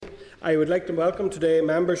I would like to welcome today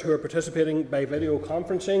members who are participating by video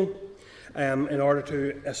conferencing in order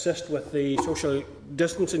to assist with the social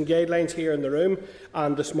distancing guidelines here in the room.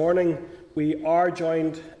 And this morning we are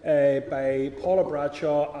joined by Paula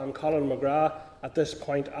Bradshaw and Colin McGrath at this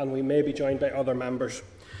point, and we may be joined by other members.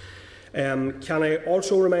 Can I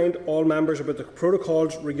also remind all members about the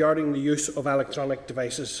protocols regarding the use of electronic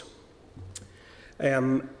devices?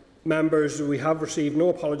 Members, we have received no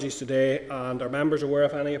apologies today, and are members aware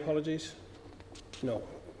of any apologies? No.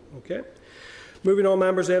 Okay. Moving on,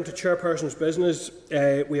 members, then to Chairperson's business.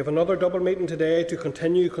 We have another double meeting today to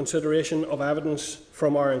continue consideration of evidence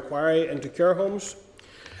from our inquiry into care homes.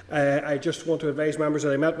 I just want to advise members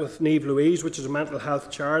that I met with Niamh Louise, which is a mental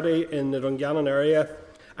health charity in the Dungannon area.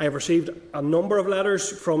 I have received a number of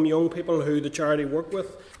letters from young people who the charity work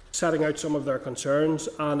with, setting out some of their concerns,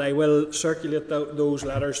 and I will circulate those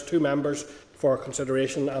letters to members for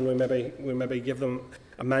consideration, and we maybe give them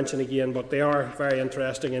a mention again. But they are very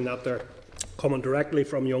interesting in that they're coming directly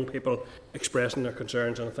from young people expressing their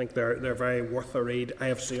concerns, and I think they're very worth a read. I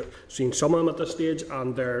have seen some of them at this stage,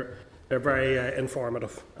 and they're very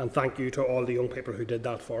informative. And thank you to all the young people who did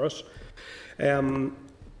that for us.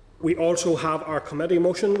 We also have our committee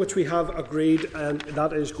motion, which we have agreed, and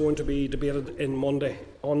that is going to be debated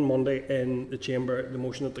on Monday in the Chamber, the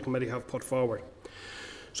motion that the committee have put forward.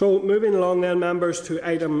 So, moving along then, members, to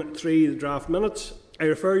item 3, the draft minutes. I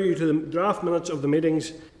refer you to the draft minutes of the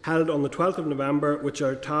meetings held on the 12th of November, which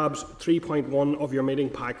are tabs 3.1 of your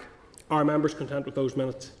meeting pack. Are members content with those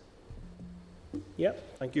minutes? Yeah,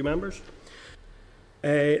 thank you, members.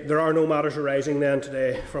 There are no matters arising then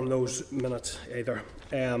today from those minutes either.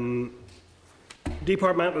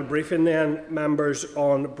 Departmental briefing then, members,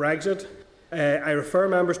 on Brexit. I refer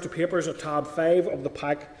members to papers at tab 5 of the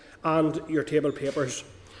pack and your table papers.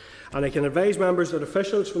 And I can advise members that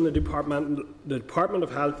officials from the Department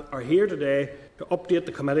of Health are here today to update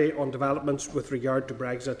the committee on developments with regard to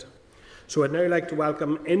Brexit. So I'd now like to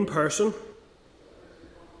welcome in person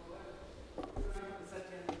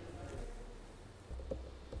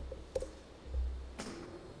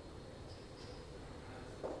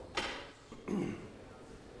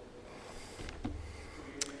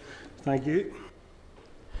Thank you.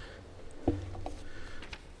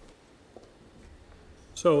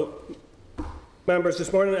 So, members,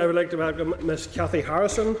 this morning I would like to welcome Ms Cathy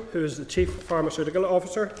Harrison, who is the Chief Pharmaceutical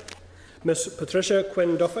Officer, Ms Patricia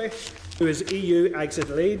Quinn Duffy, who is EU Exit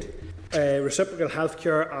Lead, Reciprocal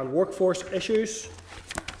Healthcare and Workforce Issues,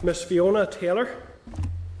 Ms Fiona Taylor,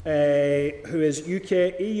 who is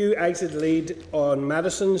UK EU Exit Lead on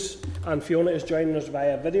Medicines, and Fiona is joining us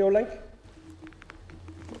via video link.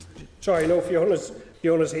 Sorry, no,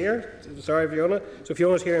 Fiona's here. Sorry, Fiona. So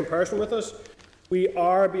Fiona's here in person with us. We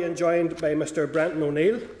are being joined by Mr Brenton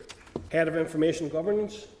O'Neill, Head of Information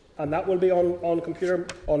Governance, and that will be on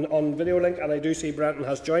video link, and I do see Brenton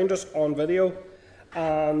has joined us on video.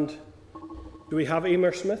 And do we have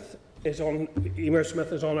Emer Smith? Emer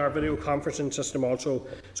Smith is on our video conferencing system also.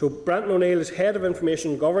 So Brenton O'Neill is Head of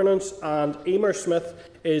Information Governance, and Emer Smith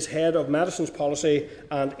is Head of Medicines Policy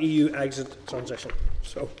and EU Exit Transition.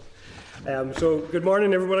 So good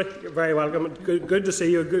morning, everybody. You're very welcome. Good to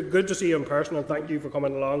see you. Good to see you in person, and thank you for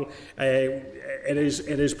coming along. It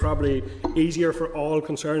is probably easier for all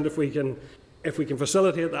concerned if we can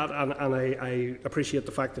facilitate that, and I appreciate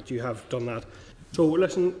the fact that you have done that. So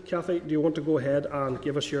listen, Cathy, do you want to go ahead and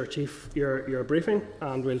give us your briefing,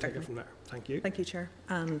 and we'll take it from there. Thank you. Thank you, Chair.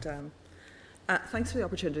 And thanks for the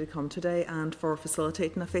opportunity to come today and for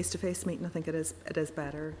facilitating a face-to-face meeting. I think it is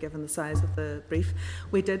better given the size of the brief.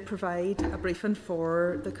 We did provide a briefing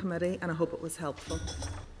for the committee, and I hope it was helpful.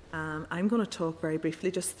 I'm going to talk very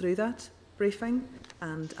briefly just through that briefing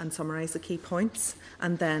and summarise the key points,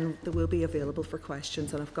 and then they will be available for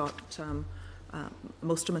questions. And I've got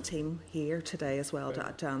most of my team here today as well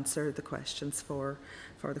to answer the questions for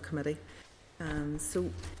the committee.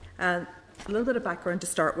 A little bit of background to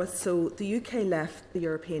start with. So the UK left the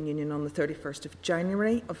European Union on the 31st of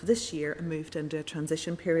January of this year and moved into a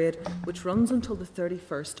transition period which runs until the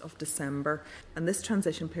 31st of December, and this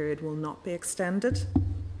transition period will not be extended.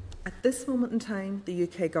 At this moment in time, the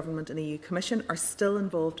UK Government and EU Commission are still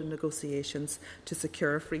involved in negotiations to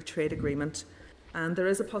secure a free trade agreement, and there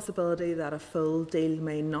is a possibility that a full deal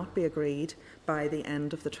may not be agreed by the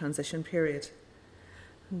end of the transition period.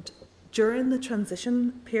 And during the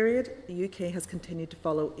transition period, the UK has continued to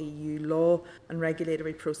follow EU law and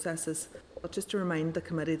regulatory processes, but just to remind the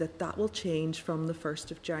committee that will change from the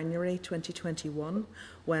 1st of January 2021,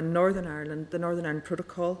 when the Northern Ireland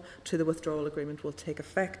Protocol to the Withdrawal Agreement will take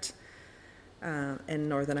effect in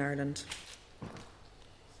Northern Ireland.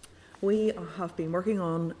 We have been working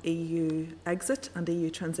on EU exit and EU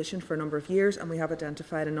transition for a number of years, and we have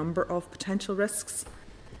identified a number of potential risks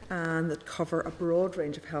that cover a broad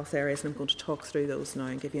range of health areas, and I'm going to talk through those now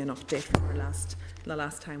and give you an update from the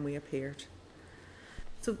last time we appeared.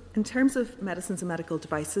 So in terms of medicines and medical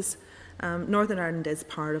devices, Northern Ireland is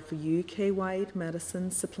part of the UK-wide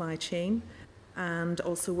medicines supply chain, and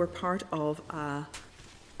also we're part of a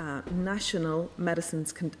national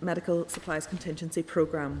medical supplies contingency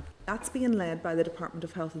programme. That's being led by the Department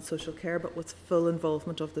of Health and Social Care, but with full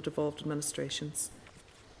involvement of the devolved administrations.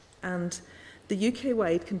 And the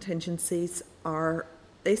UK-wide contingencies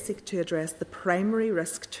they seek to address the primary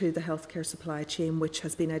risk to the healthcare supply chain, which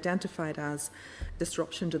has been identified as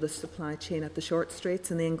disruption to the supply chain at the short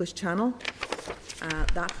straits in the English Channel.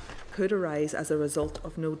 That could arise as a result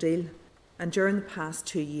of no deal. And during the past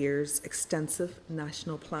 2 years, extensive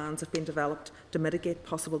national plans have been developed to mitigate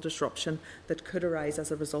possible disruption that could arise as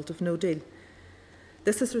a result of no deal.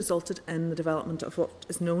 This has resulted in the development of what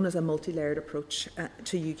is known as a multi-layered approach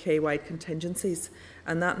to UK-wide contingencies,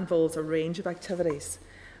 and that involves a range of activities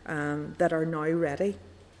that are now ready,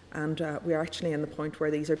 and we are actually in the point where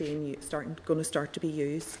these are going to start to be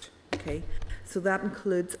used. Okay, so that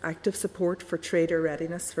includes active support for trader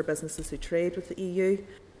readiness for businesses who trade with the EU.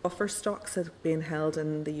 Buffer stocks have been held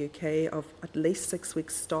in the UK of at least 6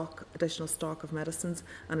 weeks' additional stock of medicines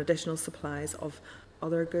and additional supplies of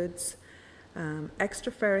other goods.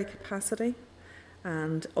 Extra ferry capacity,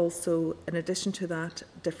 and also, in addition to that,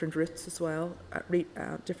 different routes as well,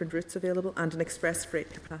 different routes available, and an express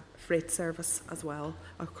freight service as well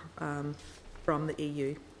from the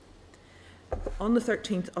EU. On the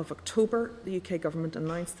 13th of October, the UK Government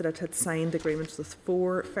announced that it had signed agreements with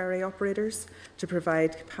 4 ferry operators to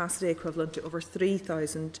provide capacity equivalent to over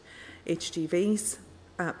 3,000 HGVs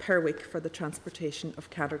per week for the transportation of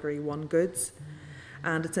Category 1 goods.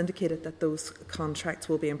 And it's indicated that those contracts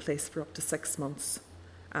will be in place for up to 6 months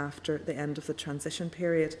after the end of the transition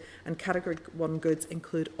period. And Category 1 goods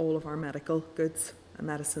include all of our medical goods,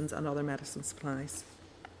 medicines and other medicine supplies.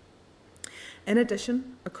 In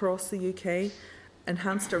addition, across the UK,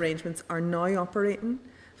 enhanced arrangements are now operating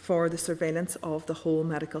for the surveillance of the whole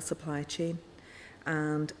medical supply chain,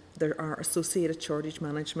 and there are associated shortage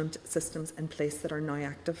management systems in place that are now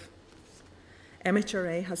active.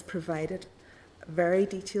 MHRA has provided very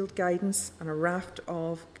detailed guidance and a raft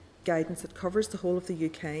of guidance that covers the whole of the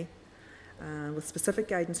UK, with specific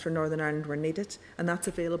guidance for Northern Ireland where needed, and that's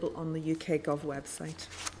available on the UK Gov website.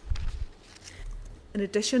 In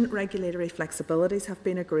addition, regulatory flexibilities have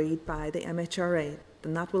been agreed by the MHRA,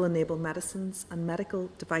 and that will enable medicines and medical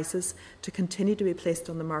devices to continue to be placed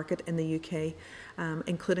on the market in the UK,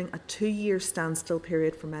 including a 2-year standstill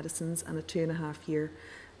period for medicines and a 2.5-year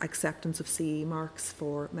acceptance of CE marks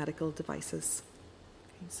for medical devices.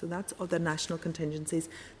 Okay, so that's the national contingencies.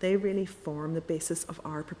 They really form the basis of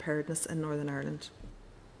our preparedness in Northern Ireland.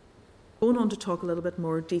 Going on to talk a little bit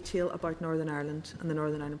more detail about Northern Ireland and the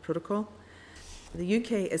Northern Ireland Protocol. The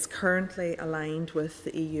UK is currently aligned with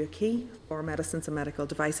the EU acquis for medicines and medical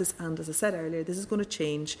devices, and as I said earlier, this is going to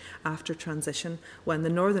change after transition when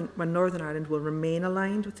Northern Ireland will remain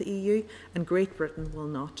aligned with the EU and Great Britain will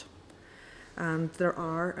not. And there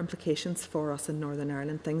are implications for us in Northern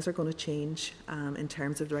Ireland. Things are going to change in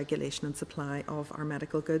terms of the regulation and supply of our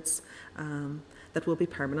medical goods that will be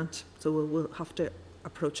permanent. So we'll have to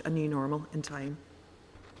approach a new normal in time.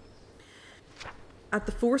 At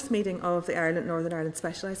the 4th meeting of the Northern Ireland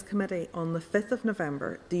Specialised Committee on the 5th of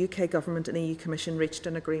November, the UK Government and EU Commission reached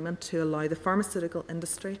an agreement to allow the pharmaceutical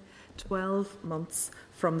industry 12 months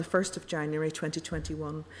from the 1st of January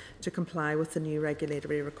 2021 to comply with the new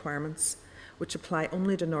regulatory requirements, which apply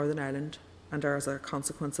only to Northern Ireland and are as a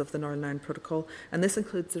consequence of the Northern Ireland Protocol. And this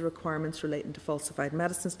includes the requirements relating to Falsified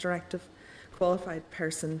Medicines Directive, qualified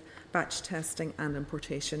person batch testing and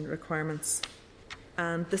importation requirements.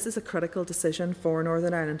 And this is a critical decision for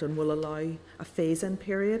Northern Ireland and will allow a phase-in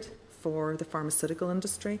period for the pharmaceutical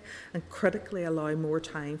industry and critically allow more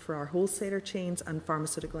time for our wholesaler chains and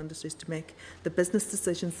pharmaceutical industries to make the business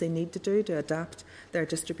decisions they need to do to adapt their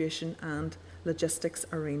distribution and logistics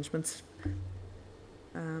arrangements.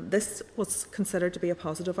 This was considered to be a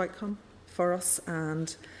positive outcome for us,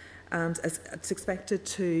 and it's expected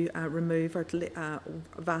to remove or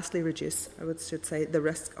vastly reduce, should say, the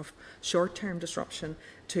risk of short-term disruption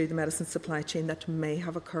to the medicine supply chain that may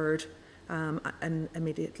have occurred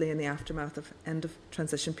immediately in the aftermath of end of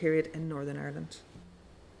transition period in Northern Ireland.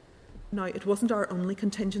 Now, it wasn't our only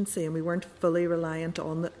contingency, and we weren't fully reliant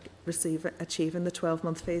on achieving the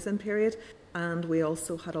 12-month phase-in period, and we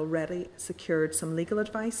also had already secured some legal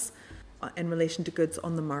advice in relation to goods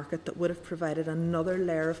on the market that would have provided another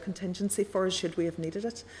layer of contingency for us should we have needed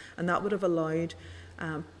it, and that would have allowed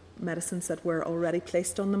medicines that were already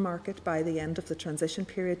placed on the market by the end of the transition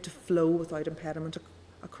period to flow without impediment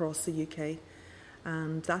across the UK.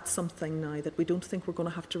 And that's something now that we don't think we're going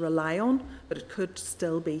to have to rely on, but it could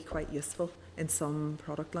still be quite useful in some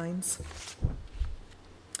product lines.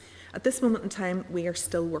 At this moment in time, we are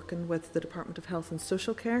still working with the Department of Health and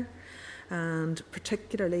Social Care, and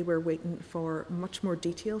particularly we're waiting for much more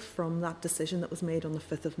detail from that decision that was made on the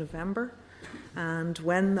 5th of November. And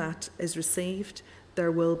when that is received,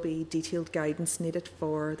 there will be detailed guidance needed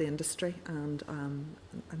for the industry and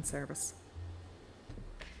service.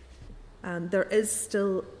 And there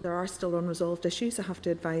are still unresolved issues, I have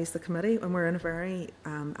to advise the committee, and we're in a very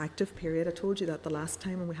active period. I told you that the last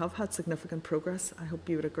time, and we have had significant progress, I hope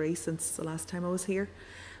you would agree, since the last time I was here.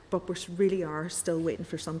 But we really are still waiting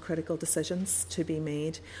for some critical decisions to be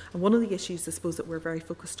made. And one of the issues, I suppose, that we're very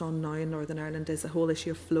focused on now in Northern Ireland is the whole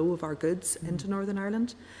issue of flow of our goods into Northern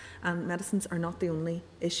Ireland. And medicines are not the only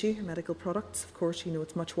issue. Medical products, of course,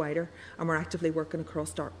 it's much wider, and we're actively working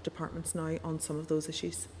across departments now on some of those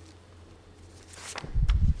issues.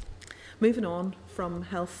 Moving on from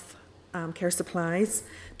health care supplies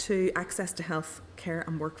to access to health care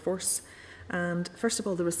and workforce. And first of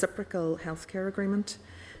all, the reciprocal health care agreement.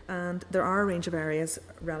 And there are a range of areas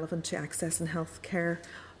relevant to access in health care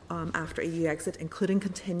after EU exit, including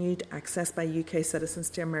continued access by UK citizens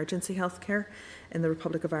to emergency health care in the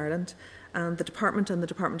Republic of Ireland. And the Department and the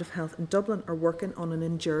Department of Health in Dublin are working on an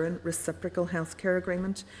enduring reciprocal health care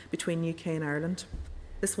agreement between UK and Ireland.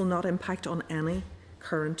 This will not impact on any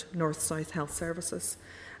current North-South health services,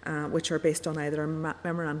 which are based on either a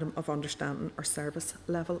Memorandum of Understanding or Service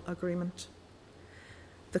Level Agreement.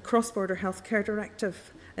 The Cross-Border Healthcare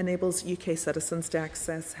Directive enables UK citizens to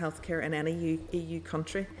access healthcare in any EU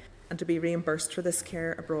country and to be reimbursed for this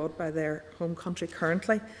care abroad by their home country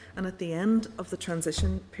currently. And at the end of the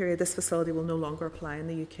transition period, this facility will no longer apply in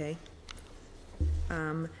the UK.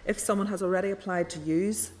 If someone has already applied to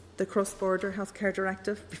use the Cross-Border Healthcare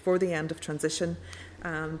Directive before the end of transition,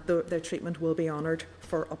 their treatment will be honoured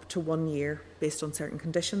for up to 1 year based on certain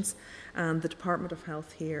conditions. And the Department of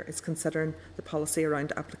Health here is considering the policy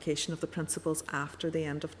around application of the principles after the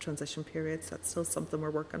end of transition periods. That's still something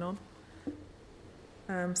we're working on.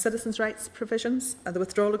 Citizens' rights provisions. The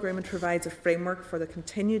withdrawal agreement provides a framework for the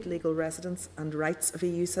continued legal residence and rights of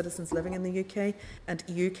EU citizens living in the UK and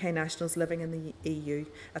UK nationals living in the EU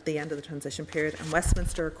at the end of the transition period. And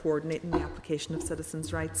Westminster are coordinating the application of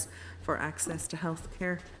citizens' rights for access to health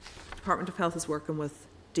care. The Department of Health is working with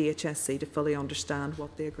DHSC to fully understand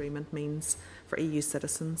what the agreement means for EU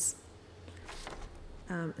citizens.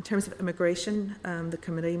 In terms of immigration, the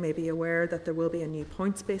committee may be aware that there will be a new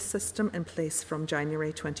points-based system in place from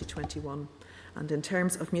January 2021. And in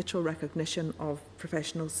terms of mutual recognition of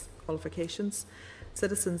professionals' qualifications,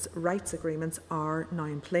 citizens' rights agreements are now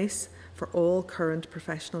in place for all current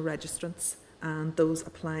professional registrants and those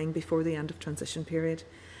applying before the end of transition period.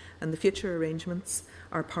 And the future arrangements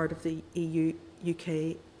are part of the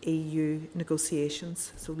UK-EU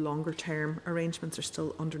negotiations, so longer-term arrangements are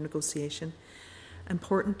still under negotiation.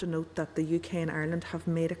 Important to note that the UK and Ireland have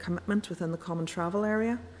made a commitment within the Common Travel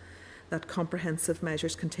Area that comprehensive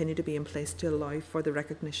measures continue to be in place to allow for the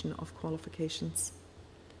recognition of qualifications.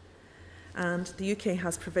 And the UK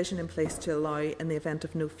has provision in place to allow, in the event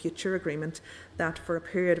of no future agreement, that for a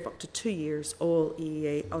period of up to 2 years, all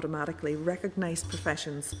EEA automatically recognised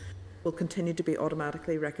professions will continue to be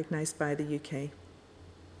automatically recognised by the UK.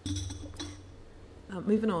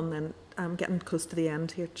 Moving on then, getting close to the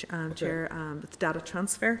end here, Chair, with data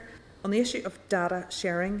transfer. On the issue of data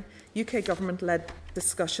sharing, UK government-led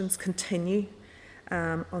discussions continue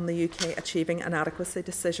on the UK achieving an adequacy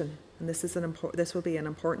decision. And this will be an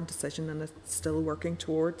important decision, and it's still working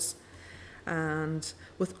towards. And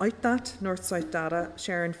without that, North-South data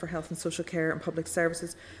sharing for health and social care and public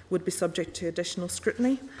services would be subject to additional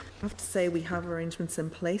scrutiny. I have to say we have arrangements in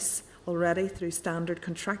place already through standard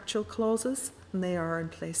contractual clauses, and they are in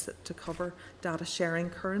place to cover data sharing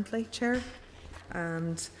currently, Chair.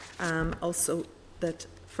 And also that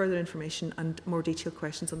further information and more detailed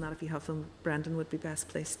questions on that, if you have them, Brendan would be best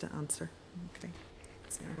placed to answer. Okay,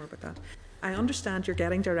 let's say more about that. I understand you're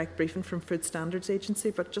getting direct briefing from Food Standards Agency,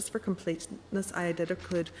 but just for completeness, I did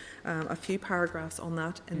include a few paragraphs on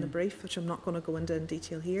that in the brief, which I'm not going to go into in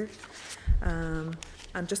detail here.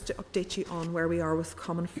 And just to update you on where we are with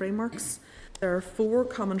common frameworks, there are 4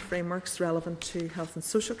 common frameworks relevant to health and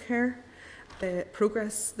social care.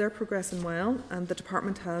 They're progressing well, and the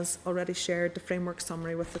Department has already shared the framework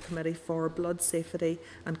summary with the Committee for Blood Safety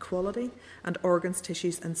and Quality and Organs,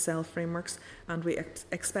 Tissues and Cell Frameworks, and we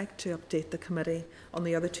expect to update the Committee on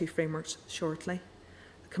the other 2 frameworks shortly.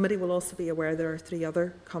 The Committee will also be aware there are 3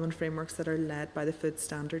 other common frameworks that are led by the Food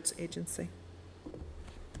Standards Agency.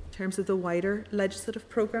 In terms of the wider legislative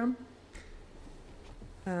programme,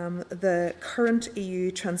 the current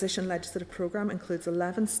EU transition legislative programme includes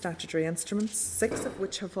 11 statutory instruments, 6 of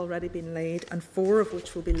which have already been laid and 4 of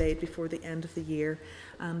which will be laid before the end of the year.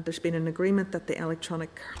 And there's been an agreement that the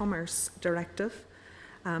Electronic Commerce Directive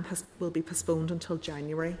will be postponed until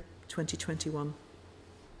January 2021.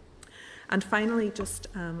 And finally, just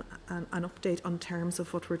an update on terms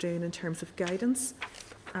of what we're doing in terms of guidance.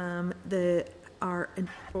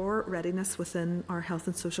 For readiness within our health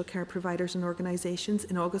and social care providers and organisations.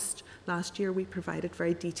 In August last year, we provided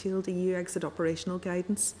very detailed EU exit operational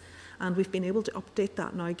guidance, and we've been able to update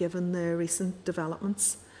that now given the recent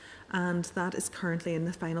developments, and that is currently in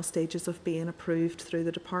the final stages of being approved through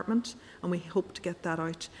the Department, and we hope to get that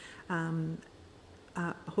out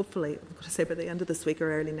hopefully, I'm going to say by the end of this week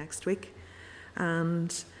or early next week.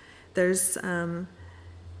 And there's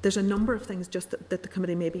a number of things just that the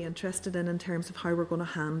Committee may be interested in terms of how we're going to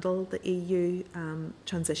handle the EU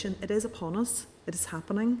transition. It is upon us. It is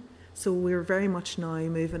happening. So we're very much now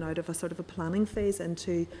moving out of a sort of a planning phase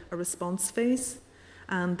into a response phase.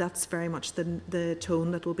 And that's very much the tone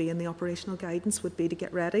that will be in the operational guidance, would be to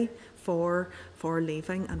get ready for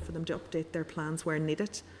leaving and for them to update their plans where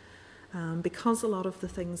needed. Because a lot of the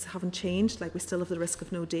things haven't changed, like we still have the risk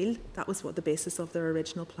of no deal, that was what the basis of their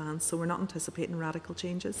original plans, so we're not anticipating radical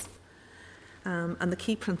changes. And the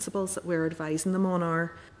key principles that we're advising them on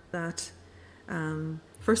are that,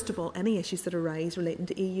 first of all, any issues that arise relating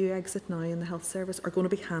to EU exit now in the health service are going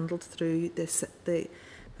to be handled through the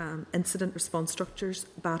incident response structures,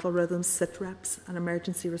 battle rhythms, sit reps and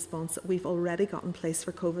emergency response that we've already got in place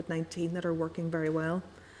for COVID-19 that are working very well.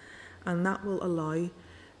 And that will allow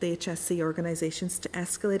the HSC organisations to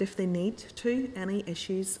escalate if they need to any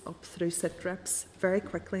issues up through sit reps very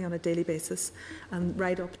quickly on a daily basis, and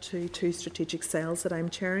right up to 2 strategic cells that I'm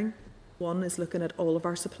chairing. One is looking at all of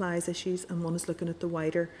our supplies issues, and one is looking at the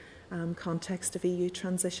wider context of EU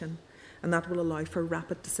transition, and that will allow for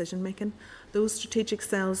rapid decision making. Those strategic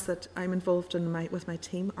cells that I'm involved in with my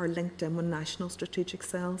team are linked in with national strategic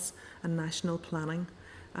cells and national planning.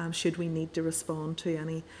 Should we need to respond to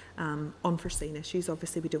any unforeseen issues.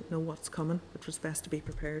 Obviously, we don't know what's coming, but it's best to be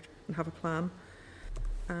prepared and have a plan.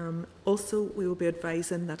 Also, we will be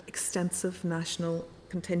advising that extensive national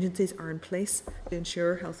contingencies are in place to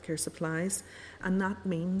ensure healthcare supplies, and that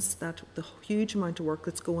means that the huge amount of work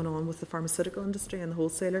that's going on with the pharmaceutical industry and the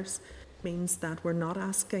wholesalers means that we're not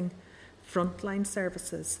asking frontline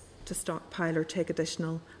services to stockpile or take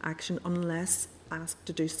additional action unless asked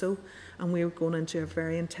to do so, and we're going into a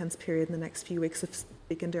very intense period in the next few weeks of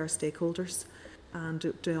speaking to our stakeholders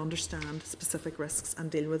and to understand specific risks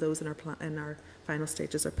and deal with those in our final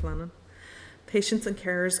stages of planning. Patients and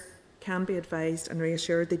carers can be advised and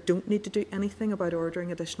reassured they don't need to do anything about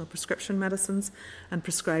ordering additional prescription medicines, and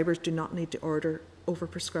prescribers do not need to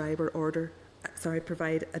overprescribe or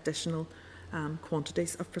provide additional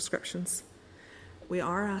quantities of prescriptions. We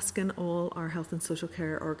are asking all our health and social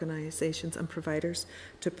care organisations and providers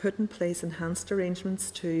to put in place enhanced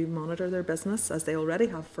arrangements to monitor their business, as they already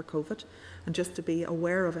have for COVID, and just to be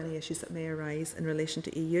aware of any issues that may arise in relation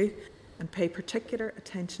to EU, and pay particular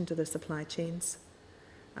attention to their supply chains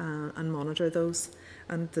and monitor those.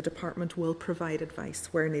 And the Department will provide advice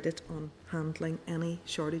where needed on handling any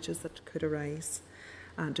shortages that could arise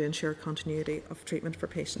and to ensure continuity of treatment for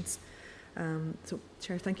patients. So,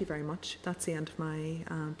 Chair, thank you very much. That's the end of my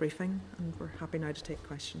briefing, and we're happy now to take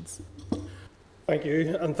questions. Thank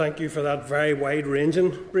you, and thank you for that very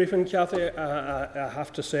wide-ranging briefing, Cathy. I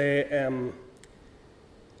have to say,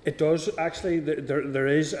 it does actually. There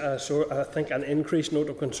is, I think, an increased note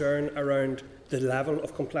of concern around the level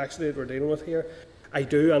of complexity that we're dealing with here. I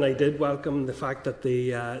do, and I did welcome the fact that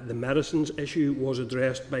the medicines issue was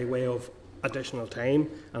addressed by way of additional time,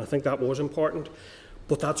 and I think that was important.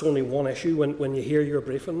 But that's only one issue. When you hear your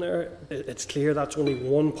briefing there, it's clear that's only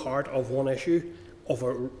one part of one issue of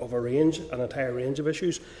a range, an entire range of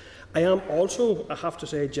issues. I am also, I have to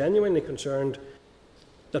say, genuinely concerned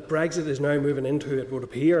that Brexit is now moving into, it would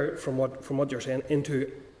appear from what you're saying,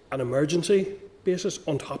 into an emergency basis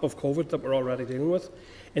on top of COVID that we're already dealing with,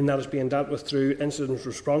 in that it's being dealt with through incident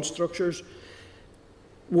response structures.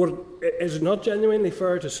 Is it not genuinely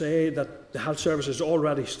fair to say that the health service is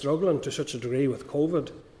already struggling to such a degree with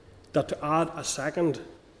COVID that to add a second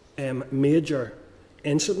major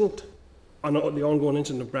incident and the ongoing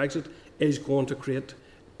incident of Brexit is going to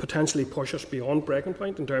potentially push us beyond breaking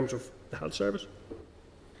point in terms of the health service?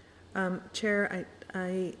 Chair,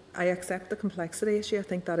 I accept the complexity issue. I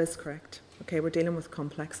think that is correct. Okay, we're dealing with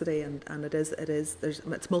complexity, and it's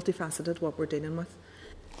multifaceted what we're dealing with.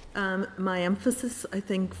 My emphasis, I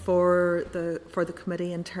think, for the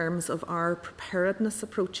committee in terms of our preparedness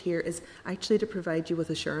approach here is actually to provide you with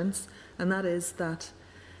assurance, and that is that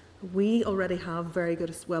we already have very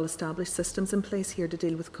good, well-established systems in place here to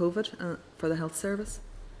deal with COVID for the health service.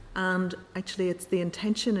 And actually, it's the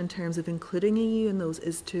intention in terms of including EU in those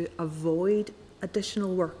is to avoid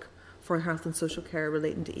additional work for health and social care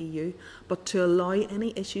relating to EU, but to allow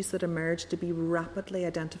any issues that emerge to be rapidly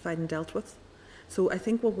identified and dealt with. So I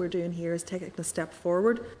think what we're doing here is taking a step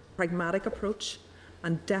forward, pragmatic approach,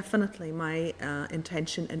 and definitely my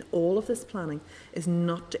intention in all of this planning is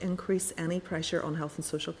not to increase any pressure on health and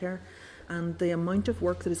social care. And the amount of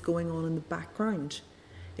work that is going on in the background,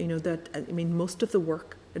 most of the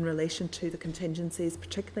work in relation to the contingencies,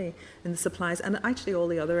 particularly in the supplies, and actually all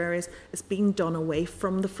the other areas, is being done away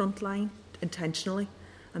from the front line intentionally.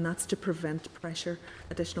 And that's to prevent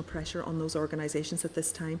additional pressure on those organisations at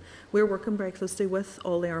this time. We're working very closely with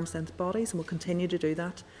all the arm's length bodies, and we'll continue to do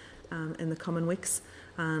that in the coming weeks.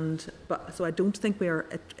 So I don't think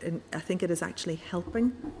I think it is actually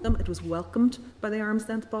helping them. It was welcomed by the arm's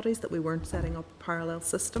length bodies that we weren't setting up a parallel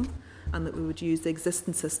system, and that we would use the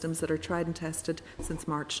existing systems that are tried and tested since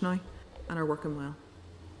March now and are working well.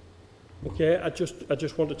 Okay, I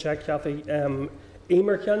just want to check, Cathy.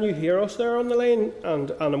 Emer, can you hear us there on the line?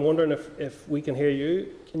 And I'm wondering if we can hear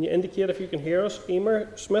you. Can you indicate if you can hear us?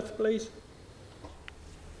 Emer Smith, please.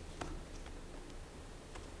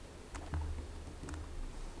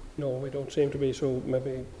 No, we don't seem to be. So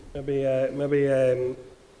maybe the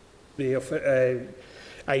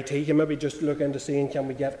IT can maybe just look into seeing can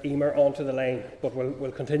we get Emer onto the line. But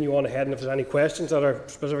we'll continue on ahead, and if there's any questions that are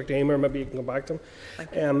specific to Emer, maybe you can go back to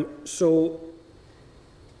them. So.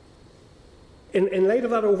 In light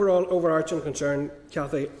of that overall overarching concern,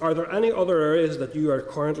 Cathy, are there any other areas that you are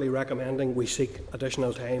currently recommending we seek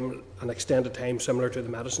additional time and extended time similar to the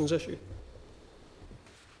medicines issue?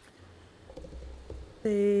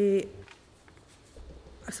 I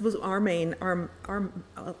suppose our main, well,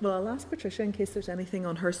 I'll ask Patricia in case there's anything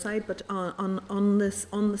on her side, but on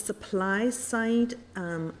the supplies side,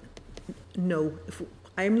 no.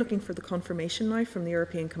 I'm looking for the confirmation now from the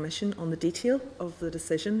European Commission on the detail of the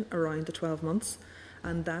decision around the 12 months,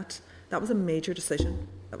 and that was a major decision.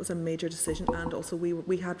 That was a major decision, and also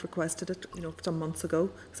we had requested it, some months ago,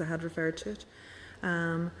 because I had referred to it.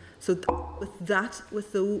 So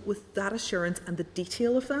with that assurance and the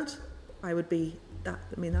detail of that, I would be that.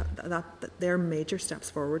 I mean that they're major steps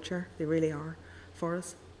forward, Chair. They really are for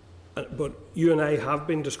us. But you and I have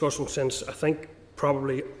been discussing since I think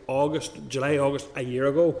probably July, August a year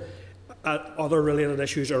ago, other related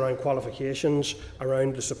issues around qualifications,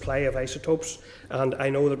 around the supply of isotopes, and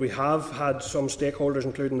I know that we have had some stakeholders,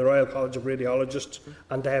 including the Royal College of Radiologists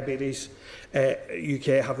and Diabetes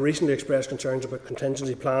UK, have recently expressed concerns about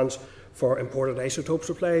contingency plans for imported isotope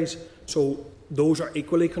supplies. So those are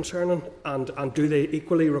equally concerning, and do they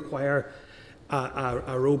equally require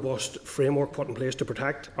a robust framework put in place to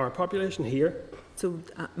protect our population here? So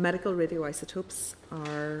medical radioisotopes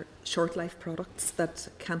are short-life products that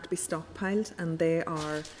can't be stockpiled, and they're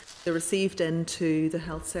received into the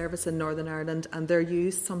health service in Northern Ireland, and they're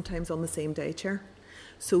used sometimes on the same day, Chair.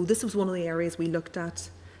 So this was one of the areas we looked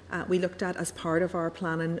at as part of our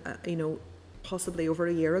planning, possibly over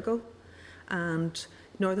a year ago. And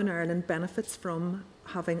Northern Ireland benefits from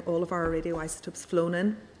having all of our radioisotopes flown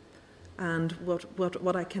in. And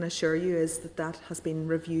what I can assure you is that has been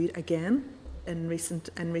reviewed again in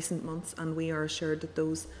recent months, and we are assured that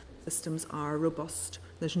those systems are robust.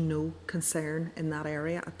 There's no concern in that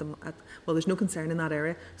area there's no concern in that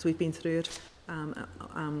area. So we've been through it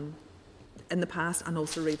in the past and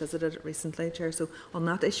also revisited it recently, Chair. So on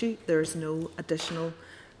that issue, there's no additional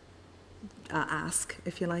ask,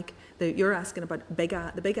 if you like. You're asking about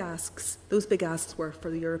the big asks. Those big asks were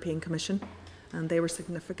for the European Commission, and they were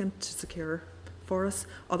significant to secure for us.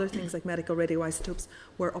 Other things like medical radioisotopes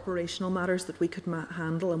were operational matters that we could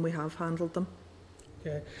handle, and we have handled them.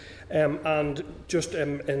 Okay, and just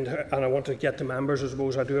and I want to get to members. I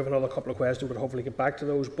suppose I do have another couple of questions, but hopefully get back to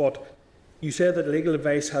those. But you said that legal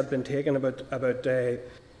advice had been taken about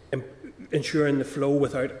ensuring the flow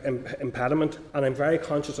without impediment, and I'm very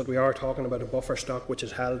conscious that we are talking about a buffer stock which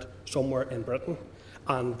is held somewhere in Britain,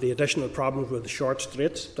 and the additional problems with the short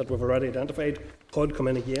straits that we've already identified could come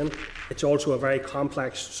in again. It's also a very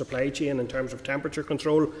complex supply chain in terms of temperature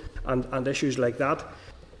control and issues like that.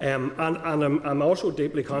 And I'm also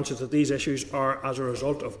deeply conscious that these issues are as a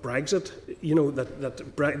result of Brexit. You know,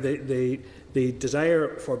 the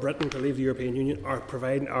desire for Britain to leave the European Union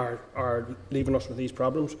are leaving us with these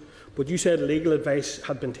problems. But you said legal advice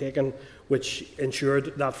had been taken which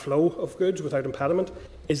ensured that flow of goods without impediment.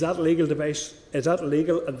 Is that legal advice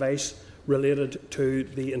related to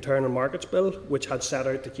the Internal Markets Bill, which had set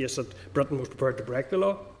out the case that Britain was prepared to break the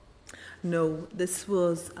law? No, this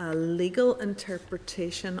was a legal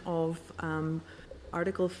interpretation of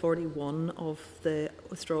Article 41 of the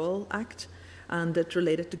Withdrawal Act, and it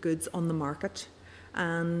related to goods on the market.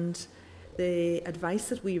 And the advice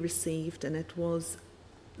that we received in it was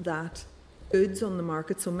that goods on the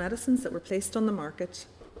market, so medicines that were placed on the market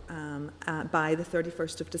by the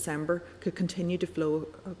 31st of December, could continue to flow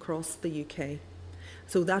across the UK.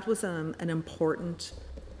 So that was an important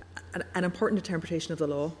interpretation of the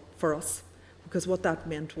law for us, because what that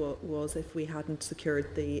meant was if we hadn't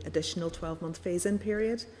secured the additional 12-month phase-in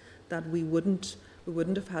period, that we wouldn't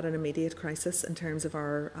have had an immediate crisis in terms of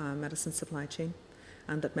our medicine supply chain,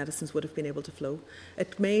 and that medicines would have been able to flow.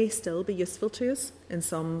 It may still be useful to us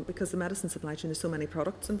because the medicine supply chain, there's so many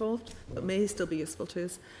products involved, it may still be useful to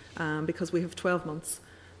us because we have 12 months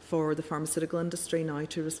for the pharmaceutical industry now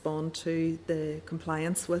to respond to the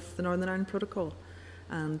compliance with the Northern Ireland Protocol.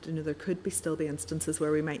 And there could still be instances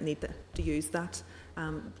where we might need to use that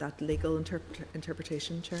legal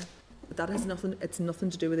interpretation, Chair. But that has nothing. It's nothing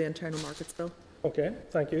to do with the Internal Markets Bill. Okay,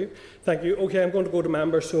 thank you. Okay, I'm going to go to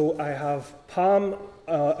members. So I have Pam.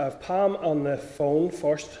 On the phone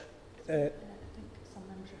first. I think some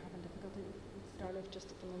members are having difficulty with Starlight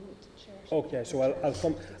just at the moment, Chair. Okay, so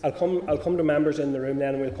I'll come to members in the room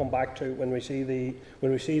then, and we'll come back to when we see the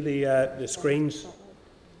screens.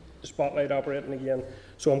 The spotlight operating again.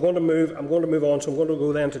 So I'm going to move on. So I'm going to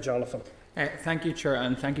go then to Jonathan. Thank you, Chair,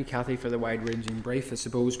 and thank you, Cathy, for the wide-ranging brief. I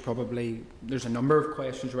suppose probably there's a number of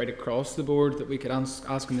questions right across the board that we could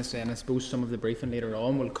ask in this, and I suppose some of the briefing later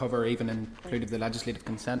on will cover, even including the legislative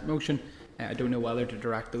consent motion. I don't know whether to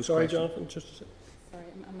direct those questions. Sorry, Jonathan, just a second. Sorry,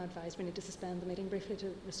 I'm advised we need to suspend the meeting briefly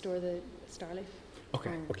to restore the Starleaf.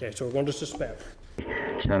 Okay, so we're going to suspend.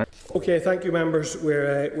 Okay, thank you, members.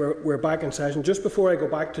 We're back in session. Just before I go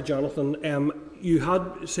back to Jonathan, you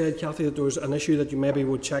had said, Cathy, that there was an issue that you maybe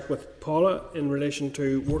would check with Paula in relation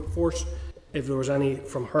to workforce. If there was any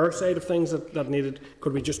from her side of things that needed,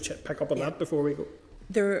 could we just pick up on that before we go?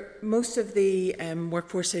 Most of the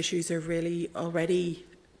workforce issues are really already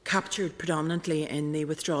captured predominantly in the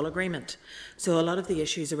withdrawal agreement. So a lot of the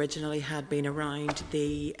issues originally had been around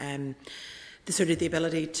the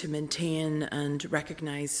ability to maintain and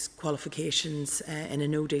recognise qualifications in a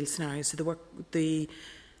no-deal scenario. So the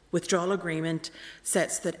withdrawal agreement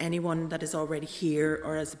sets that anyone that is already here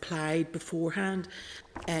or has applied beforehand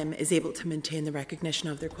is able to maintain the recognition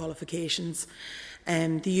of their qualifications.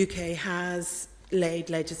 The UK has laid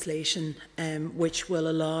legislation which will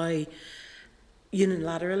allow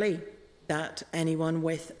unilaterally that anyone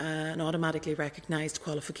with an automatically recognised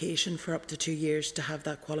qualification for up to 2 years to have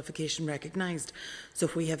that qualification recognised. So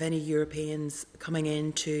if we have any Europeans coming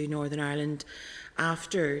into Northern Ireland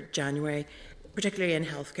after January, particularly in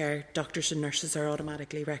healthcare, doctors and nurses are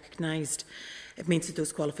automatically recognised. It means that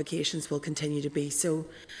those qualifications will continue to be. So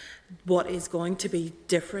what is going to be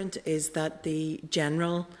different is that the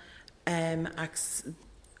general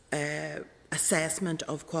assessment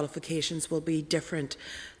of qualifications will be different.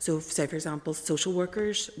 So, say for example, social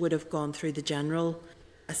workers would have gone through the general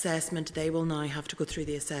assessment. They will now have to go through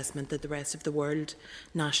the assessment that the rest of the world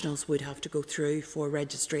nationals would have to go through for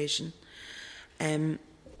registration.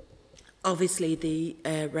 Obviously, the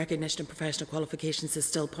recognition of professional qualifications is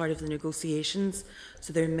still part of the negotiations,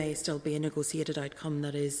 so there may still be a negotiated outcome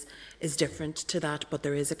that is different to that, but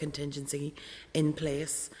there is a contingency in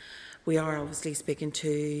place. We are obviously speaking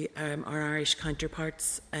to our Irish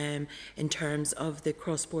counterparts in terms of the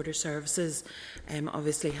cross-border services.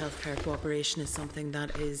 Obviously, healthcare cooperation is something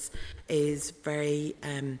that is very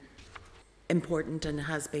important and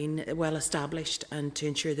has been well established, and to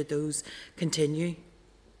ensure that those continue.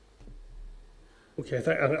 Okay,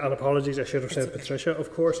 and apologies, I should have said okay. Patricia,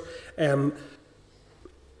 of course.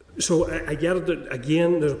 So I get it that,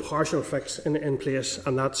 again, there's a partial fix in place,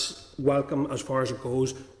 and that's welcome as far as it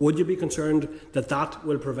goes. Would you be concerned that that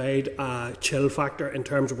will provide a chill factor in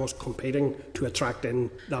terms of us competing to attract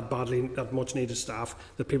in that much needed staff?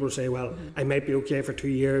 That people say, well, I might be okay for 2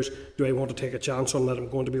 years. Do I want to take a chance on that I'm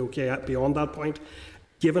going to be okay beyond that point?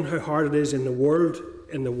 Given how hard it is in the world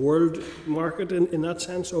market in that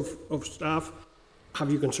sense of staff,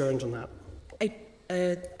 have you concerns on that?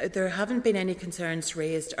 There haven't been any concerns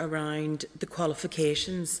raised around the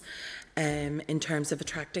qualifications. in terms of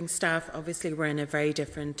attracting staff. Obviously, we're in a very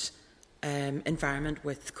different environment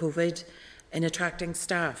with COVID in attracting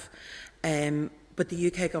staff. But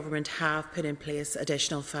the UK government have put in place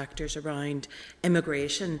additional factors around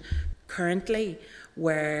immigration currently,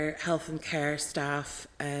 where health and care staff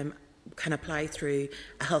can apply through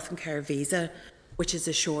a health and care visa, which is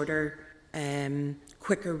a shorter,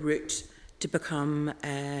 quicker route to become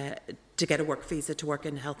to get a work visa to work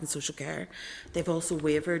in health and social care. They've also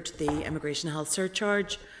waived the immigration health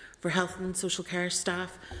surcharge for health and social care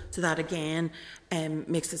staff, so that again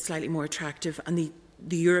makes it slightly more attractive. And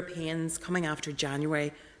the Europeans coming after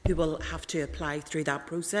January who will have to apply through that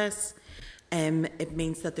process, it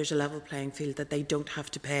means that there's a level playing field, that they don't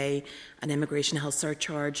have to pay an immigration health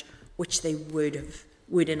surcharge, which they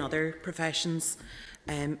would in other professions.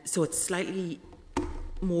 So it's slightly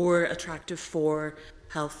more attractive for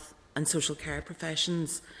health and social care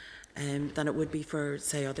professions than it would be for,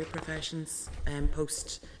 say, other professions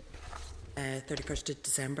post 31st of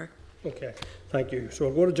December. Okay, thank you. So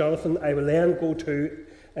I'll go to Jonathan. I will then go to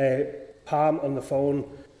Pam on the phone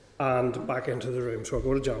and back into the room. So I'll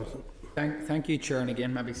go to Jonathan. Thank you, Chair, and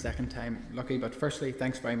again, maybe second time lucky, but firstly,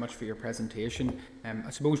 thanks very much for your presentation. I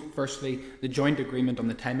suppose, firstly, the joint agreement on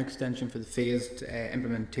the time extension for the phased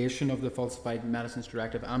implementation of the Falsified Medicines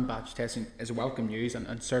Directive and batch testing is welcome news,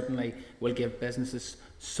 and certainly will give businesses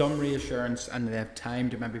some reassurance and they have time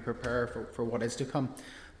to maybe prepare for what is to come.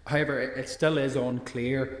 However, it still is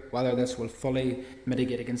unclear whether this will fully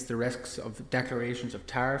mitigate against the risks of declarations of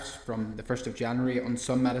tariffs from the 1st of January on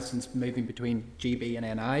some medicines moving between GB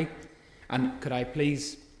and NI. And could I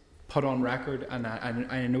please put on record, and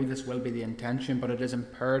I know this will be the intention, but it is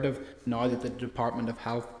imperative now that the Department of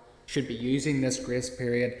Health should be using this grace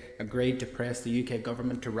period agreed to press the UK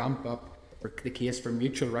government to ramp up the case for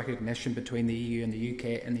mutual recognition between the EU and the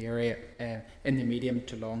UK in the area in the medium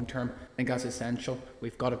to long term. I think that's essential.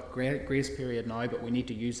 We've got a great grace period now, but we need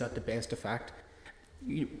to use that to best effect.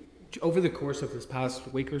 Over the course of this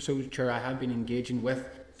past week or so, Chair, I have been engaging with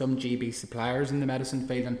some GB suppliers in the medicine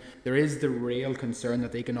field, and there is the real concern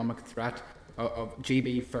that the economic threat of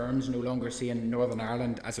GB firms no longer seeing Northern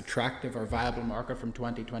Ireland as attractive or viable market from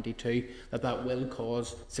 2022, that will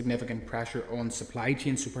cause significant pressure on supply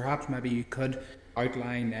chains. So perhaps maybe you could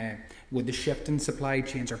outline would the shift in supply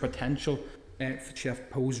chains or potential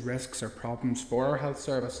shift pose risks or problems for our health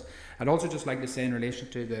service. I'd also just like to say in relation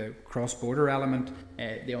to the cross-border element,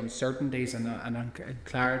 the uncertainties and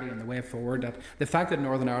clarity on the way forward, that the fact that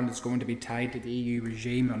Northern Ireland is going to be tied to the EU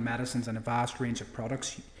regime on medicines and a vast range of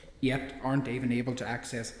products, yet aren't even able to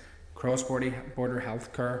access cross-border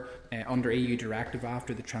healthcare under EU directive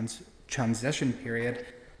after the transition period,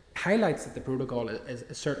 highlights that the protocol is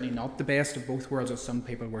certainly not the best of both worlds, as some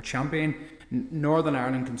people were championing. Northern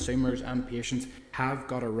Ireland consumers and patients have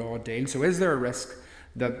got a raw deal. So is there a risk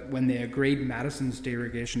that when the agreed medicines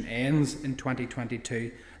derogation ends in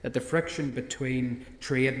 2022, that the friction between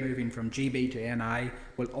trade moving from GB to NI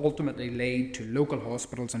will ultimately lead to local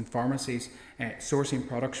hospitals and pharmacies sourcing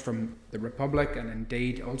products from the Republic and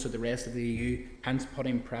indeed also the rest of the EU, hence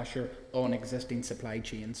putting pressure on existing supply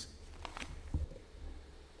chains?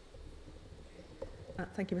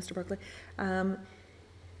 Thank you, Mr. Buckley.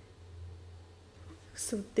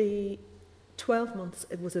 So the 12 months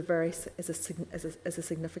is a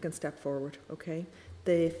significant step forward. Okay,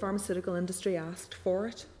 the pharmaceutical industry asked for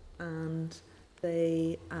it, and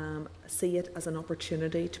they see it as an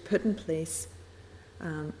opportunity to put in place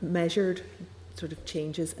measured sort of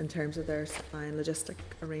changes in terms of their supply and logistic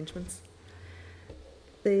arrangements.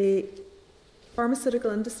 The pharmaceutical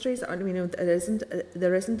industries,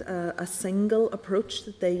 there isn't a single approach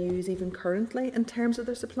that they use even currently in terms of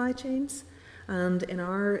their supply chains. And in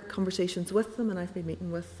our conversations with them, and I've been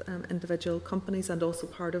meeting with individual companies and also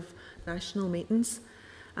part of national meetings,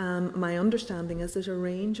 my understanding is there's a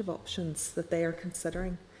range of options that they are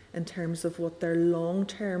considering in terms of what their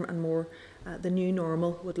long-term and more the new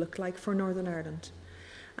normal would look like for Northern Ireland.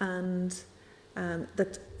 And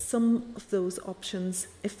that some of those options,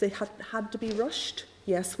 if they had to be rushed,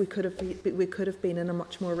 yes, we could have been in a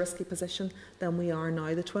much more risky position than we are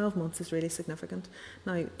now. The 12 months is really significant.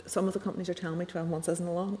 Now, some of the companies are telling me 12 months isn't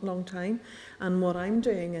a long time, and what I'm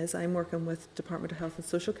doing is I'm working with Department of Health and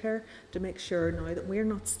Social Care to make sure now that we're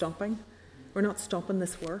not stopping. We're not stopping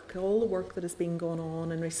this work. All the work that has been going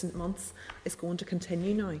on in recent months is going to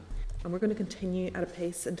continue now, and we're going to continue at a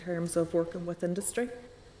pace in terms of working with industry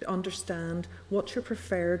to understand what's your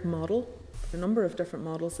preferred model. A number of different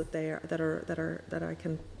models that I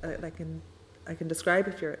can describe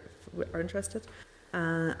if you are interested,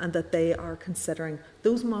 and that they are considering.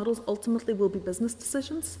 Those models ultimately will be business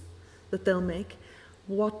decisions that they'll make.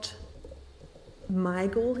 What my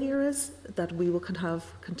goal here is that we can have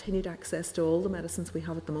continued access to all the medicines we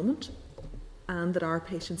have at the moment, and that our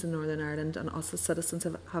patients in Northern Ireland and us as citizens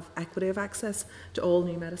have equity of access to all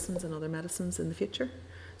new medicines and other medicines in the future.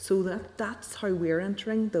 So that's how we're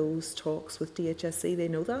entering those talks with DHSC. They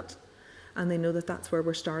know that, and they know that that's where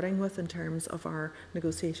we're starting with in terms of our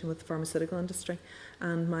negotiation with the pharmaceutical industry.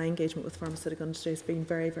 And my engagement with the pharmaceutical industry has been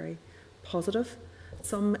very, very positive.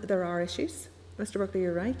 There are issues, Mr. Buckley,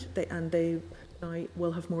 you're right, they now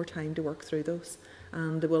will have more time to work through those,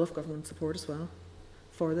 and they will have government support as well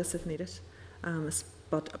for this if needed.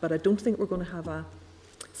 But I don't think we're going to have a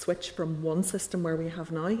switch from one system where we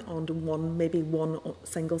have now onto one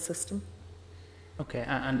single system. Okay,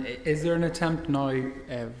 and is there an attempt now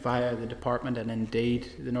via the department and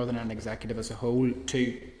indeed the Northern Ireland Executive as a whole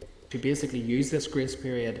to basically use this grace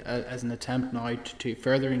period as an attempt now to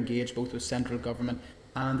further engage both with central government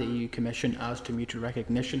and the EU Commission as to mutual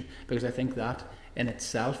recognition? Because I think that in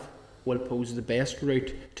itself will pose the best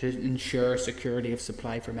route to ensure security of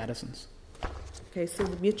supply for medicines. Okay, so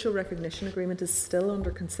the mutual recognition agreement is still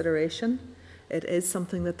under consideration. It is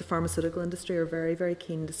something that the pharmaceutical industry are very, very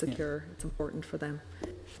keen to secure. Yeah. It's important for them.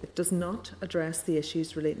 It does not address the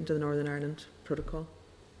issues relating to the Northern Ireland Protocol.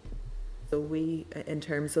 So we, in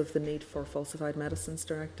terms of the need for falsified medicines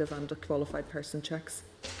directive and qualified person checks,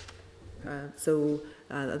 it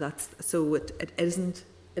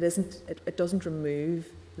doesn't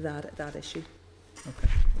remove that issue. Okay.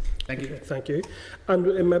 Thank you. Okay, thank you.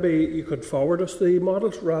 And maybe you could forward us the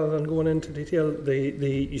models rather than going into detail.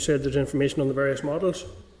 You said there's information on the various models.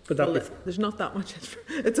 There's not that much.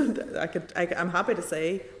 I'm happy to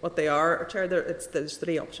say what they are, Chair. There's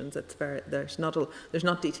three options. There's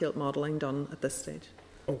not detailed modelling done at this stage.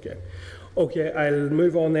 Okay. I'll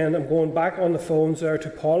move on then. I'm going back on the phones there to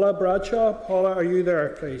Paula Bradshaw. Paula, are you there,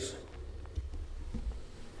 please?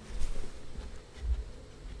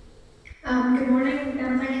 Good morning,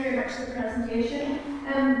 and thank you very much for the presentation.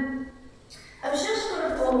 I was just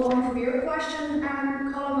going to follow on from your question,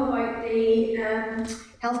 Colin, about the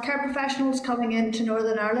healthcare professionals coming into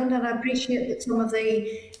Northern Ireland, and I appreciate that some of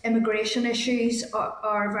the immigration issues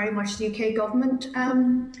are very much the UK government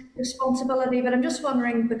responsibility, but I'm just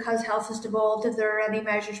wondering, because health has devolved, if there are any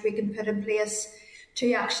measures we can put in place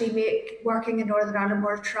to actually make working in Northern Ireland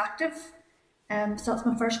more attractive. So that's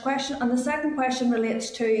my first question. And the second question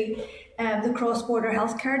relates to the cross-border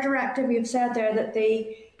healthcare directive. You've said there that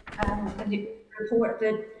in the report,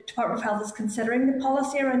 the Department of Health is considering the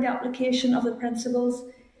policy around the application of the principles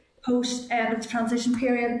post end of the transition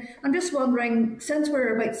period. I'm just wondering, since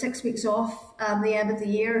we're about 6 weeks off the end of the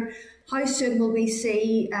year, how soon will we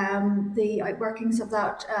see the outworkings of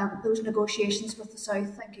that those negotiations with the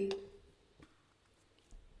South? Thank you.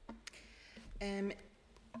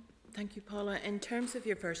 Thank you, Paula. In terms of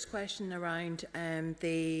your first question around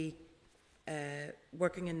the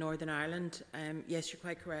working in Northern Ireland, yes, you're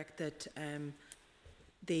quite correct that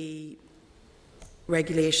the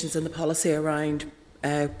regulations and the policy around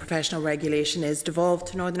professional regulation is devolved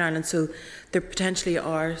to Northern Ireland, so there potentially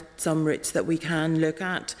are some routes that we can look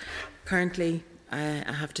at. Currently,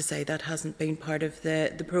 I have to say that hasn't been part of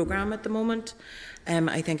the programme at the moment.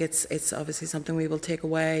 I think it's obviously something we will take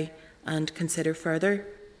away and consider further.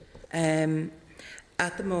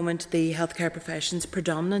 At the moment, the healthcare professions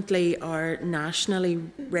predominantly are nationally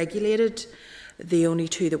regulated. The only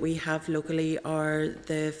two that we have locally are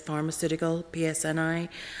the pharmaceutical PSNI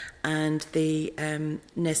and the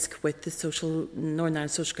NISC with the Northern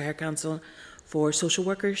Ireland Social Care Council for social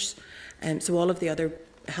workers. So all of the other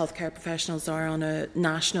healthcare professionals are on a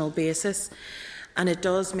national basis, and it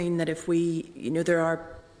does mean that if we, there are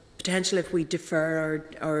potential if we defer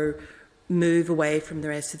or move away from the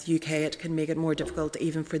rest of the UK, it can make it more difficult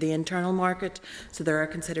even for the internal market. So there are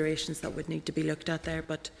considerations that would need to be looked at there,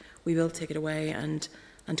 but we will take it away and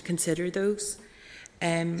consider those.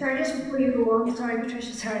 Sorry, just before you go on, sorry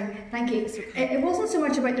Patricia, sorry, thank you. Okay. It wasn't so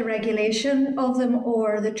much about the regulation of them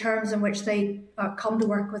or the terms in which they come to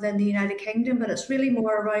work within the United Kingdom, but it's really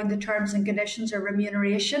more around the terms and conditions or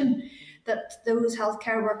remuneration that those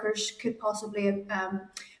healthcare workers could possibly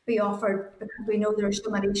be offered, because we know there are so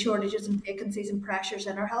many shortages and vacancies and pressures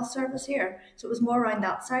in our health service here. So it was more around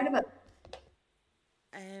that side of it.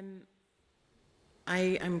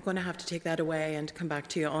 I'm going to have to take that away and come back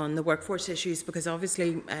to you on the workforce issues, because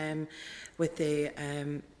obviously with the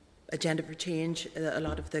agenda for change, a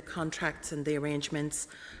lot of the contracts and the arrangements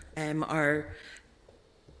are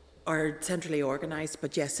centrally organised.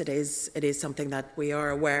 But yes, it is something that we are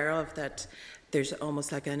aware of, that there's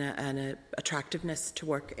almost like an attractiveness to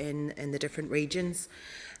work in the different regions,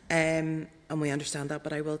 and we understand that.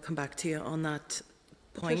 But I will come back to you on that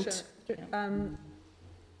point. Patricia,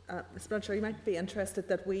 Ms. Bradshaw, you might be interested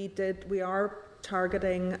that we are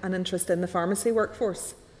targeting an interest in the pharmacy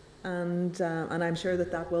workforce, and I'm sure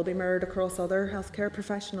that will be mirrored across other healthcare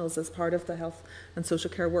professionals as part of the health and social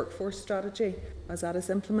care workforce strategy as that is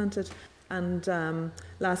implemented. And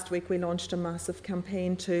last week we launched a massive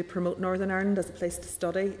campaign to promote Northern Ireland as a place to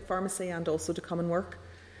study pharmacy and also to come and work,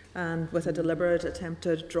 and with a deliberate attempt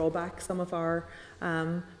to draw back some of our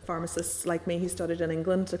pharmacists like me who studied in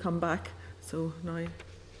England to come back. So now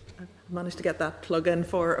I've managed to get that plug in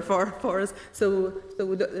for us. So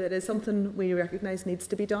it is something we recognise needs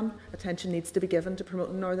to be done. Attention needs to be given to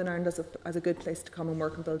promoting Northern Ireland as a good place to come and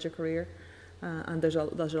work and build your career. And there's a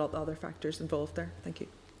lot of other factors involved there. Thank you.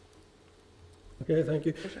 Okay, thank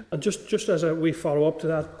you. And just as we follow up to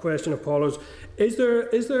that question of Paula's, is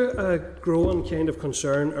there a growing kind of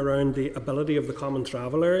concern around the ability of the common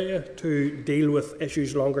travel area to deal with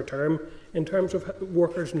issues longer term in terms of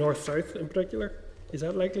workers north-south in particular? Is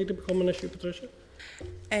that likely to become an issue, Patricia?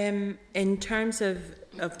 In terms of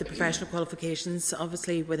the professional qualifications,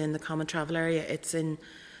 obviously within the common travel area, it's in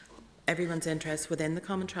everyone's interest within the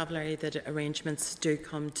common travel area that arrangements do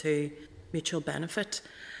come to mutual benefit.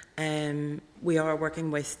 We are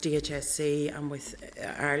working with DHSC and with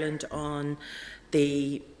Ireland on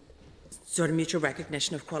the sort of mutual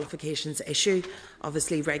recognition of qualifications issue.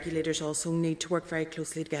 Obviously, regulators also need to work very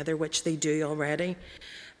closely together, which they do already.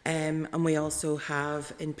 And we also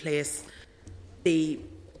have in place the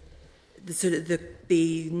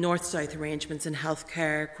north-south arrangements in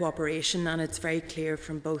healthcare cooperation, and it's very clear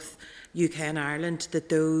from both UK and Ireland that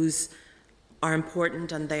those are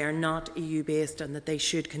important and they are not EU-based and that they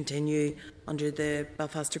should continue under the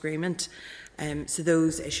Belfast Agreement. So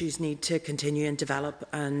those issues need to continue and develop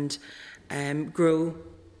and grow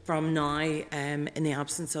from now in the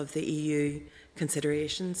absence of the EU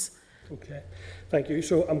considerations. Okay, thank you.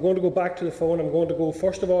 So I'm going to go back to the phone. I'm going to go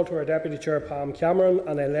first of all to our Deputy Chair, Pam Cameron,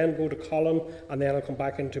 and I'll then go to Colin, and then I'll come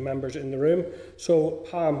back into members in the room. So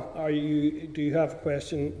Pam, do you have a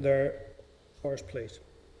question there first, please?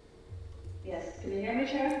 Yes, can you hear me,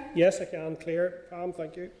 Chair? Yes, I can. Clear. Pam,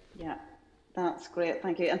 thank you. Yeah, that's great.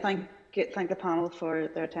 Thank you. And thank the panel for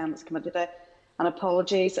their attendance committee today. And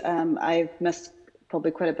apologies, I've missed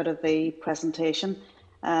probably quite a bit of the presentation.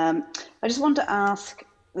 I just want to ask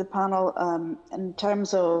the panel in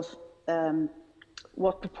terms of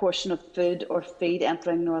what proportion of food or feed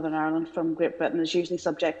entering Northern Ireland from Great Britain is usually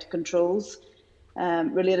subject to controls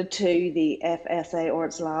related to the FSA or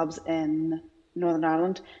its labs in Northern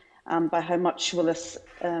Ireland. By how much will this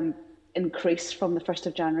increase from the 1st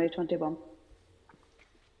of January 21?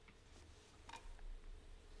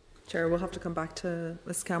 Chair, we'll have to come back to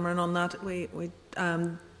Ms Cameron on that.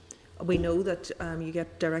 We know that you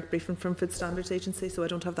get direct briefing from Food Standards Agency, so I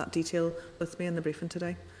don't have that detail with me in the briefing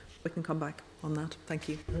today. We can come back on that. Thank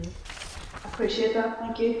you. Appreciate that.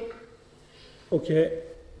 Thank you. Okay,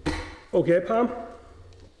 Pam?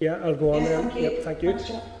 Yeah, I'll go on then. Thank you. Yep, thank you.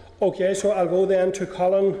 Thanks, okay, so I'll go then to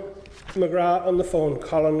Colin McGrath on the phone.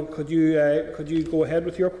 Colin, could you go ahead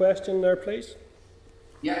with your question there, please?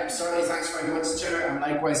 Yeah, sorry, thanks very much, Chair. And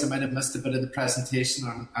likewise, I might have missed a bit of the presentation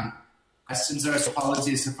and questions there, so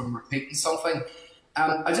apologies if I'm repeating something.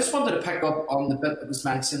 I just wanted to pick up on the bit that was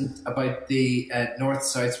mentioned about the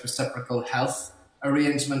North-South reciprocal health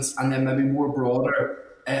arrangements, and then maybe more broader,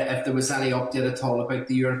 if there was any update at all about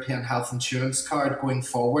the European Health Insurance Card going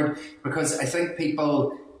forward, because I think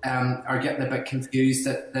people are getting a bit confused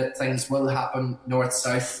that things will happen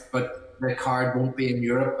north-south, but the card won't be in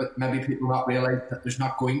Europe, but maybe people not realise that there's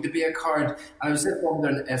not going to be a card. And I was just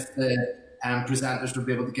wondering if the presenters would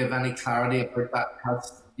be able to give any clarity about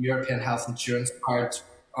that European Health Insurance Card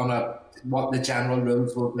on what the general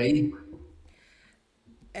rules will be.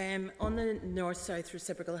 On the North-South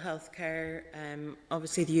reciprocal healthcare,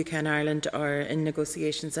 obviously the UK and Ireland are in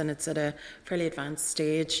negotiations, and it's at a fairly advanced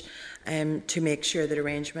stage to make sure that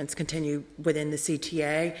arrangements continue within the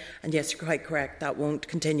CTA. And yes, you're quite correct, that won't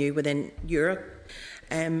continue within Europe.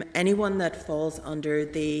 Anyone that falls under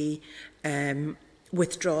the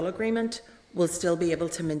withdrawal agreement will still be able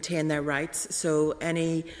to maintain their rights. So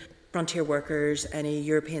any frontier workers, any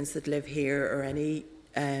Europeans that live here, or any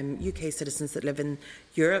UK citizens that live in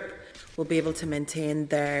Europe will be able to maintain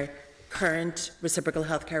their current reciprocal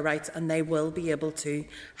healthcare rights, and they will be able to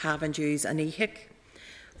have and use an EHIC.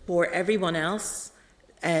 For everyone else,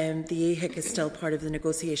 the EHIC is still part of the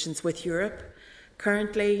negotiations with Europe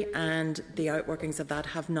currently, and the outworkings of that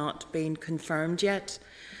have not been confirmed yet.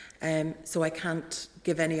 So I can't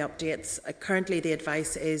give any updates. Currently, the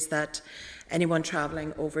advice is that anyone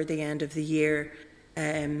travelling over the end of the year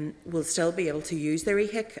will still be able to use their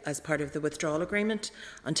EHIC as part of the withdrawal agreement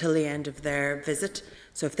until the end of their visit.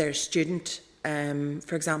 So if they're a student,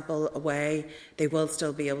 for example, away, they will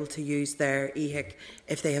still be able to use their EHIC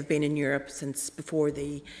if they have been in Europe since before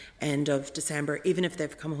the end of December, even if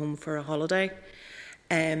they've come home for a holiday.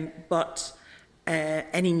 But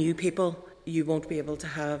any new people, you won't be able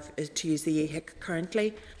to use the EHIC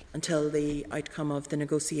currently until the outcome of the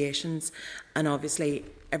negotiations. And obviously,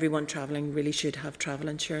 everyone travelling really should have travel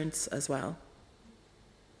insurance as well.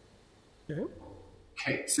 Yeah.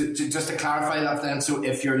 Okay, so just to clarify that then, so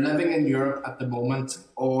if you're living in Europe at the moment,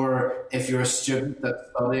 or if you're a student that's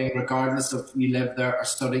studying, regardless of you live there or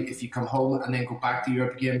study, if you come home and then go back to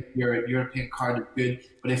Europe again, your European card is good.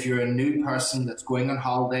 But if you're a new person that's going on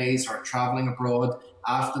holidays or travelling abroad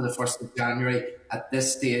after the 1st of January, at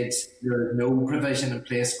this stage, there is no provision in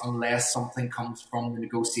place unless something comes from the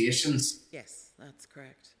negotiations. Yes, that's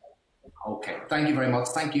correct. Okay, thank you very much.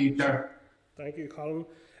 Thank you, Chair. Thank you, Colin.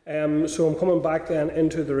 So I'm coming back then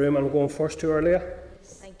into the room. I'm going first to Earlier.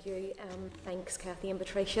 Thank you. Thanks, Cathy and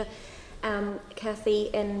Patricia. Cathy,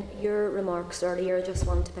 in your remarks earlier, I just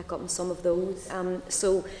wanted to pick up on some of those.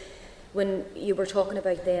 So when you were talking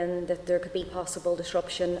about then that there could be possible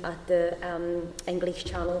disruption at the English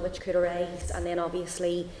Channel, which could arise, and then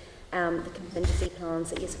obviously the contingency plans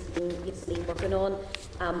that you've been working on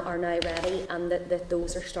are now ready, and that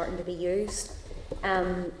those are starting to be used.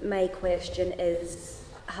 My question is,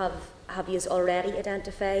 have you already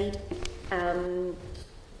identified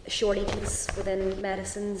shortages within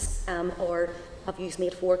medicines, or have you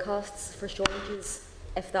made forecasts for shortages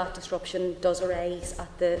if that disruption does arise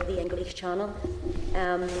at the English Channel?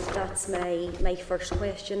 That's my first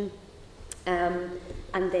question.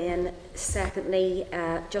 And then secondly,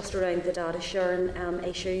 just around the data sharing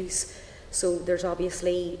issues. So there's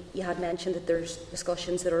obviously, you had mentioned that there's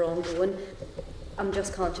discussions that are ongoing. I'm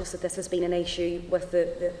just conscious that this has been an issue with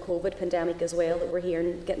the COVID pandemic as well, that we're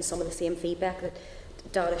hearing, getting some of the same feedback, that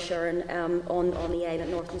data sharing on the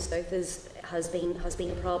island north and south has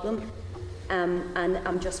been a problem. And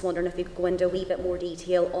I'm just wondering if you could go into a wee bit more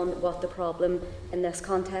detail on what the problem in this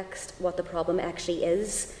context, what the problem actually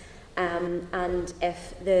is, and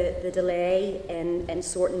if the delay in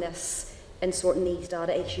sorting these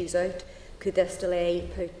data issues out, could this delay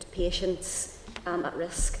put patients at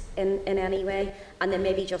risk in any way? And then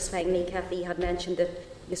maybe just finally, Cathy, you had mentioned that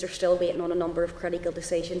you're still waiting on a number of critical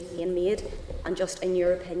decisions being made, and just in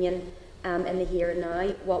your opinion, in the here and now,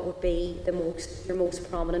 what would be your most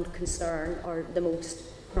prominent concern or the most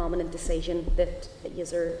prominent decision that you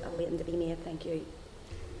are waiting to be made? Thank you.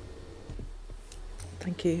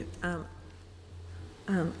 Thank you.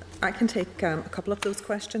 I can take a couple of those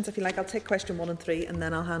questions if you like. I'll take question 1 and 3, and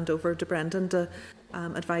then I'll hand over to Brendan to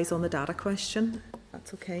advise on the data question.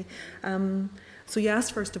 That's okay. So you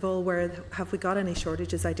asked first of all, have we got any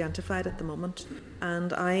shortages identified at the moment?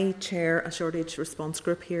 And I chair a shortage response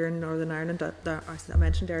group here in Northern Ireland. As I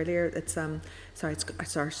mentioned earlier, it's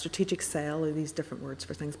our strategic cell, or these different words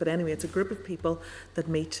for things. But anyway, it's a group of people that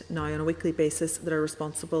meet now on a weekly basis that are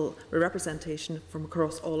responsible for representation from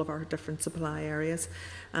across all of our different supply areas.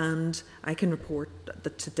 And I can report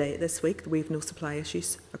that this week, we have no supply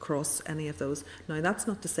issues across any of those. Now, that's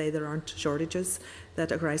not to say there aren't shortages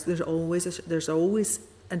that arise. There's always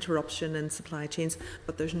interruption in supply chains,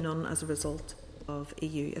 but there's none as a result of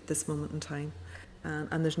EU at this moment in time.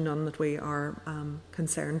 And there's none that we are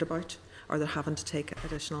concerned about, or that having to take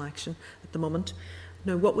additional action at the moment.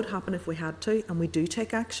 Now, what would happen if we had to, and we do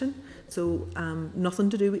take action? So nothing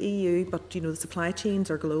to do with EU, but the supply chains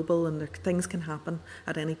are global, and things can happen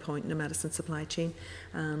at any point in a medicine supply chain.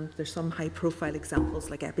 There's some high-profile examples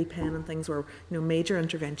like EpiPen and things where major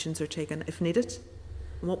interventions are taken if needed.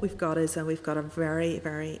 And what we've got is we've got a very,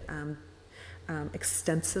 very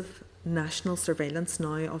extensive national surveillance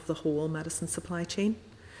now of the whole medicine supply chain,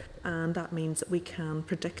 and that means that we can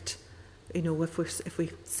predict, if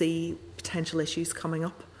we see potential issues coming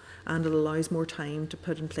up, and it allows more time to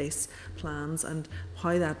put in place plans. And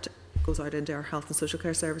how that goes out into our health and social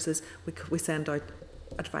care services, we send out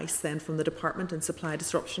advice then from the department in supply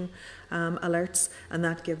disruption alerts, and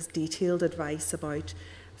that gives detailed advice about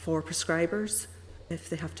for prescribers if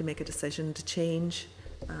they have to make a decision to change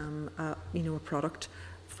a product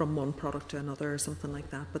from one product to another or something like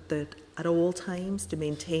that, but that at all times to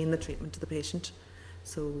maintain the treatment to the patient,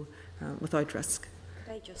 so without risk.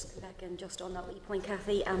 Could I just come back in just on that wee point,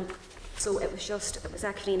 Cathy? So it was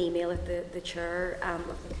actually an email that the chair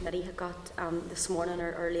of the committee had got this morning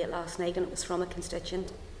or late last night, and it was from a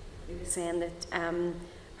constituent who was saying that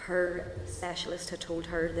her specialist had told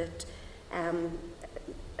her that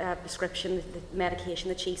prescription, the medication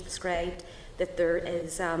that she's prescribed, that there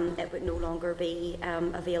is it would no longer be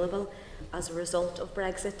available as a result of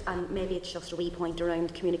Brexit. And maybe it's just a wee point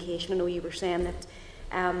around communication. I know you were saying that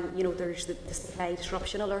there's the supply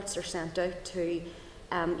disruption alerts are sent out to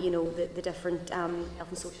the different health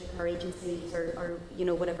and social care agencies or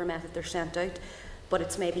whatever method they're sent out, but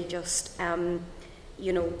it's maybe just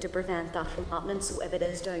to prevent that from happening. So if it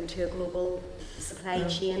is down to a global supply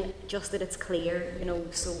chain, just that it's clear,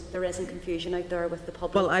 so there isn't confusion out there with the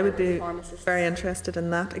public. Well, I would be pharmacists. very interested in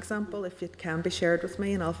that example, if it can be shared with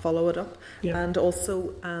me, and I'll follow it up. Yeah. And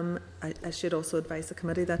also, I should also advise the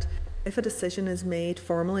committee that if a decision is made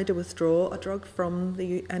formally to withdraw a drug from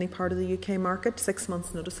any part of the UK market, 6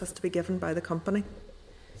 months' notice has to be given by the company.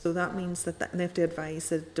 So that means that they have to advise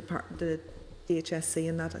the DHSC,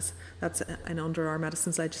 and that's under our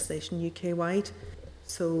medicines legislation UK-wide.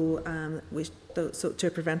 So, so to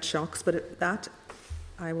prevent shocks, but that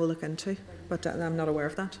I will look into, but I'm not aware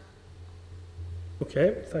of that.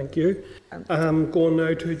 Okay, thank you. Going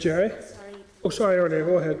now to Jerry. Sorry. Oh, sorry, Orlea,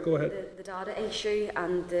 go ahead. The data issue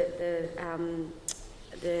and the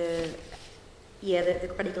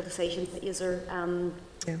critical decisions that user,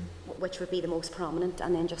 which would be the most prominent,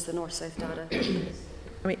 and then just the north-south data.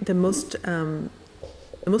 I mean, the most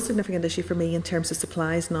significant issue for me in terms of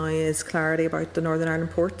supplies now is clarity about the Northern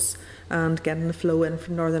Ireland ports and getting the flow in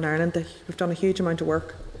from Northern Ireland. We've done a huge amount of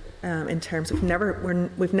work in terms of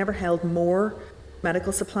we've never held more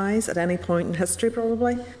medical supplies at any point in history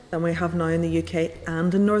probably than we have now in the UK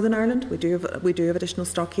and in Northern Ireland. We do have additional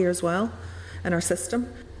stock here as well in our system.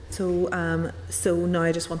 So now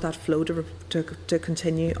I just want that flow to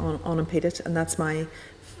continue unimpeded, and that's my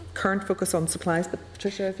current focus on supplies. But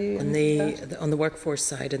Patricia, have you on the workforce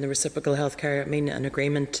side and the reciprocal healthcare? I mean, an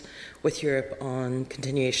agreement with Europe on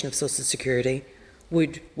continuation of social security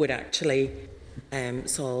would actually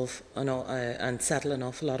solve and settle an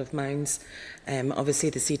awful lot of minds. Obviously,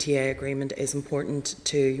 the CTA agreement is important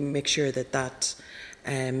to make sure that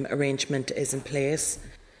arrangement is in place.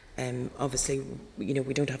 Obviously,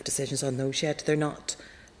 we don't have decisions on those yet. They're not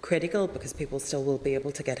critical because people still will be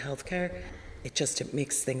able to get healthcare. It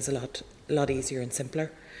makes things a lot easier and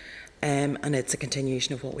simpler, and it's a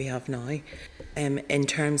continuation of what we have now. In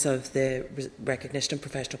terms of the recognition of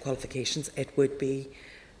professional qualifications, it would be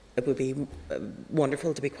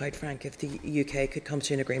wonderful, to be quite frank, if the UK could come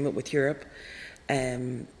to an agreement with Europe.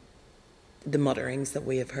 The mutterings that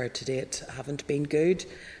we have heard to date haven't been good,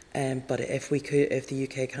 but if the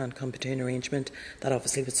UK can come to an arrangement, that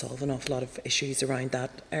obviously would solve an awful lot of issues around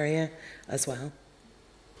that area as well.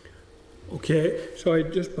 Okay, so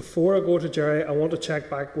just before I go to Jerry, I want to check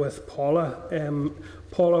back with Paula.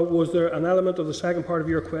 Paula, was there an element of the second part of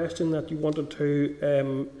your question that you wanted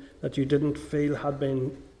to, that you didn't feel had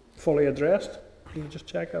been fully addressed? Can you just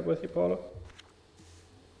check that with you, Paula?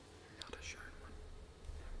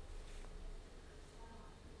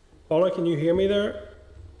 Paula, can you hear me there?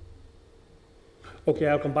 Okay,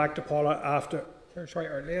 I'll come back to Paula after. Sorry,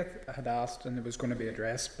 earlier I had asked, and it was going to be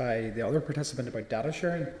addressed by the other participant about data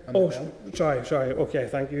sharing. Sorry. Okay,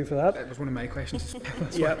 thank you for that. It was one of my questions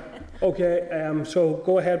as well. Yeah. Okay. So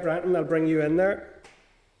go ahead, Brenton. I'll bring you in there.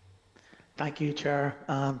 Thank you, Chair.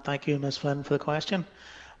 Thank you, Ms. Flynn, for the question.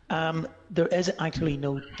 There is actually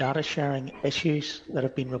no data sharing issues that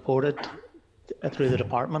have been reported through the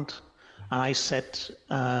department, and I sit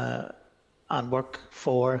and work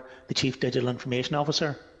for the Chief Digital Information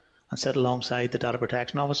Officer and sit alongside the Data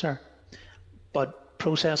Protection Officer. But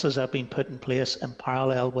processes have been put in place in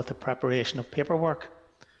parallel with the preparation of paperwork,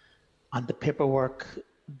 and the paperwork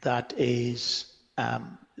that is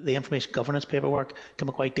the information governance paperwork can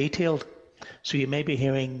be quite detailed. So you may be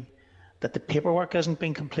hearing that the paperwork hasn't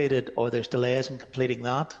been completed or there's delays in completing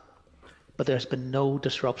that, but there's been no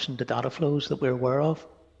disruption to data flows that we're aware of.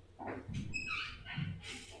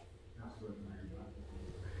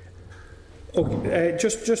 Okay,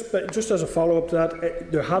 just as a follow-up to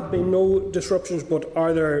that, there have been no disruptions, but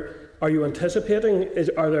are you anticipating?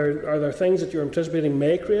 Are there things that you're anticipating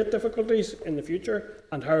may create difficulties in the future,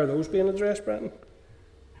 and how are those being addressed, Brenton?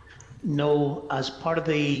 No, as part of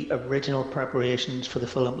the original preparations for the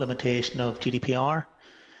full implementation of GDPR,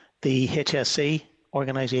 the HSC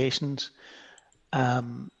organisations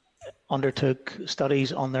undertook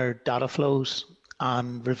studies on their data flows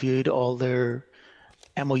and reviewed all their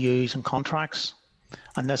MOUs and contracts,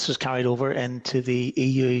 and this is carried over into the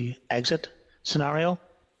EU exit scenario,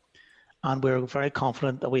 and we're very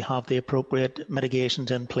confident that we have the appropriate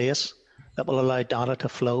mitigations in place that will allow data to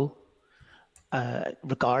flow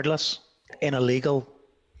regardless in a legal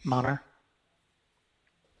manner.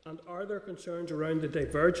 And are there concerns around the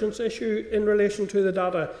divergence issue in relation to the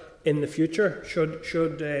data in the future?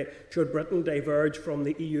 Should Britain diverge from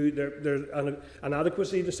the EU? There's an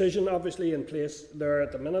adequacy decision obviously in place there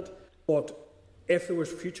at the minute, but if there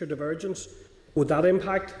was future divergence, would that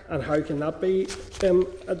impact, and how can that be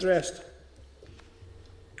addressed?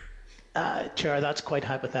 Chair, that's quite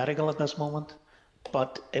hypothetical at this moment,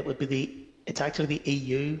 but it would be it's actually the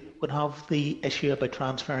EU would have the issue about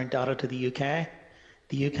transferring data to the UK.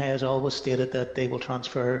 The UK has always stated that they will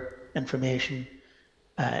transfer information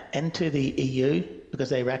into the EU because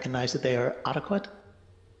they recognise that they are adequate.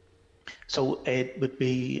 So it would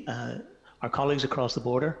be our colleagues across the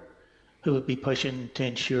border who would be pushing to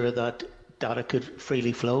ensure that data could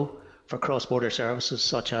freely flow for cross-border services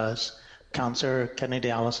such as cancer, kidney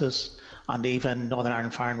dialysis, and even Northern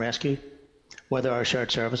Ireland Fire and Rescue, where there are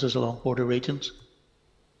shared services along border regions.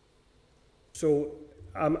 So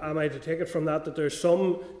am I to take it from that there's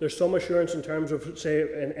some assurance in terms of, say,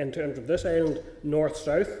 in terms of this island,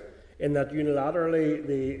 north-south, in that unilaterally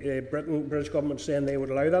the British government is saying they would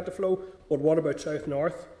allow that to flow, but what about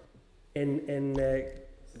south-north?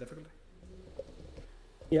 Difficulty?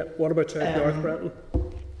 Yeah, what about south-north, Brenton?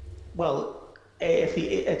 Well,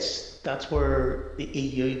 that's where the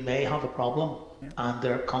EU may have a problem, and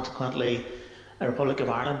there consequently the Republic of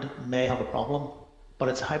Ireland may have a problem. But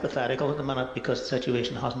it's hypothetical at the minute because the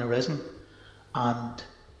situation hasn't arisen, and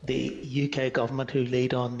the UK government, who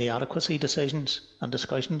lead on the adequacy decisions and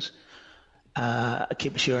discussions,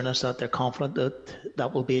 keep assuring us that they're confident that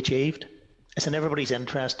that will be achieved. It's in everybody's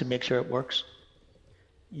interest to make sure it works.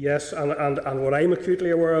 Yes, and what I'm acutely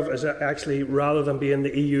aware of is that actually, rather than being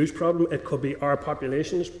the EU's problem, it could be our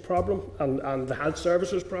population's problem and the health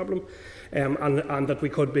services problem, and that we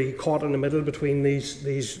could be caught in the middle between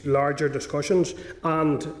these larger discussions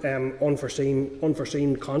and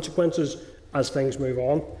unforeseen consequences as things move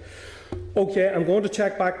on. Okay, I'm going to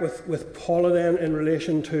check back with Paula then in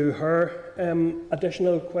relation to her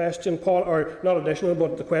additional question. Paul, or not additional,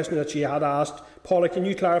 but the question that she had asked. Paula, can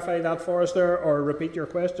you clarify that for us there, or repeat your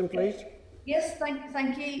question, please? Yes,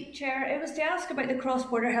 thank you, Chair. It was to ask about the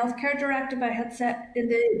Cross-Border Healthcare Directive. I had said in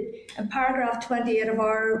paragraph 28 of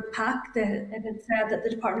our pack that it had said that the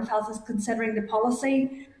Department of Health is considering the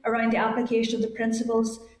policy around the application of the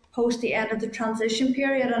principles post the end of the transition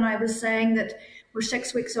period, and I was saying that we're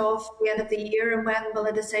 6 weeks off the end of the year, and when will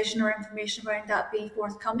a decision or information around that be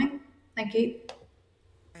forthcoming? Thank you.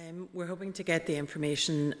 We're hoping to get the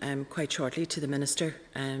information quite shortly to the Minister.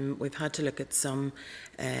 We've had to look at some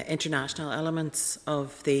international elements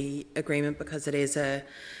of the agreement because it is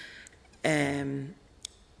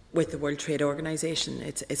with the World Trade Organization.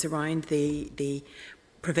 It's around the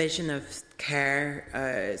provision of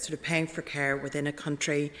care, sort of paying for care within a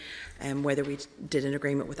country, whether we did an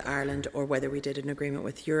agreement with Ireland or whether we did an agreement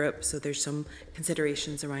with Europe. So there's some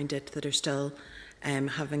considerations around it that are still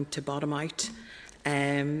having to bottom out.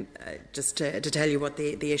 Just to tell you what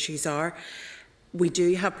the issues are. We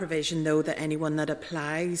do have provision, though, that anyone that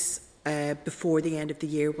applies before the end of the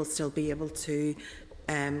year will still be able to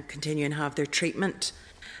continue and have their treatment.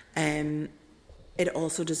 It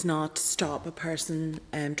also does not stop a person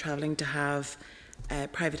travelling to have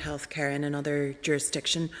private health care in another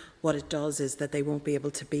jurisdiction. What it does is that they won't be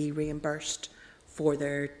able to be reimbursed for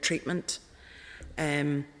their treatment.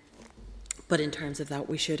 But in terms of that,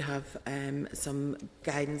 we should have some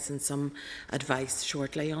guidance and some advice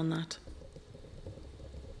shortly on that.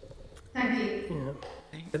 Thank you.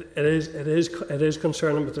 Yeah. It is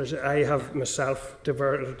concerning, but I have myself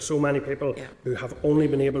diverted so many people who have only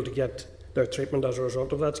been able to get their treatment as a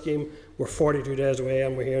result of that scheme. We're 42 days away,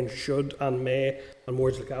 and we're hearing should and may and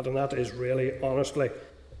words like that, and that is really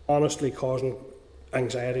honestly causing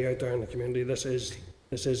anxiety out there in the community. This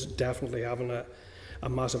is definitely having a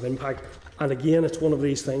massive impact. And again, it's one of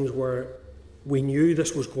these things where we knew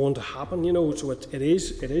this was going to happen, so it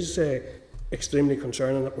is extremely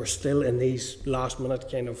concerning that we're still in these last minute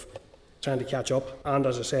kind of trying to catch up, and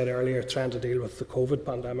as I said earlier, trying to deal with the COVID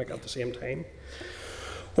pandemic at the same time.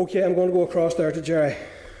 Okay, I'm going to go across there to Jerry.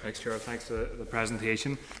 Thanks, Chair. Thanks for the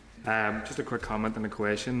presentation. Just a quick comment on the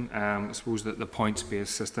question. I suppose that the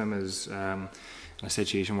points-based system is a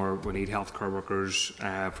situation where we need healthcare workers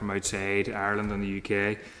from outside Ireland and the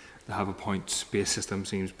UK to have a points-based system.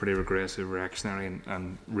 Seems pretty regressive, reactionary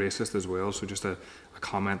and racist as well. So just a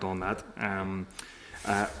comment on that.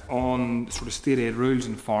 On sort of state aid rules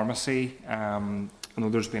in pharmacy, I know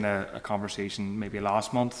there's been a conversation maybe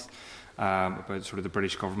last month about sort of the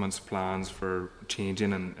British government's plans for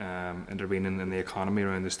changing and intervening in the economy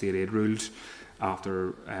around the state aid rules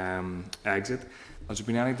after exit. has there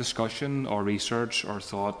been any discussion or research or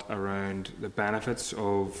thought around the benefits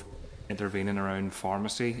of intervening around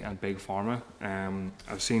pharmacy and big pharma?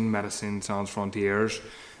 I've seen Medicines Sans Frontiers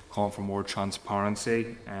calling for more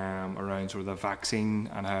transparency around sort of the vaccine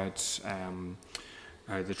and how it's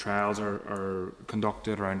how the trials are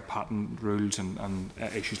conducted around patent rules and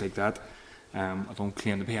issues like that. I don't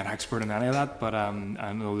claim to be an expert in any of that, but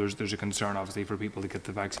I know there's a concern obviously for people to get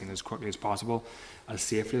the vaccine as quickly as possible, as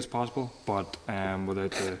safely as possible, but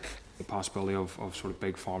without the possibility of sort of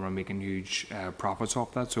big pharma making huge profits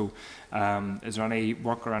off that. So is there any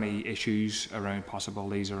work or any issues around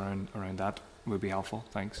possibilities around that would be helpful?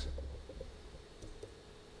 Thanks.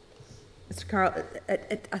 Mr. Carroll,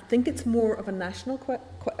 I think it's more of a national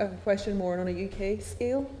question, more on a UK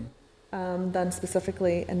scale. Than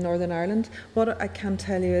specifically in Northern Ireland. What I can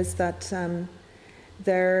tell you is that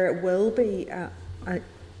there will be our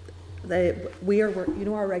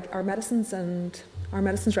medicines and our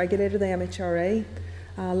medicines regulator, the MHRA.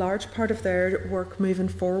 A large part of their work moving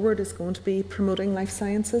forward is going to be promoting life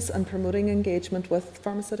sciences and promoting engagement with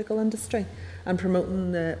pharmaceutical industry and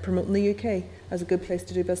promoting the UK as a good place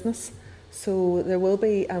to do business. So there will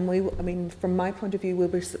be, and from my point of view,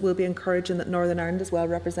 we'll be encouraging that Northern Ireland is well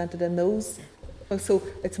represented in those. So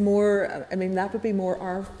it's more, that would be more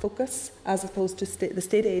our focus as opposed to the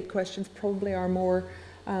state aid questions. Probably are more,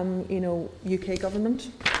 UK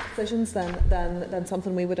government decisions than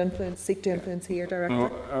something we would seek to influence here directly.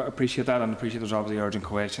 No, I appreciate that, and appreciate there's obviously urgent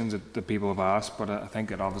questions that people have asked. But I think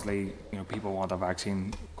that obviously, people want a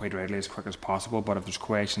vaccine quite readily as quick as possible. But if there's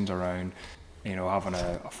questions around having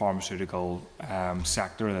a pharmaceutical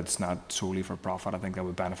sector that's not solely for profit, I think that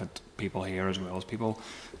would benefit people here as well as people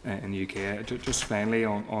in the UK. Just finally,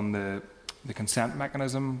 on the consent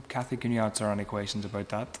mechanism, Cathy, can you answer any questions about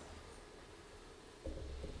that?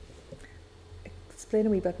 Explain a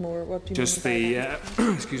wee bit more. What do you just mean?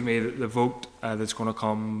 Excuse me, the vote that's going to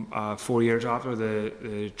come 4 years after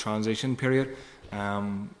the transition period. I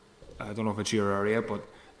don't know if it's your area, but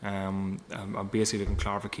I'm basically looking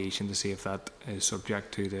clarification to see if that is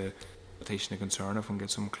subject to the petition of concern, if we can get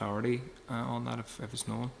some clarity on that, if it's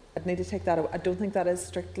known. I'd need to take that. I don't think that is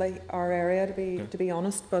strictly our area, to be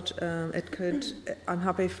honest, but it could. I'm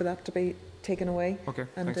happy for that to be taken away. Okay,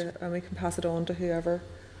 and we can pass it on to whoever.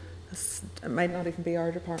 It might not even be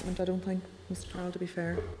our department, I don't think, Mr. Carroll, to be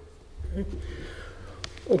fair.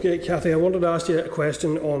 Okay, Cathy, I wanted to ask you a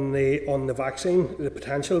question on the vaccine, the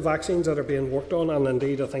potential vaccines that are being worked on, and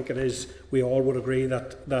indeed I think it is, we all would agree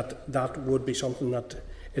that would be something that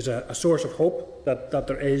is a source of hope, that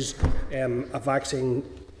there is a vaccine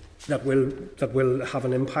that will have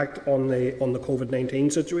an impact on the COVID-19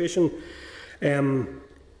 situation.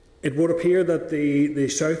 It would appear that the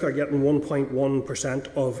South are getting 1.1%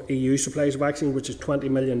 of EU supplies of vaccine, which is 20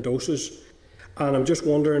 million doses, and I'm just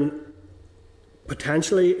wondering,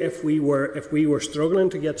 potentially, if we were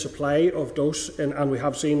struggling to get supply of dose, and we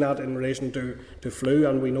have seen that in relation to flu,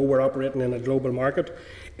 and we know we're operating in a global market,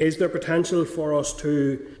 is there potential for us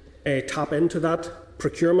to tap into that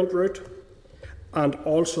procurement route? And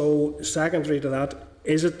also, secondary to that,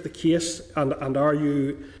 is it the case, and are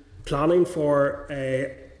you planning for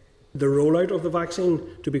the rollout of the vaccine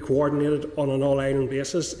to be coordinated on an all-island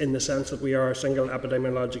basis, in the sense that we are a single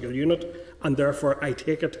epidemiological unit, and therefore I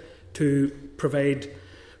take it to provide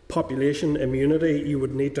population immunity, you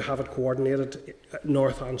would need to have it coordinated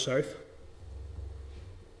north and south?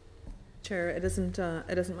 Chair, it isn't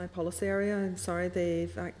my policy area. I'm sorry.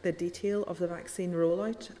 The detail of the vaccine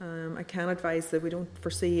rollout. I can advise that we don't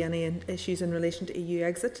foresee any issues in relation to EU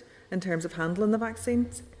exit in terms of handling the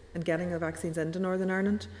vaccines and getting the vaccines into Northern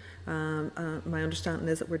Ireland. My understanding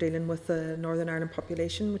is that we're dealing with the Northern Ireland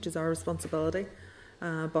population, which is our responsibility.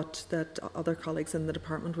 But that other colleagues in the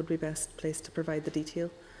department would be best placed to provide the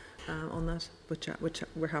detail on that, which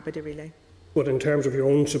we're happy to relay. But in terms of your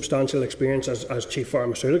own substantial experience as Chief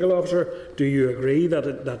Pharmaceutical Officer, do you agree that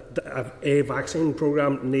a vaccine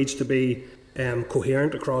programme needs to be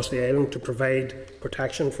coherent across the island to provide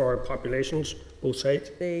protection for populations, both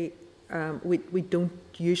sides? We don't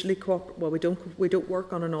usually cooperate. Well, we don't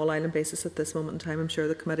work on an all-island basis at this moment in time. I'm sure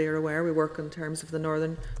the committee are aware. We work in terms of the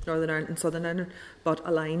Northern Ireland and Southern Ireland, but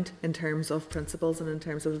aligned in terms of principles and in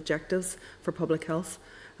terms of objectives for public health.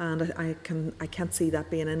 And I can't see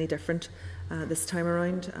that being any different this time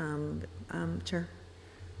around, Chair.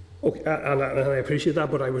 Okay, and I appreciate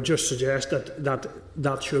that, but I would just suggest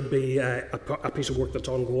that should be a piece of work that's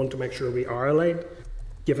ongoing to make sure we are aligned.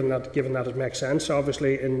 Given that it makes sense,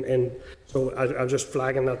 obviously, so I'm just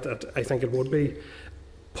flagging that I think it would be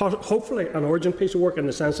hopefully an urgent piece of work, in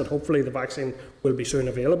the sense that hopefully the vaccine will be soon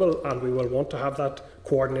available and we will want to have that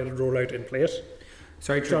coordinated rollout in place.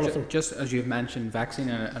 Sorry, Jonathan. Just as you've mentioned vaccine,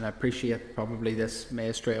 and I appreciate probably this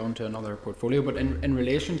may stray onto another portfolio, but in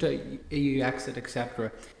relation to EU exit,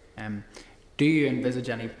 etc., do you envisage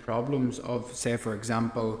any problems of, say, for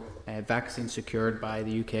example, vaccines secured by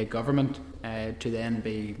the UK government to then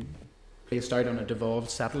be placed out on a devolved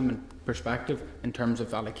settlement perspective in terms of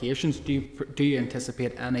allocations? Do you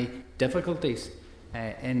anticipate any difficulties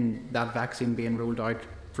in that vaccine being rolled out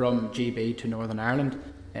from GB to Northern Ireland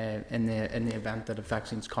in the event that a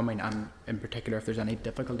vaccine's coming, and in particular if there's any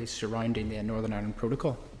difficulties surrounding the Northern Ireland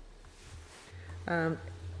protocol?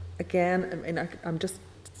 Again, I mean,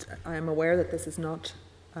 I am aware that this is not,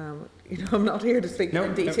 I'm not here to speak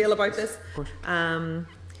in detail about this. Of course.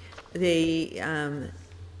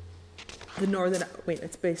 The Northern,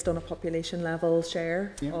 it's based on a population level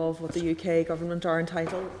share of what the UK government are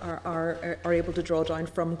entitled, are able to draw down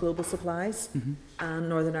from global supplies, and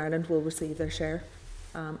Northern Ireland will receive their share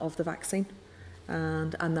of the vaccine,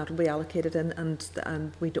 and that will be allocated in,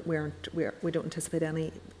 and we don't anticipate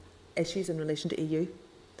any issues in relation to EU.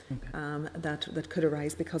 That could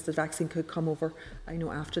arise because the vaccine could come over,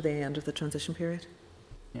 after the end of the transition period.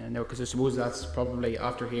 Yeah, no, because I suppose that's probably,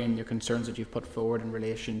 after hearing your concerns that you've put forward in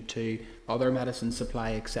relation to other medicine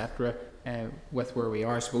supply, etc., with where we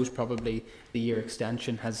are, I suppose probably the year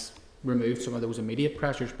extension has removed some of those immediate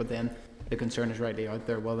pressures, but then the concern is rightly out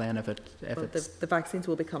there. Well, then the vaccines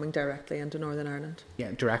will be coming directly into Northern Ireland.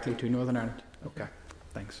 Yeah, directly to Northern Ireland. Okay,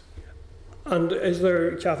 thanks. And is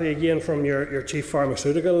there, Cathy, again from your chief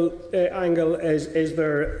pharmaceutical angle, is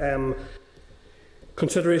there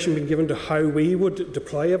consideration being given to how we would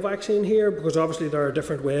deploy a vaccine here? Because obviously there are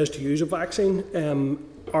different ways to use a vaccine.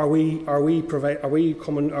 Are we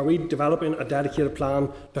developing a dedicated plan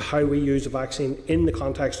to how we use a vaccine in the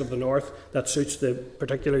context of the North that suits the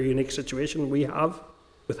particular unique situation we have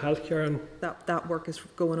with healthcare? And that work is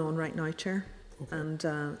going on right now, Chair. Okay. And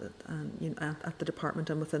at the department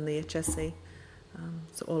and within the HSC,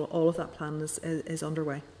 so all of that plan is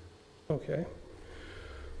underway.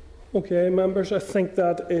 Okay, members, I think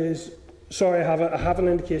that is. Sorry, I have an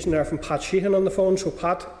indication there from Pat Sheehan on the phone. So,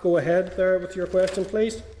 Pat, go ahead there with your question,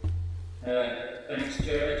 please. Thanks,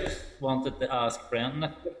 Chair. I just wanted to ask Brendan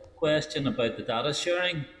a quick question about the data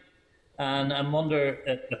sharing, and I wonder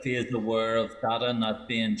if he is aware of data not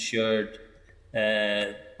being shared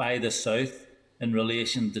by the South in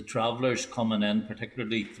relation to travellers coming in,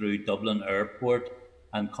 particularly through Dublin Airport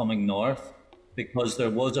and coming north, because there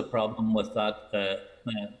was a problem with that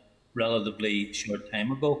relatively short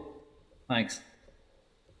time ago. Thanks.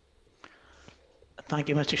 Thank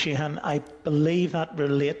you, Mr. Sheehan. I believe that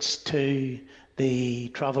relates to the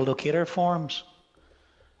travel locator forms,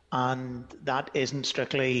 and that isn't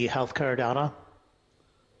strictly healthcare data.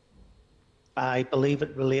 I believe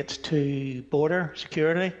it relates to border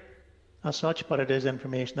security as such, but it is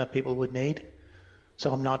information that people would need.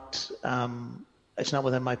 So it's not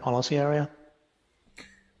within my policy area.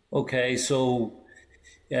 Okay, so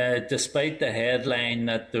despite the headline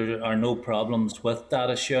that there are no problems with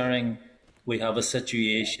data sharing, we have a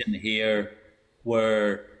situation here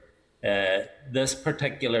where this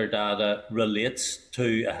particular data relates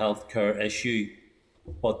to a healthcare issue,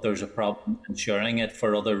 but there's a problem in sharing it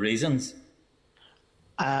for other reasons.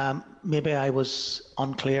 Maybe I was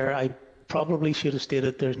unclear. I probably should have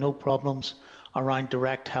stated there's no problems around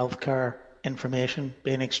direct healthcare information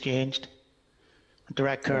being exchanged.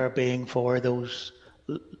 Direct care being for those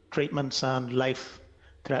treatments and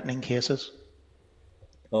life-threatening cases.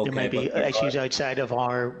 Okay, there may be issues outside of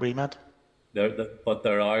our remit. But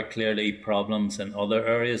there are clearly problems in other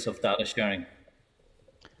areas of data sharing.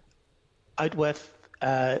 Out with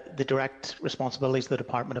the direct responsibilities of the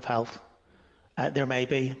Department of Health. There may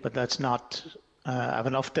be, but that's not have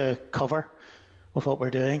enough to cover with what we're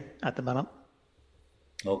doing at the minute.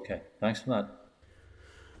 Okay, thanks for that.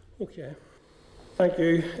 Okay, thank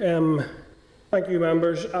you. Thank you,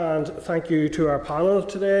 members, and thank you to our panel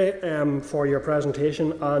today for your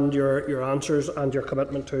presentation and your answers and your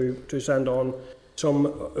commitment to send on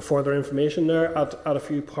some further information there at a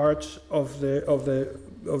few parts of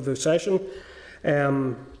the session.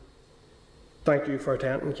 Thank you for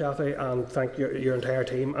attending, Cathy, and thank your entire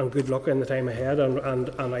team, and good luck in the time ahead.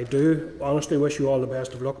 And I do honestly wish you all the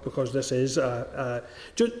best of luck, because this is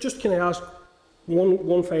just can I ask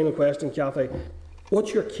one final question, Cathy?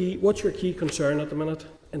 What's your key concern at the minute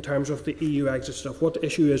in terms of the EU exit stuff? What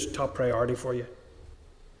issue is top priority for you?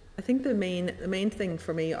 I think the main thing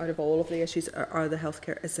for me out of all of the issues are the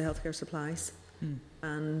healthcare supplies,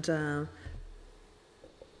 and there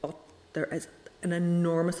is an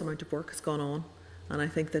enormous amount of work has gone on, and I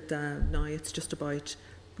think that now it's just about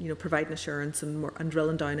providing assurance and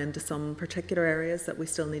drilling down into some particular areas that we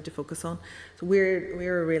still need to focus on. So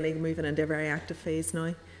we're really moving into a very active phase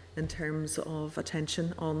now in terms of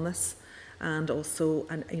attention on this, and also,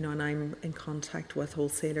 and I'm in contact with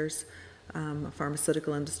wholesalers,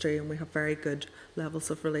 pharmaceutical industry, and we have very good levels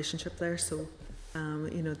of relationship there. So,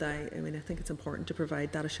 I think it's important to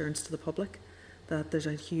provide that assurance to the public that there's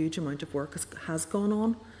a huge amount of work has gone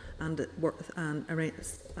on,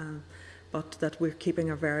 but that we're keeping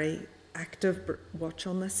a very active watch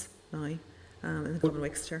on this now in the coming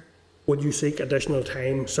weeks, Chair. Would you seek additional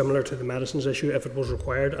time similar to the medicines issue if it was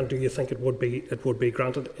required, and do you think it would be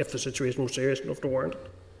granted if the situation was serious enough to warrant it?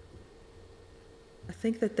 I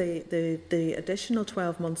think that the additional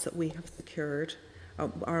 12 months that we have secured,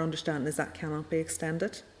 our understanding is that cannot be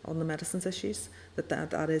extended on the medicines issues,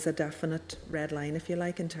 that is a definite red line, if you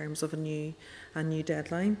like, in terms of a new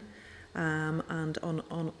deadline. And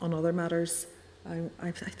on other matters,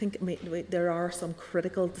 I think there are some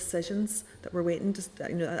critical decisions that we're waiting to,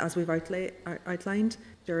 as we've outlined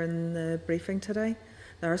during the briefing today.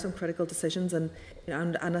 There are some critical decisions, and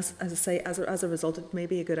as I say, as a result, it may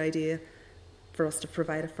be a good idea for us to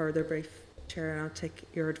provide a further brief, Chair, and I'll take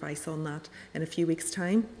your advice on that in a few weeks'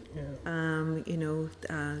 time. Yeah.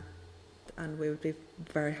 And we would be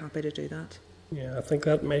very happy to do that. Yeah, I think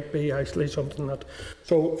that might be actually something that...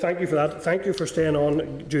 So thank you for that. Thank you for staying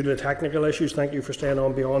on due to the technical issues. Thank you for staying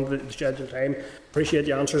on beyond the scheduled time. Appreciate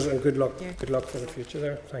the answers, and good luck. Yeah. Good luck for the future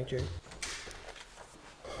there. Thank you.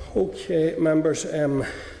 Okay, members.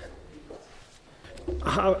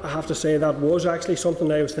 I have to say that was actually something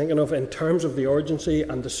I was thinking of in terms of the urgency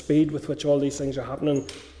and the speed with which all these things are happening.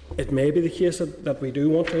 It may be the case that we do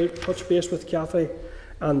want to touch base with Cathy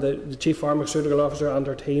and the Chief Pharmaceutical Officer and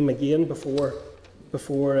her team again before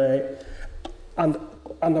and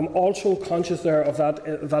I'm also conscious there of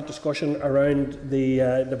that discussion around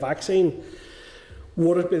the vaccine.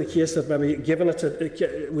 Would it be the case that maybe, given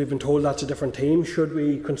we've been told that's a different team, should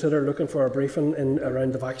we consider looking for a briefing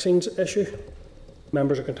around the vaccines issue?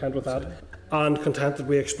 Members are content with that, and content that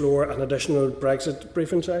we explore an additional Brexit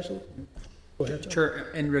briefing session? Go ahead, John.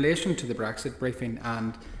 Sure. In relation to the Brexit briefing,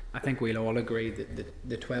 and I think we'll all agree that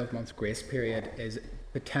the 12-month grace period is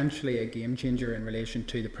potentially a game changer in relation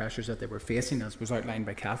to the pressures that they were facing, as was outlined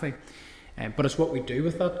by Cathy. But it's what we do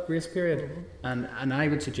with that grace period. And I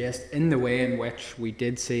would suggest, in the way in which we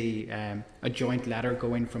did see a joint letter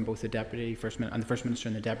going from both the Deputy First Minister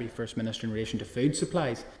and the Deputy First Minister in relation to food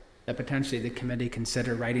supplies, that potentially the committee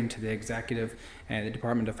consider writing to the Executive, the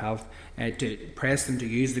Department of Health, to press them to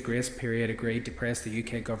use the grace period agreed to press the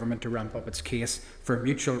UK Government to ramp up its case for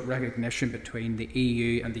mutual recognition between the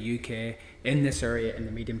EU and the UK in this area in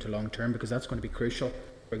the medium to long term, because that's going to be crucial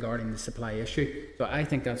regarding the supply issue. So I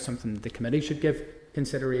think that's something that the committee should give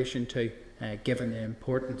consideration to, given the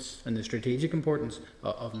importance and the strategic importance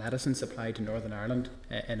of medicine supply to Northern Ireland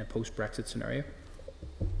in a post-Brexit scenario.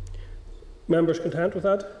 Members content with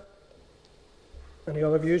that? Any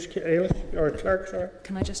other views, Ailish or Clerk? Sorry.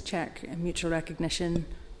 Can I just check mutual recognition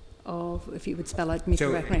of, if you would spell out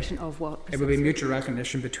mutual recognition of what? Precisely? It would be mutual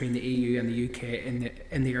recognition between the EU and the UK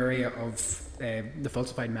in the area of the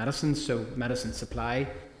falsified medicines, so medicine supply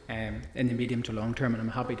in the medium to long term, and I'm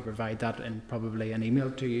happy to provide that in probably an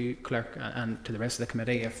email to you, Clerk, and to the rest of the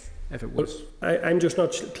committee if it was. I'm just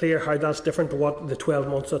not clear how that's different to what the 12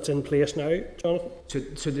 months that's in place now,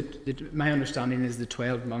 Jonathan. So my understanding is the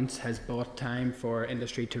 12 months has bought time for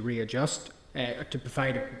industry to readjust, to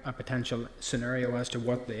provide a potential scenario as to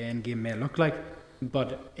what the end game may look like.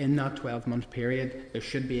 But in that 12-month period, there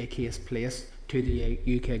should be a case placed to the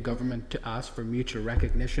UK government to ask for mutual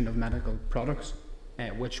recognition of medical products,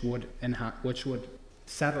 which would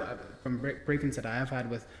settle, from briefings that I have had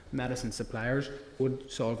with medicine suppliers,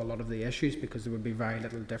 would solve a lot of the issues, because there would be very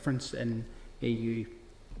little difference in EU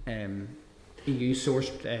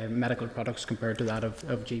sourced medical products compared to that of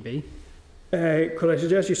GB. Could I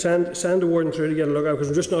suggest you send a word through to get a look at, because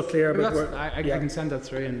I'm just not clear about where... I can send that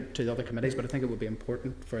through to the other committees, but I think it would be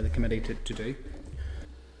important for the committee to do.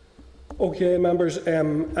 Okay, members,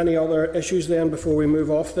 any other issues then before we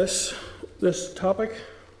move off this topic?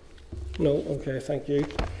 No? Okay, thank you.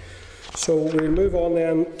 So we'll move on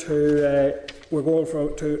then to, we're going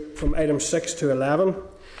from item 6 to 11,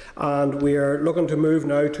 and we are looking to move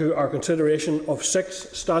now to our consideration of 6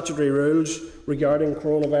 statutory rules regarding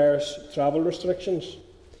coronavirus travel restrictions.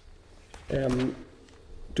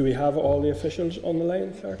 Do we have all the officials on the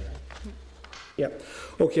line, Clerk? Yeah.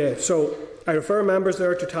 Okay, so I refer members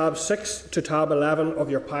there to tab 6 to tab 11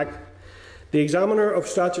 of your pack. The Examiner of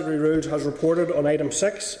Statutory Rules has reported on item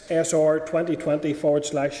 6, SR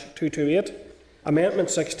 2020/228, Amendment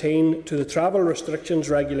 16 to the travel restrictions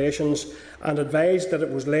regulations and advised that it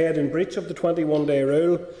was laid in breach of the 21-day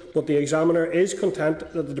rule, but the examiner is content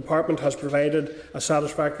that the Department has provided a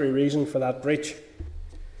satisfactory reason for that breach.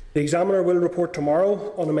 The examiner will report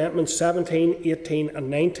tomorrow on Amendments 17, 18 and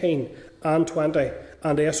 19 and 20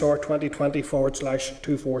 and SR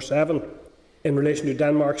 2020/247 in relation to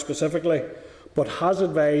Denmark specifically, but has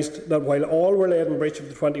advised that while all were laid in breach of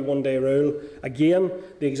the 21-day rule, again,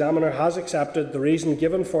 the examiner has accepted the reason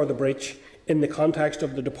given for the breach in the context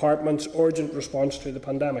of the Department's urgent response to the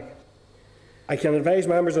pandemic. I can advise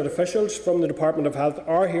members that officials from the Department of Health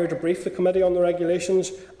are here to brief the committee on the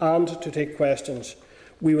regulations and to take questions.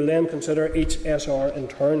 We will then consider each SR in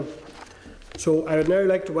turn. So I would now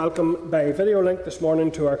like to welcome by video link this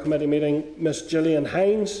morning to our committee meeting Ms Gillian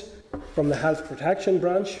Hines from the Health Protection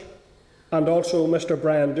Branch, and also Mr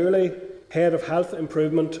Brian Dooley, Head of Health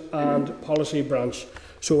Improvement and Policy Branch.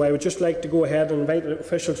 So I would just like to go ahead and invite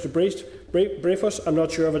officials to brief us. I'm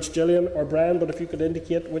not sure if it's Gillian or Brian, but if you could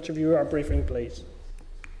indicate which of you are briefing, please.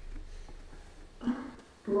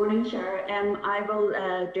 Good morning, Chair. I will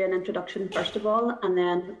do an introduction first of all, and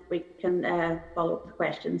then we can follow up with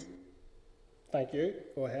questions. Thank you.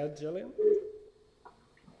 Go ahead, Gillian.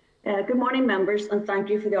 Good morning, members, and thank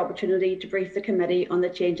you for the opportunity to brief the committee on the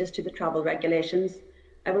changes to the travel regulations.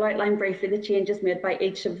 I will outline briefly the changes made by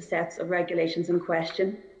each of the sets of regulations in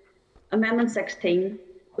question. Amendment 16,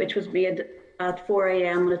 which was made at 4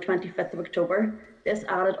 a.m. on the 25th of October, this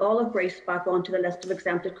added all of Greece back onto the list of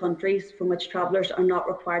exempted countries from which travellers are not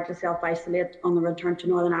required to self-isolate on the return to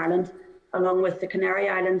Northern Ireland, along with the Canary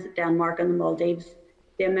Islands, Denmark and the Maldives.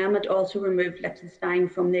 The amendment also removed Liechtenstein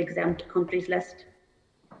from the exempt countries list.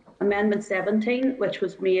 Amendment 17, which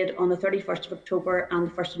was made on the 31st of October and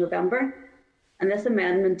the 1st of November, and this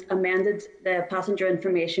amendment amended the passenger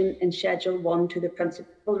information in Schedule 1 to the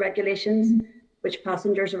principal regulations, which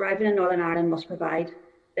passengers arriving in Northern Ireland must provide.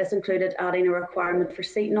 This included adding a requirement for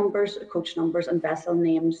seat numbers, coach numbers and vessel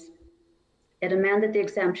names. It amended the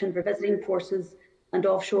exemption for visiting forces and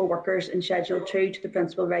offshore workers in Schedule 2 to the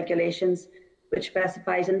principal regulations, which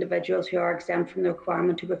specifies individuals who are exempt from the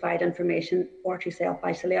requirement to provide information or to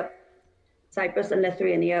self-isolate. Cyprus and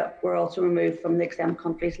Lithuania were also removed from the exempt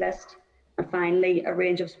countries list. And finally, a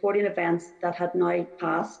range of sporting events that had now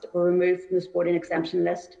passed were removed from the sporting exemption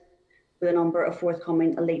list, with a number of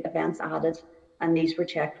forthcoming elite events added, and these were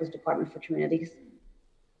checked with Department for Communities.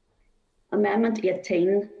 Amendment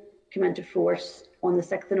 18 came into force on the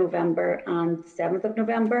 6th of November and 7th of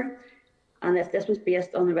November. And if this was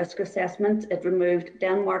based on the risk assessment, it removed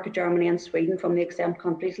Denmark, Germany and Sweden from the exempt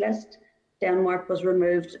countries list. Denmark was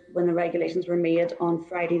removed when the regulations were made on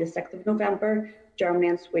Friday the 6th of November. Germany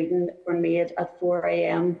and Sweden were made at 4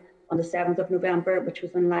 a.m. on the 7th of November, which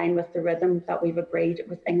was in line with the rhythm that we've agreed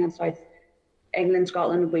with England,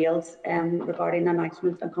 Scotland and Wales regarding the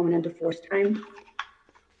announcement and coming into force time.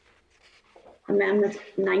 Amendment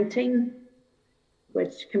 19,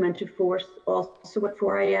 which came into force also at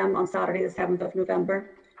 4 a.m. on Saturday the 7th of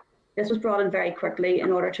November. This was brought in very quickly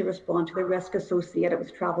in order to respond to the risk associated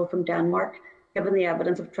with travel from Denmark, given the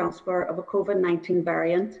evidence of transfer of a COVID-19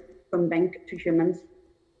 variant from mink to humans.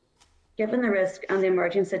 Given the risk and the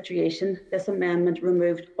emerging situation, this amendment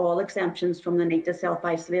removed all exemptions from the need to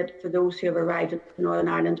self-isolate for those who have arrived in Northern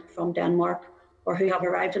Ireland from Denmark or who have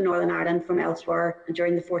arrived in Northern Ireland from elsewhere and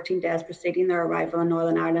during the 14 days preceding their arrival in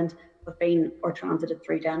Northern Ireland have been or transited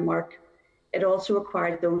through Denmark. It also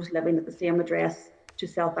required those living at the same address to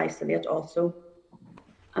self-isolate also.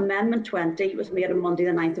 Amendment 20 was made on Monday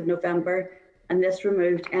the 9th of November, and this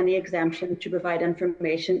removed any exemption to provide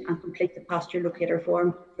information and complete the passenger locator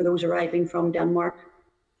form for those arriving from Denmark.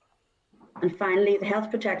 And finally, the health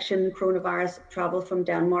protection coronavirus travel from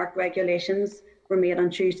Denmark regulations were made on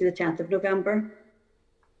Tuesday the 10th of November.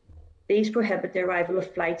 These prohibit the arrival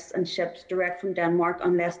of flights and ships direct from Denmark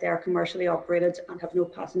unless they are commercially operated and have no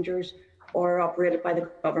passengers or are operated by the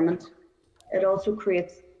government. It also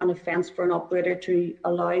creates an offence for an operator to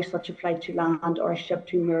allow such a flight to land or a ship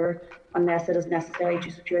to moor unless it is necessary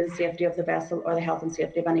to secure the safety of the vessel or the health and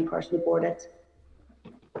safety of any person aboard it.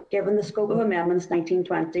 Given the scope of Amendments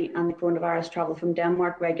 1920 and the coronavirus travel from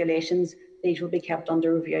Denmark regulations, these will be kept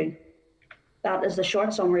under review. That is a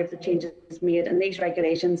short summary of the changes made in these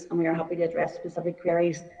regulations, and we are happy to address specific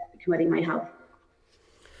queries the committee might have.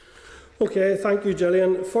 Okay, thank you,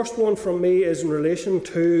 Gillian. First one from me is in relation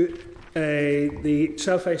to the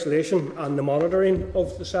self-isolation and the monitoring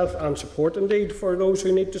of the self and support indeed for those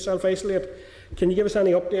who need to self-isolate. Can you give us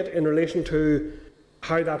any update in relation to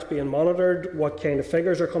how that's being monitored, what kind of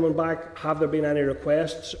figures are coming back, have there been any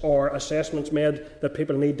requests or assessments made that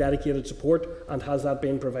people need dedicated support, and has that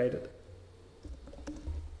been provided?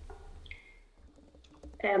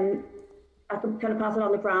 I can kind of pass it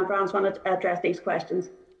on to Brian. Brian's want to address these questions.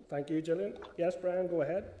 Thank you, Gillian. Yes, Brian, go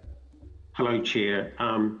ahead. Hello, Chair.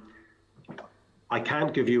 I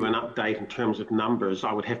can't give you an update in terms of numbers.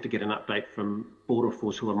 I would have to get an update from Border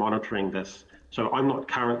Force who are monitoring this. So I'm not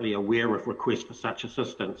currently aware of requests for such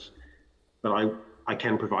assistance, but I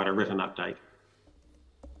can provide a written update.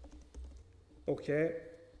 Okay.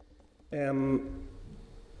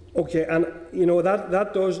 Okay, and you know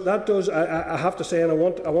that does. I have to say, and I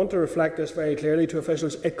want to reflect this very clearly to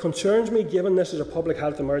officials. It concerns me, given this is a public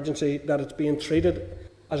health emergency, that it's being treated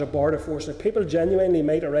as a border force. That people genuinely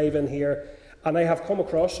might arrive in here, and I have come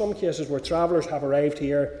across some cases where travellers have arrived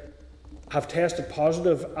here, have tested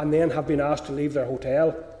positive, and then have been asked to leave their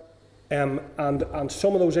hotel. And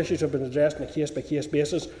some of those issues have been addressed on a case-by-case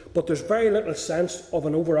basis. But there's very little sense of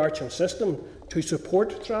an overarching system to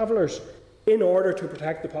support travellers, in order to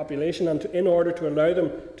protect the population and in order to allow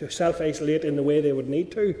them to self-isolate in the way they would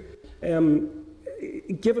need to.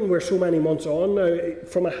 Given we're so many months on now,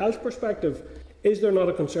 from a health perspective, is there not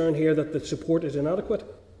a concern here that the support is inadequate?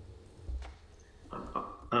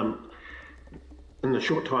 In the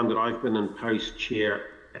short time that I've been in post, Chair,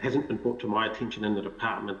 it hasn't been brought to my attention in the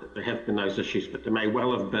department that there have been those issues, but there may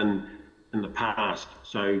well have been in the past.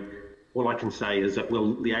 So all I can say is that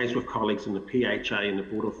we'll liaise with colleagues in the PHA and the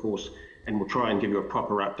Border Force, and we'll try and give you a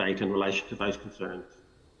proper update in relation to those concerns.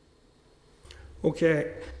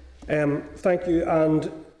 Okay, thank you.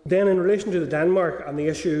 And then in relation to the Denmark and the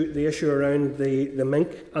issue around the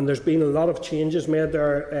mink, and there's been a lot of changes made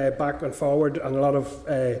there back and forward, and a lot of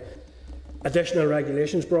additional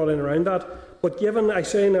regulations brought in around that. But given, I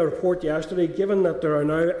say in a report yesterday, given that there are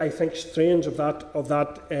now, I think, strains of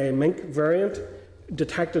that mink variant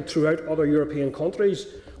detected throughout other European countries,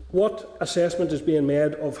 what assessment is being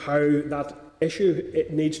made of how that issue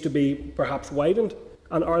needs to be perhaps widened?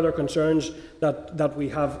 And are there concerns that we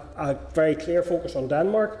have a very clear focus on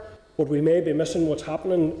Denmark, but we may be missing what's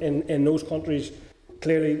happening in those countries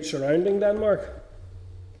clearly surrounding Denmark?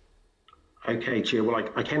 Okay, Chair. Well,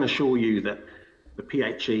 I can assure you that the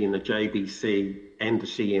PHE and the JBC and the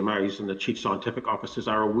CMOs and the Chief Scientific Officers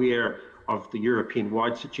are aware of the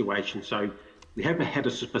European-wide situation. So we haven't had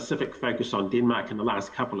a specific focus on Denmark in the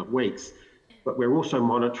last couple of weeks, but we're also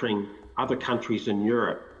monitoring other countries in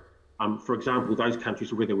Europe. For example, those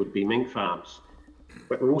countries where there would be mink farms.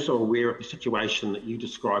 But we're also aware of the situation that you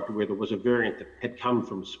described where there was a variant that had come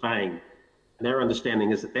from Spain. And our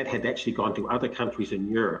understanding is that that had actually gone to other countries in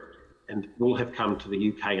Europe and will have come to the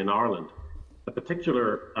UK and Ireland. The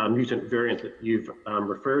particular mutant variant that you've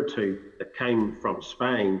referred to that came from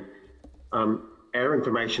Spain, our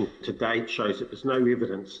information to date shows that there's no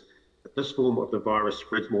evidence that this form of the virus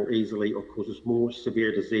spreads more easily or causes more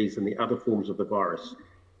severe disease than the other forms of the virus.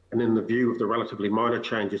 And in the view of the relatively minor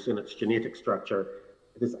changes in its genetic structure,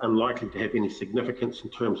 it is unlikely to have any significance in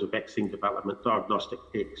terms of vaccine development, diagnostic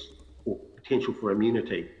effects, or potential for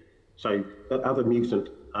immunity. So that other mutant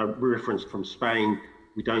referenced from Spain,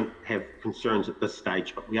 we don't have concerns at this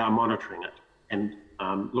stage, but we are monitoring it and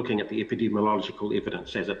looking at the epidemiological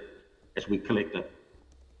evidence as we collect it.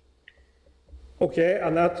 Okay,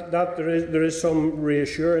 and that there is some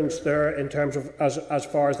reassurance there in terms of as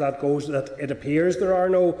far as that goes, that it appears there are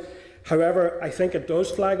no. However, I think it does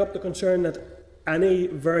flag up the concern that any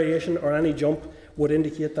variation or any jump would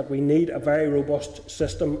indicate that we need a very robust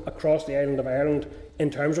system across the island of Ireland in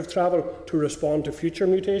terms of travel to respond to future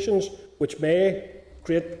mutations, which may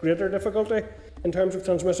create greater difficulty in terms of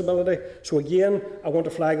transmissibility. So again, I want to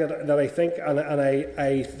flag that I think, and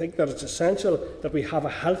I think that it's essential that we have a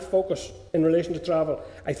health focus in relation to travel.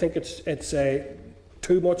 I think it's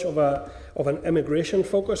too much of an immigration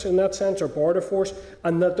focus in that sense, or border force,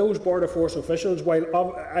 and that those border force officials,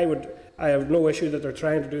 while I have no issue that they're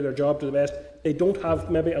trying to do their job to the best, they don't have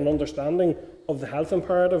maybe an understanding of the health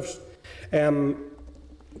imperatives.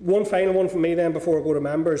 One final one from me then before I go to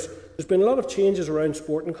members. There's been a lot of changes around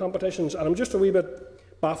sporting competitions, and I'm just a wee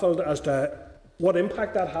bit baffled as to what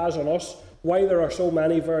impact that has on us, why there are so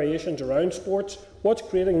many variations around sports, what's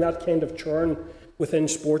creating that kind of churn within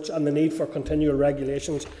sports and the need for continual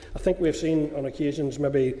regulations. I think we've seen on occasions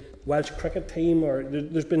maybe Welsh cricket team, or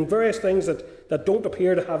there's been various things that don't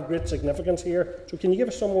appear to have great significance here. So can you give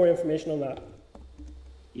us some more information on that?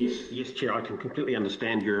 Yes, Chair, I can completely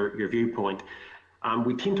understand your viewpoint.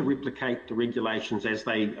 We tend to replicate the regulations as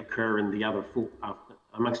they occur in the other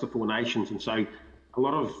amongst the four nations, and so a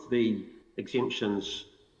lot of the exemptions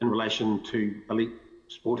in relation to elite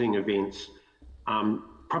sporting events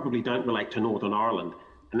probably don't relate to Northern Ireland,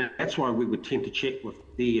 and that's why we would tend to check with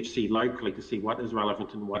the EFC locally to see what is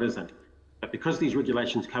relevant and what isn't. But because these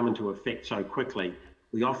regulations come into effect so quickly,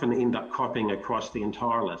 we often end up copying across the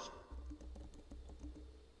entire list.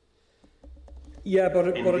 Yeah, Go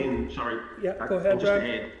ahead, just to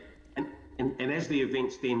Brad. add, and as the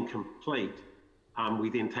events then complete, we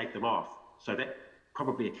then take them off. So that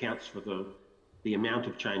probably accounts for the amount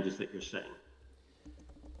of changes that you're seeing.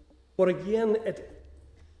 But again,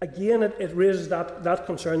 it raises that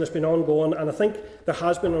concern that's been ongoing, and I think there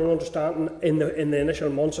has been an understanding in the initial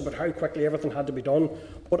months about how quickly everything had to be done.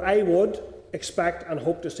 But I would expect and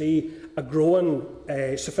hope to see a growing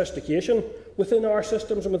sophistication within our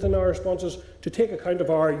systems and within our responses to take account of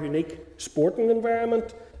our unique sporting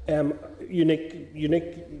environment,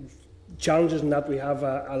 unique challenges in that we have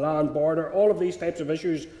a land border. All of these types of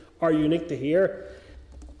issues are unique to here.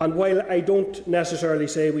 And while I don't necessarily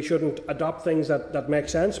say we shouldn't adopt things that make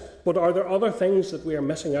sense, but are there other things that we are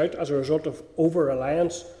missing out as a result of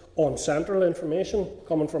over-reliance on central information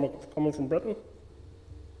coming from Britain?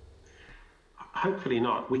 Hopefully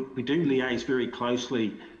not. We do liaise very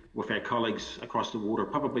closely with our colleagues across the water.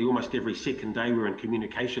 Probably almost every second day we're in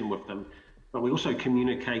communication with them. But we also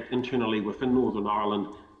communicate internally within Northern Ireland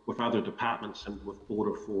with other departments and with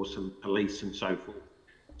Border Force and police and so forth.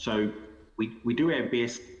 So we do our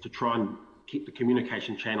best to try and keep the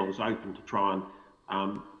communication channels open to try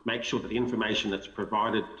and make sure that the information that's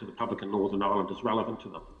provided to the public in Northern Ireland is relevant to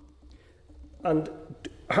them. And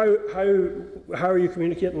how are you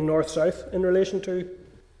communicating north-south in relation to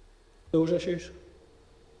those issues?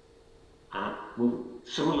 Well,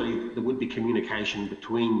 similarly, there would be communication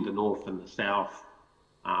between the north and the south.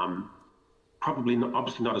 Probably not,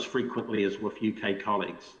 obviously not as frequently as with UK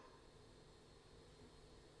colleagues.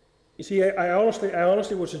 You see, I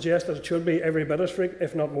honestly would suggest that it should be every bit as frequent,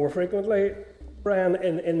 if not more frequently, Brian,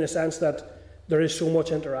 in the sense that there is so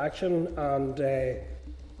much interaction, and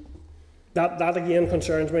that again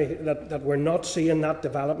concerns me, that we're not seeing that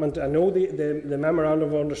development. I know the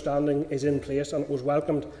memorandum of understanding is in place and it was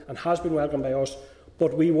welcomed and has been welcomed by us,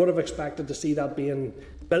 but we would have expected to see that being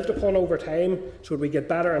built upon over time so that we get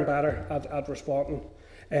better and better at responding.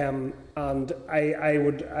 And I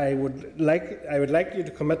would like you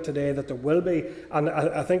to commit today that there will be, and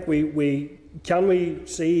I think we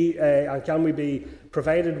see and can we be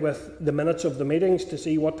provided with the minutes of the meetings to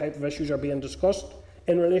see what type of issues are being discussed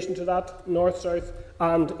in relation to that north, south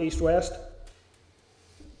and east, west?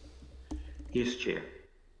 Yes, Chair.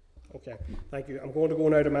 Okay, thank you. I'm going to go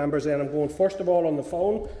now to members then. I'm going first of all on the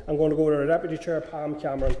phone. I'm going to go to our Deputy Chair, Pam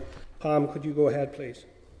Cameron. Pam, could you go ahead, please?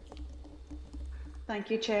 Thank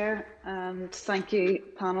you, Chair, and thank you,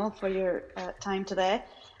 panel, for your time today.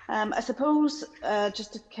 I suppose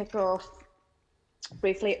just to kick off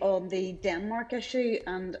briefly on the Denmark issue,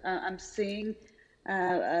 and I'm seeing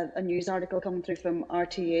a news article coming through from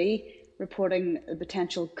RTE reporting a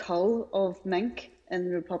potential cull of mink in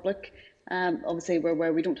the Republic. Obviously,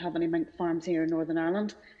 where we don't have any mink farms here in Northern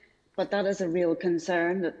Ireland, but that is a real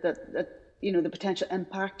concern that you know, the potential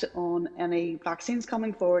impact on any vaccines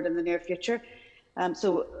coming forward in the near future.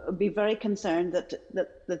 So I'd be very concerned that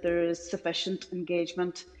there is sufficient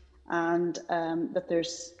engagement and that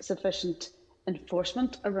there's sufficient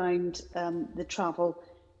enforcement around the travel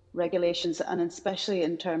regulations, and especially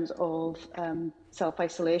in terms of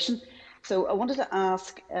self-isolation. So I wanted to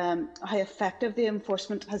ask how effective the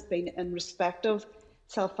enforcement has been in respect of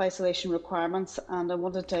self-isolation requirements, and I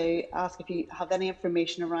wanted to ask if you have any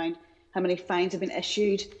information around how many fines have been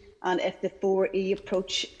issued, and if the 4E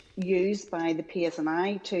approach used by the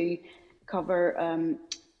PSNI to cover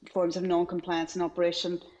forms of non-compliance in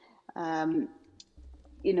operation,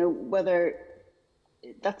 you know, whether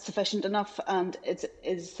that's sufficient enough, and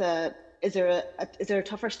is there a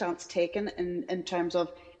tougher stance taken in terms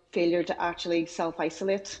of failure to actually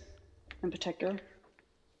self-isolate in particular?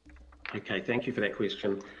 Okay, thank you for that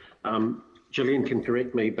question. Gillian can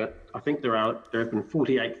correct me, but I think there have been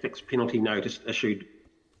 48 fixed penalty notice issued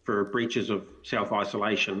for breaches of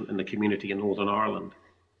self-isolation in the community in Northern Ireland,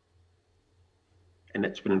 and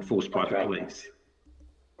that's been enforced by the police.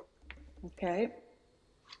 Okay.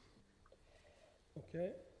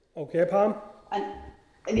 Okay, Pam.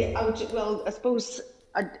 And I suppose,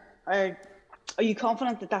 are you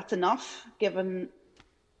confident that that's enough, given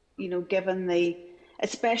the,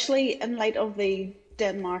 especially in light of the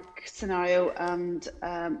Denmark scenario and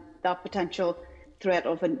that potential threat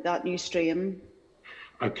of that new strain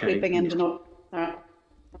creeping into Northern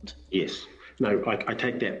Ireland? Yes. No, I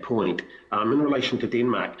take that point. In relation to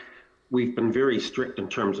Denmark, we've been very strict in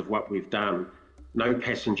terms of what we've done. No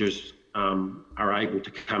passengers are able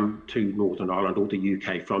to come to Northern Ireland or the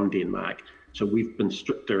UK from Denmark. So we've been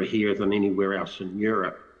stricter here than anywhere else in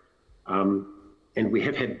Europe. And we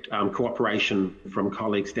have had cooperation from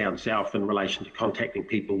colleagues down south in relation to contacting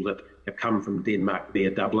people that have come from Denmark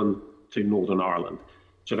via Dublin to Northern Ireland.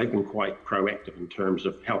 So they've been quite proactive in terms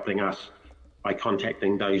of helping us by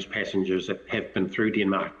contacting those passengers that have been through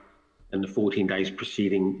Denmark in the 14 days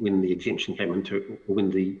preceding when the exemption came into,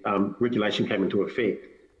 when the regulation came into effect.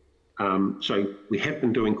 So we have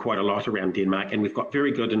been doing quite a lot around Denmark, and we've got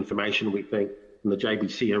very good information, we think, from the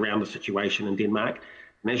JBC around the situation in Denmark.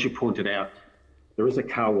 And as you pointed out, there is a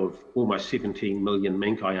cull of almost 17 million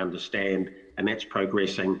mink, I understand, and that's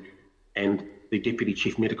progressing. And the Deputy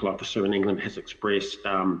Chief Medical Officer in England has expressed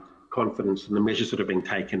confidence in the measures that are being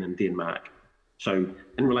taken in Denmark. So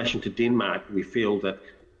in relation to Denmark, we feel that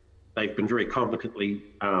they've been very competently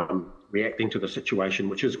reacting to the situation,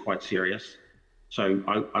 which is quite serious. So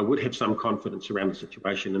I would have some confidence around the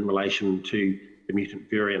situation in relation to the mutant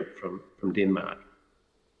variant from Denmark.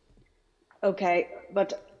 Okay,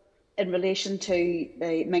 but in relation to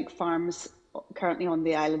the mink farms currently on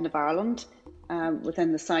the island of Ireland,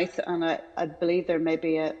 within the south, and I believe there may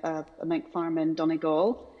be a mink farm in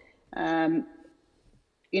Donegal.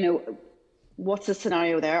 What's the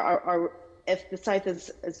scenario there? Or if the south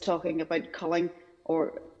is talking about culling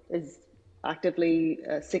or is actively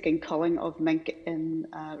seeking culling of mink in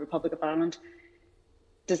Republic of Ireland,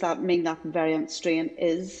 does that mean that variant strain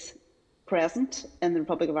is present in the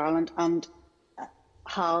Republic of Ireland? And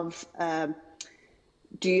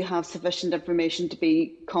do you have sufficient information to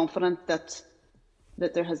be confident that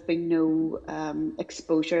there has been no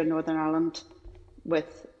exposure in Northern Ireland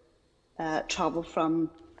with travel from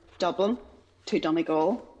Dublin to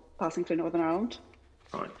Donegal passing through Northern Ireland?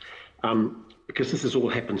 Right. Because this has all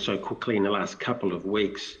happened so quickly in the last couple of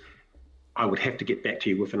weeks, I would have to get back to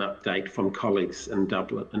you with an update from colleagues in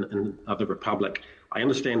Dublin and the Republic. I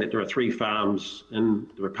understand that there are 3 farms in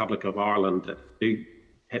the Republic of Ireland that do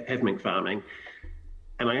have mink farming,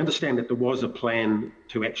 and I understand that there was a plan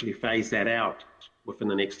to actually phase that out within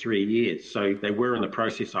the next 3 years. So they were in the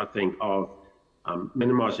process, I think, of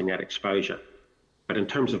minimising that exposure. But in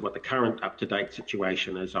terms of what the current up-to-date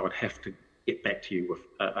situation is, I would have to get back to you with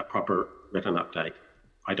a proper written update.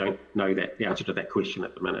 I don't know the answer to that question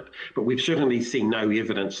at the minute. But we've certainly seen no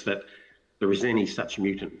evidence that there is any such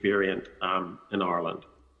mutant variant in Ireland.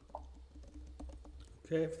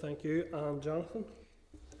 Okay, thank you. Jonathan?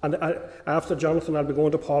 And after Jonathan, I'll be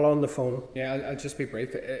going to Paula on the phone. Yeah, I'll just be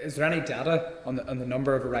brief. Is there any data on the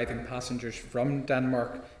number of arriving passengers from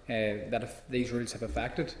Denmark that if these rules have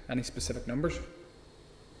affected? Any specific numbers?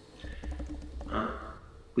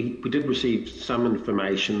 We did receive some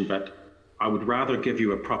information, but I would rather give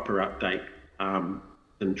you a proper update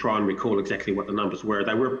than try and recall exactly what the numbers were.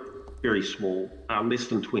 They were very small, less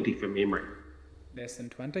than 20 from memory. Less than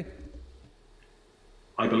 20?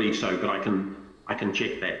 I believe so, but I can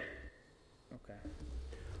check that.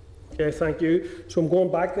 Okay, thank you. So I'm going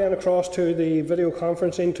back then across to the video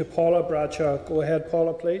conferencing to Paula Bradshaw. Go ahead,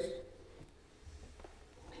 Paula, please.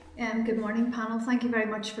 Good morning, panel. Thank you very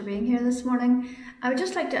much for being here this morning. I would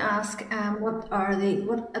just like to ask what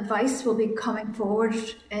advice will be coming forward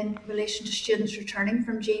in relation to students returning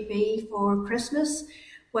from GB for Christmas,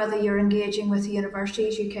 whether you're engaging with the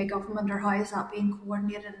universities, UK government, or how is that being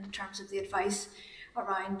coordinated in terms of the advice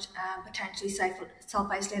around potentially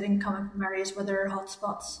self-isolating coming from areas where there are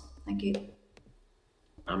hotspots? Thank you.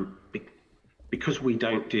 Because we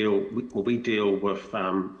deal with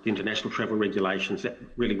the international travel regulations, that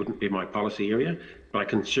really wouldn't be my policy area, but I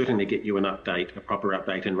can certainly get you a proper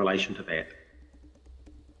update in relation to that.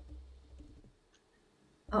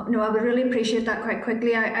 Oh, no, I would really appreciate that quite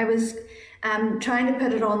quickly. I was trying to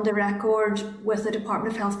put it on the record with the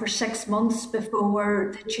Department of Health for 6 months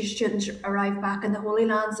before the students arrive back in the Holy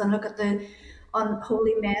Lands and look at the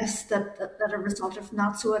unholy mess that have resulted from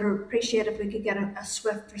that. So I'd appreciate if we could get a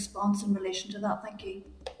swift response in relation to that. Thank you.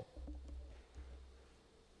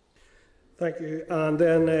 Thank you. And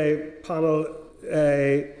then, panel,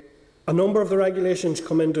 a number of the regulations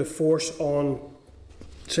come into force on,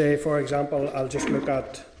 say, for example, I'll just look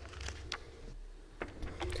at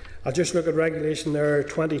regulation there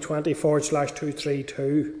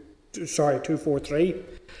 2020/243,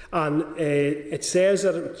 and it says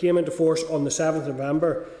that it came into force on the 7th of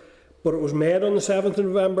November, but it was made on the 7th of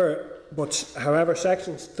November. But however,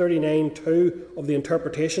 Section 39(2) of the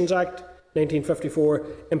Interpretations Act 1954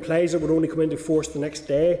 implies it would only come into force the next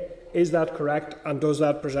day. Is that correct, and does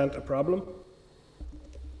that present a problem?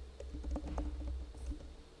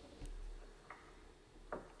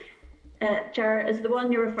 Chair, is the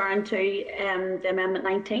one you're referring to the Amendment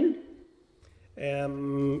 19?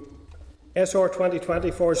 SR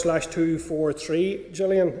 2020/243,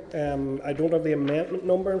 Gillian. I don't have the amendment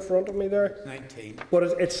number in front of me there. 19. But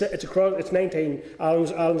it's across. It's 19.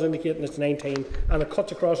 Alan's indicating it's 19, and it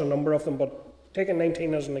cuts across a number of them. But taking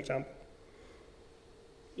 19 as an example.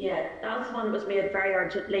 Yeah, that was one that was made very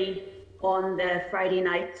urgently on the Friday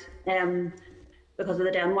night because of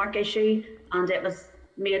the Denmark issue, and it was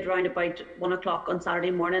made round about 1 o'clock on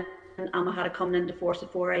Saturday morning, and we had it coming into force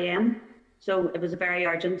at 4 a.m. So it was a very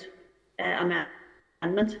urgent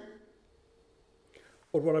amendment.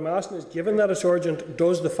 But what I'm asking is, given that it's urgent,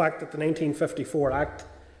 does the fact that the 1954 Act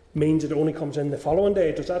means it only comes in the following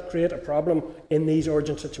day, does that create a problem in these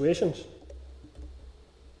urgent situations?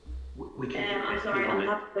 I'm sorry, I'm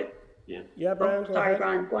happy. Yeah, Brian. Sorry,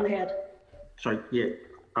 Brian, go on ahead. So, yeah,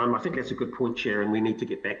 I think that's a good point, Chair, and we need to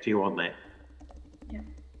get back to you on that. Yeah.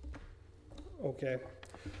 Okay,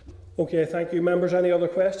 thank you. Members, any other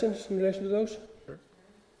questions in relation to those?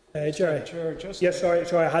 Jerry. Yes, sorry,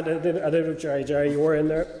 I did have Jerry. Jerry, you were in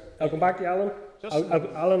there. I'll come back to you, Alan.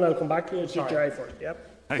 Alan, I'll come back to you. It's Jerry first.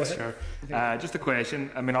 Yep. Thanks, Chair. Just a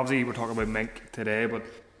question. I mean, obviously we're talking about mink today, but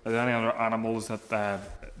are there any other animals that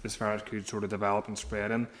this virus could sort of develop and spread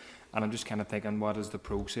in? And I'm just kind of thinking, what is the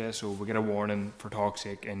process? So we get a warning for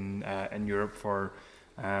toxic in Europe for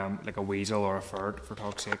like a weasel or a ferret for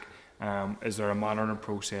toxic. Is there a manner and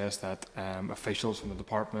process that officials from the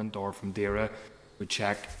department or from DAERA would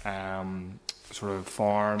check sort of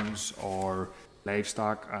farms or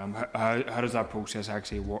livestock? How does that process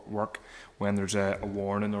actually work when there's a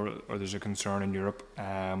warning or there's a concern in Europe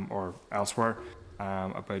or elsewhere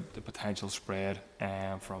about the potential spread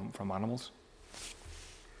from animals?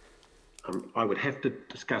 I would have to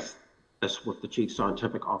discuss this with the Chief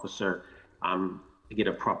Scientific Officer to get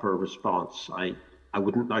a proper response. I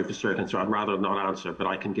wouldn't know for certain, so I'd rather not answer, but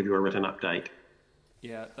I can give you a written update.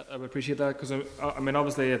 Yeah, I would appreciate that, because I mean,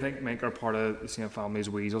 obviously I think mink are part of the same family as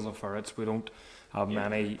weasels and ferrets. We don't have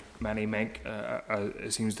many mink,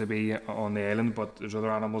 it seems to be, on the island, but there's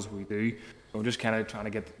other animals we do. So I'm just kind of trying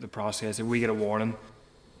to get the process. If we get a warning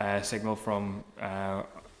signal from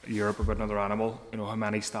Europe about another animal, you know, how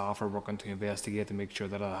many staff are working to investigate to make sure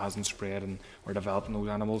that it hasn't spread and or developed in those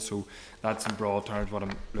animals. So that's in broad terms what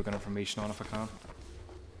I'm looking information on, if I can.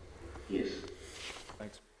 Yes.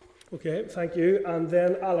 Thanks. Okay, thank you. And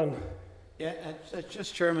then Alan. Yeah, it's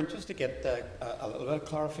just, Chairman, just to get a little bit of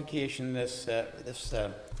clarification. This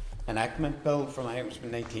enactment bill from, I think it was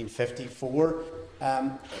from 1954,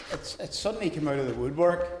 it's suddenly come out of the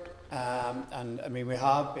woodwork. And I mean, we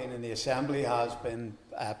have been in the Assembly, has been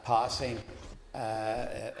passing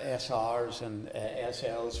SRs and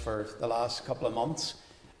SLs for the last couple of months.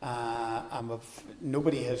 And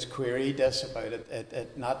nobody has queried this about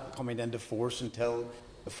it not coming into force until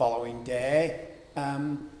the following day.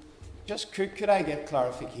 Just could I get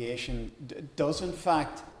clarification? Does in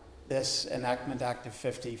fact this Enactment Act of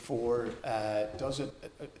 54 does it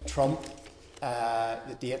trump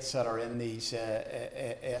the dates that are in these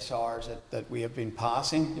SRs that we have been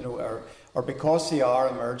passing? You know, or because they are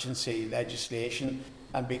emergency legislation,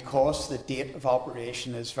 and because the date of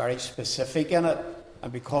operation is very specific in it,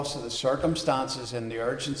 and because of the circumstances and the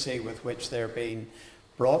urgency with which they're being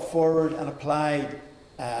brought forward and applied,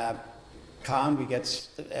 can we get,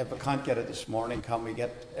 if we can't get it this morning, can we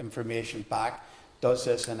get information back? Does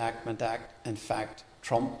this Enactment Act in fact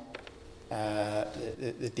trump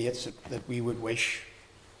the dates that we would wish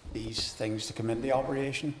these things to come into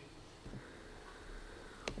operation?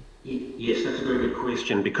 Yes, that's a very good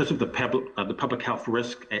question. Because of the public health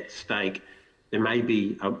risk at stake, there may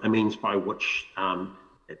be a means by which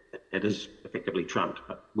it is effectively trumped,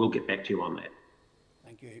 but we'll get back to you on that.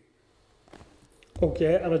 Thank you.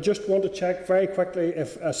 Okay, and I just want to check very quickly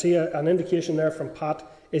if I see an indication there from Pat.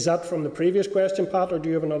 Is that from the previous question, Pat, or do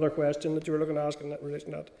you have another question that you were looking to ask in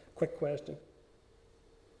relation to that quick question?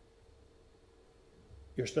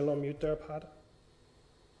 You're still on mute there, Pat.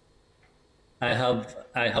 I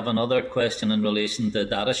have another question in relation to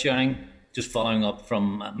data sharing, just following up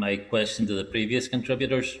from my question to the previous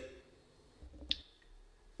contributors.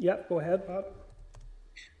 Yeah, go ahead, Pat.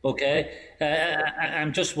 Okay,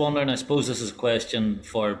 I'm just wondering, I suppose this is a question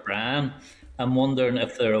for Brian. I'm wondering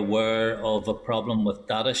if they're aware of a problem with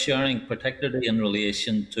data sharing, particularly in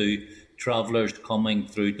relation to travellers coming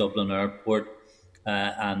through Dublin Airport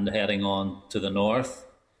and heading on to the north.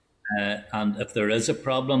 And if there is a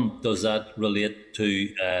problem, does that relate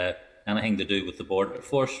to anything to do with the border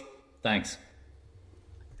force? Thanks.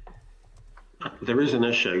 There is an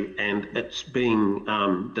issue, and it's being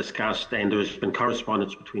discussed, and there's been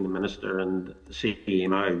correspondence between the Minister and the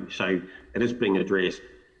CMO, so it is being addressed,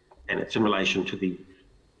 and it's in relation to the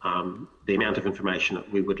the amount of information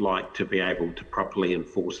that we would like to be able to properly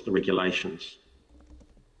enforce the regulations.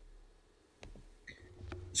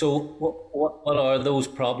 So what are those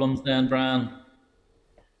problems then, Brian?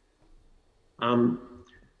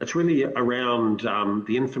 It's really around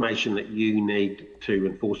the information that you need to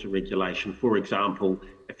enforce a regulation. For example,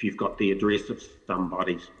 if you've got the address of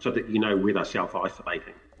somebody, so that you know where they're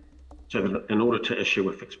self-isolating. So that in order to issue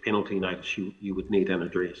a fixed penalty notice, you would need an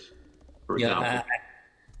address, for example.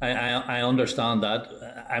 I understand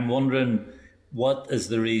that. I'm wondering, what is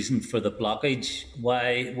the reason for the blockage?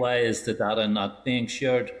 Why is the data not being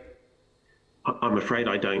shared? I'm afraid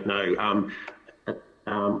I don't know.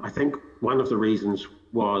 I think one of the reasons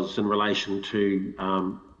was in relation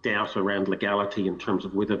to doubt around legality in terms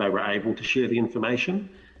of whether they were able to share the information.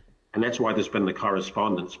 And that's why there's been the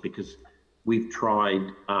correspondence, because we've tried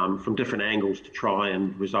from different angles to try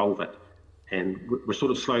and resolve it. And we're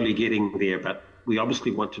sort of slowly getting there, but we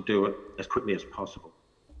obviously want to do it as quickly as possible.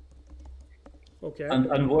 Okay.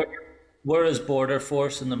 And where is Border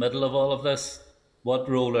Force in the middle of all of this? What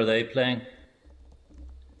role are they playing?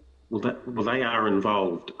 Well, they are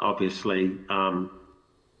involved, obviously,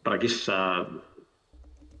 but I guess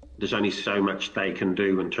there's only so much they can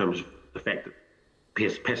do in terms of the fact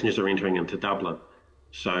that passengers are entering into Dublin.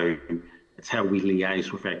 So it's how we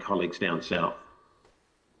liaise with our colleagues down south.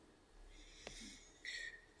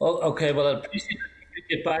 Well, okay, well, I'd appreciate it if you could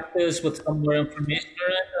get back to us with some more information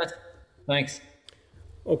around that. Thanks.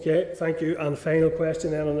 Okay, thank you. And final question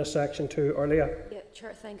then on this section to Orlia. Yeah,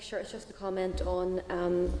 Chair, thanks. Sure, it's just a comment on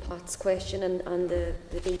Pat's question and the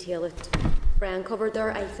detail that Brian covered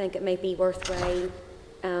there. I think it might be worthwhile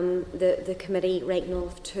the committee writing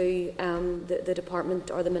off to the department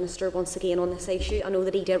or the minister once again on this issue. I know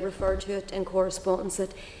that he did refer to it in correspondence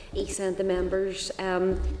that he sent the members,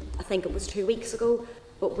 I think it was 2 weeks ago,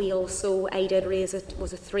 but I did raise it,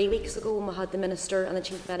 was it 3 weeks ago, and we had the minister and the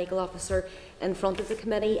chief medical officer in front of the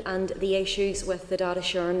committee, and the issues with the data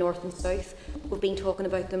sharing north and south, we've been talking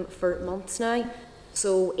about them for months now.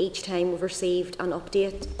 So each time we've received an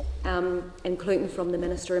update, including from the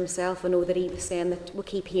minister himself. I know that he was saying that we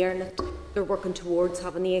keep hearing that they're working towards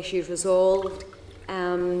having the issues resolved,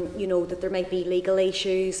 that there might be legal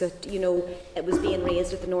issues, that, it was being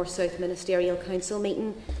raised at the North-South Ministerial Council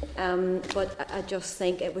meeting. But I just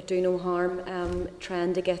think it would do no harm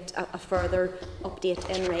trying to get a further update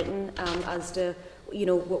in writing as to,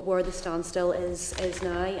 where the standstill is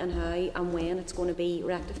now and how and when it's going to be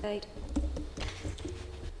rectified.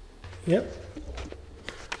 Yep.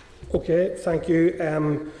 Okay, thank you.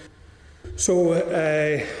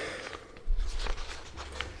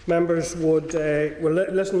 Members would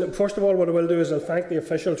listen. First of all, what I will do is I'll thank the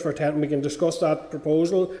officials for attending. We can discuss that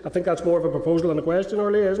proposal. I think that's more of a proposal than a question,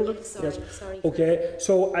 earlier, isn't it? Sorry. Okay.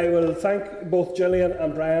 So I will thank both Gillian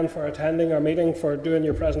and Brian for attending our meeting, for doing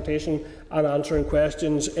your presentation and answering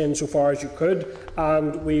questions insofar as you could.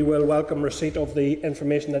 And we will welcome receipt of the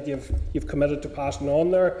information that you've committed to passing on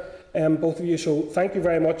there, both of you. So thank you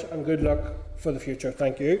very much and good luck for the future.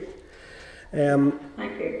 Thank you.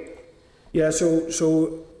 Thank you. Yeah.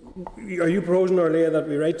 So. Are you proposing, Orlia, that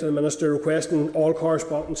we write to the Minister requesting all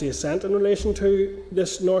correspondence is sent in relation to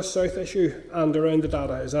this North-South issue and around the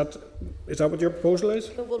data? Is that what your proposal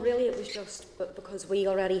is? Well, really it was just because we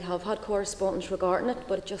already have had correspondence regarding it,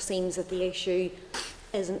 but it just seems that the issue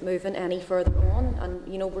isn't moving any further on, and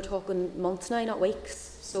we're talking months now, not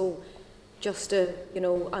weeks. So just to,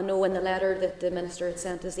 I know in the letter that the Minister had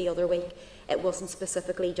sent us the other week, it wasn't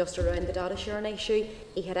specifically just around the data sharing issue.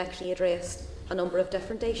 He had actually addressed a number of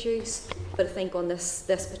different issues, but I think on this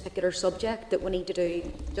particular subject that we need to do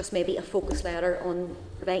just maybe a focus letter on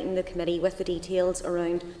providing the committee with the details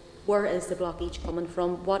around where is the blockage coming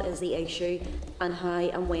from, what is the issue, and how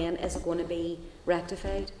and when is it going to be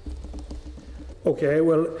rectified. Okay,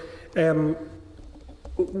 well,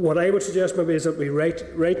 what I would suggest maybe is that we write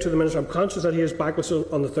to the Minister. I'm conscious that he is back with us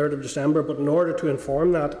on the 3rd of December, but in order to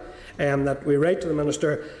inform that we write to the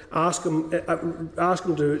Minister, ask him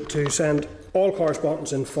to send all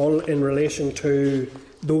correspondence in full in relation to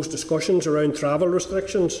those discussions around travel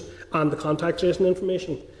restrictions and the contact tracing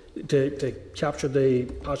information to capture the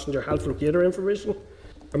passenger health locator information.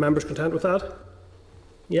 Are members content with that?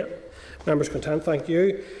 Yeah, members content, thank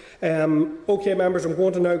you. Okay, members, I'm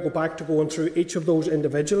going to now go back to going through each of those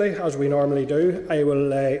individually, as we normally do. I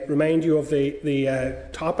will remind you of the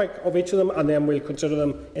topic of each of them, and then we'll consider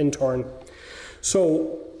them in turn.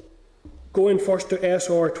 So, going first to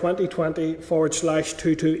SR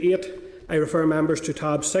 2020/228, I refer members to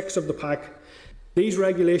tab 6 of the pack. These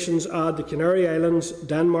regulations add the Canary Islands,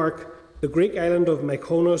 Denmark, the Greek island of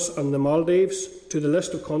Mykonos and the Maldives to the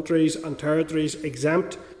list of countries and territories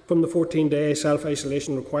exempt from the 14-day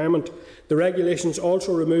self-isolation requirement. The regulations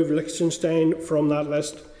also remove Liechtenstein from that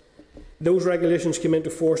list. Those regulations came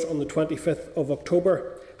into force on the 25th of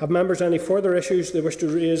October. Have members any further issues they wish to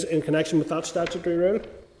raise in connection with that statutory rule?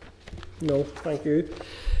 No, thank you.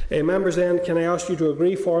 Members, then, can I ask you to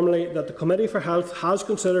agree formally that the Committee for Health has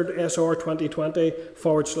considered SR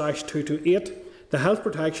 2020/228, the Health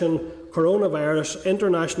Protection, Coronavirus,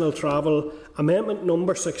 International Travel, Amendment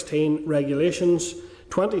Number 16, Regulations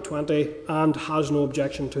 2020, and has no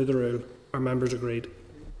objection to the rule? Are members agreed?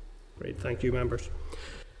 Great, thank you, members.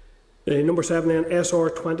 Number 7, then, SR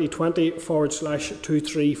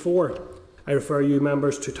 2020/234. I refer you,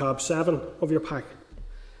 members, to tab 7 of your pack.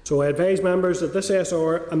 So I advise members that this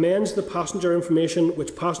SR amends the passenger information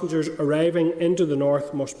which passengers arriving into the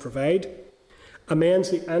North must provide, amends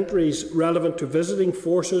the entries relevant to visiting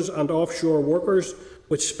forces and offshore workers,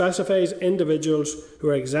 which specifies individuals who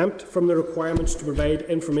are exempt from the requirements to provide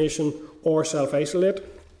information or self-isolate,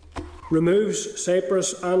 removes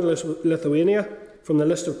Cyprus and Lithuania from the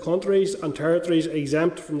list of countries and territories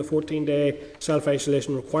exempt from the 14-day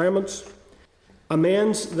self-isolation requirements,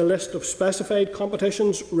 amends the list of specified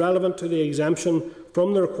competitions relevant to the exemption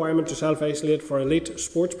from the requirement to self-isolate for elite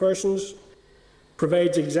sportspersons,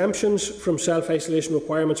 provides exemptions from self-isolation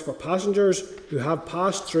requirements for passengers who have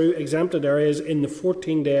passed through exempted areas in the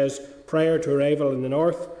 14 days prior to arrival in the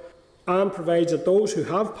North, and provides that those who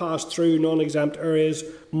have passed through non-exempt areas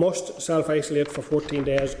must self-isolate for 14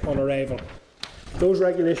 days on arrival. Those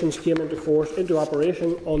regulations came into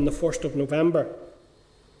operation on the 1st of November.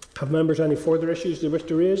 Have members any further issues they wish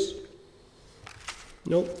to raise?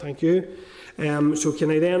 No, thank you. So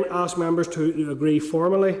can I then ask members to agree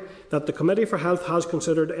formally that the Committee for Health has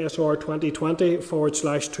considered SR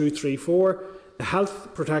 2020/234, the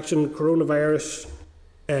Health Protection Coronavirus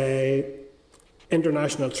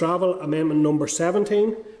International Travel Amendment Number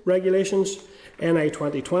 17 Regulations, NI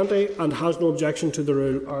 2020, and has no objection to the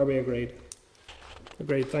rule? Are we agreed?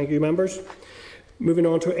 Agreed. Thank you, members. Moving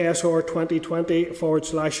on to SR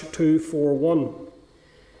 2020/241.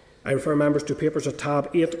 I refer members to papers at tab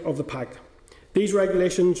 8 of the pack. These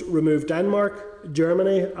regulations remove Denmark,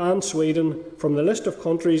 Germany and Sweden from the list of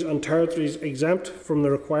countries and territories exempt from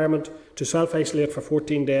the requirement to self-isolate for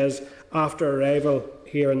 14 days after arrival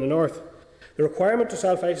here in the North. The requirement to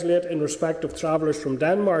self-isolate in respect of travellers from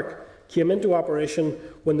Denmark came into operation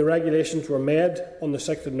when the regulations were made on the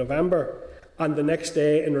 6th of November, and the next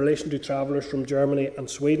day in relation to travellers from Germany and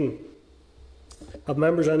Sweden. Have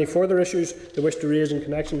members any further issues they wish to raise in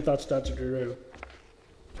connection with that statutory rule?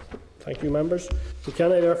 Thank you, members. So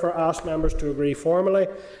can I therefore ask members to agree formally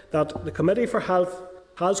that the Committee for Health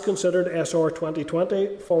has considered SR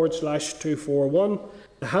 2020/241,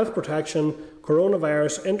 the Health Protection,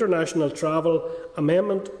 Coronavirus, International Travel,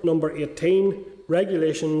 Amendment Number 18,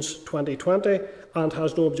 Regulations 2020, and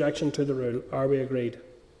has no objection to the rule? Are we agreed?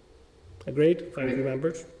 Agreed. Thank you,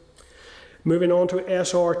 members. Moving on to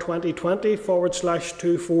SR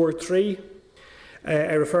 2020/243.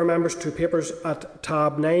 I refer members to papers at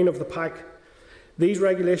tab 9 of the pack. These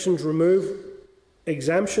regulations remove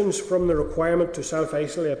exemptions from the requirement to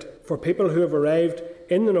self-isolate for people who have arrived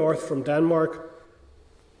in the North from Denmark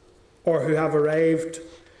or who have arrived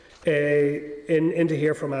into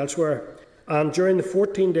here from elsewhere, and during the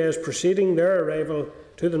 14 days preceding their arrival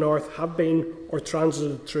to the North have been or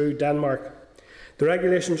transited through Denmark. The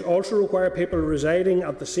regulations also require people residing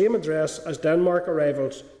at the same address as Denmark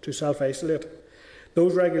arrivals to self-isolate.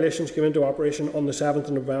 Those regulations came into operation on the 7th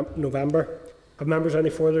of November. Have members any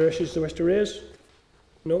further issues they wish to raise?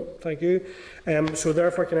 No, thank you. So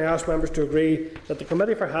therefore can I ask members to agree that the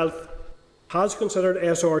Committee for Health has considered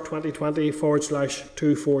SR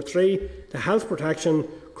 2020/243, the Health Protection,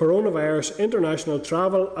 Coronavirus, International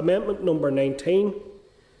Travel Amendment Number 19,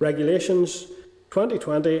 Regulations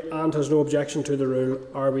 2020, and has no objection to the rule?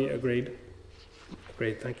 Are we agreed?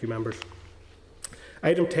 Agreed. Thank you, members.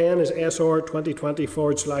 Item 10 is SR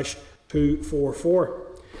 2020/244.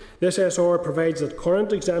 This SR provides that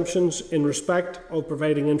current exemptions in respect of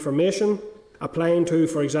providing information applying to,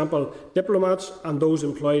 for example, diplomats and those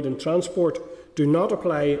employed in transport do not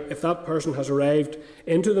apply if that person has arrived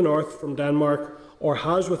into the North from Denmark or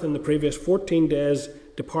has within the previous 14 days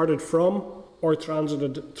departed from or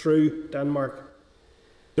transited through Denmark.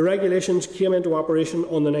 The regulations came into operation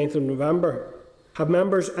on the 9th of November. Have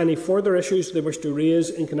members any further issues they wish to raise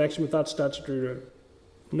in connection with that statutory rule?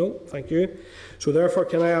 No, thank you. So therefore,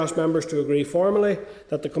 can I ask members to agree formally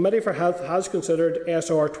that the Committee for Health has considered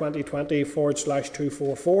SR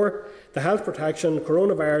 2020/244, the Health Protection,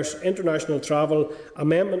 Coronavirus, International Travel,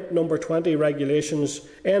 Amendment Number 20 Regulations,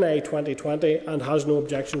 NA 2020, and has no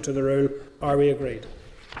objection to the rule? Are we agreed?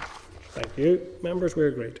 Thank you. Members, we're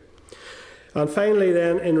agreed. And finally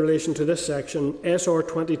then, in relation to this section, SR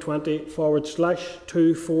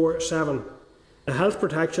 2020/247, the Health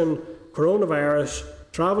Protection, Coronavirus,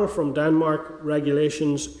 Travel from Denmark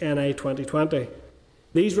Regulations NA 2020.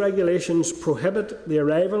 These regulations prohibit the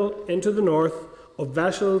arrival into the north of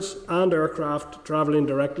vessels and aircraft travelling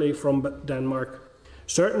directly from Denmark,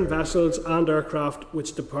 certain vessels and aircraft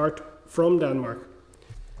which depart from Denmark.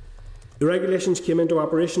 The regulations came into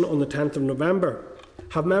operation on the 10th of November.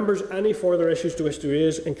 Have members any further issues to wish to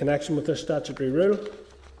raise in connection with this statutory rule?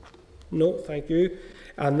 No, thank you.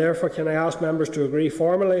 And therefore, can I ask members to agree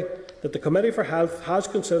formally that the Committee for Health has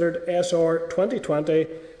considered SR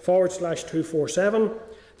 2020/247,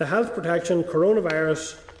 the Health Protection,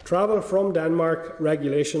 Coronavirus, Travel from Denmark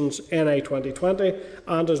Regulations NA 2020,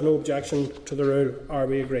 and has no objection to the rule? Are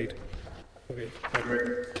we agreed? Okay, thank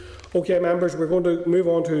you. Okay, members, we're going to move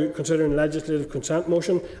on to considering legislative consent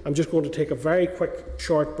motion. I'm just going to take a very quick,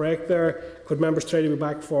 short break there. Could members try to be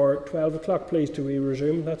back for 12 o'clock, please, to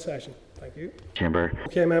resume that session? Thank you. Chamber.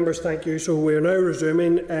 Okay, members, thank you. So we are now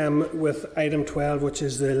resuming with item 12, which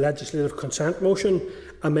is the legislative consent motion,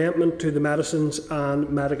 amendment to the Medicines and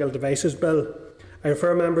Medical Devices Bill. I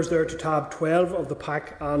refer members there to tab 12 of the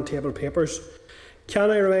pack and table papers.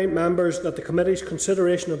 Can I remind members that the committee's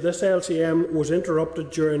consideration of this LCM was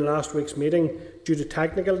interrupted during last week's meeting due to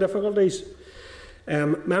technical difficulties?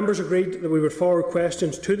 Members agreed that we would forward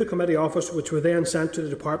questions to the committee office, which were then sent to the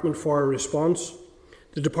department for a response.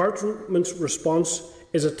 The department's response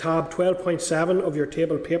is at tab 12.7 of your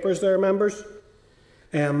table papers there, members.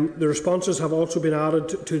 The responses have also been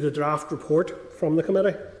added to the draft report from the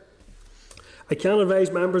committee. I can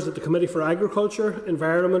advise members that the Committee for Agriculture,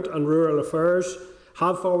 Environment and Rural Affairs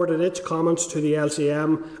have forwarded its comments to the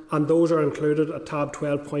LCM, and those are included at tab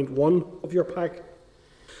 12.1 of your pack.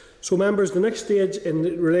 So members, the next stage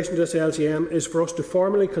in relation to this LCM is for us to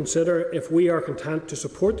formally consider if we are content to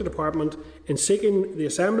support the Department in seeking the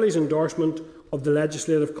Assembly's endorsement of the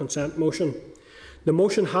legislative consent motion. The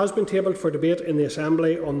motion has been tabled for debate in the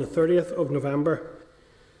Assembly on the 30th of November.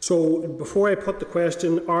 So before I put the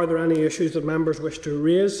question, are there any issues that members wish to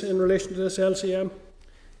raise in relation to this LCM?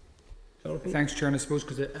 Jonathan? Thanks, Chair. And I suppose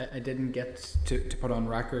because I didn't get to put on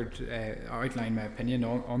record, outline my opinion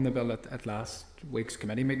on the bill at last week's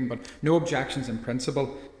committee meeting, but no objections in principle,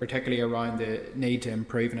 particularly around the need to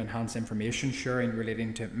improve and enhance information sharing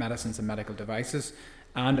relating to medicines and medical devices,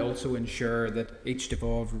 and also ensure that each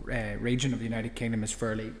devolved region of the United Kingdom is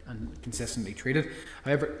fairly and consistently treated.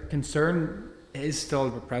 However, concern is still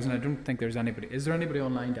present. I don't think there's anybody. Is there anybody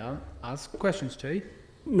online to ask questions to?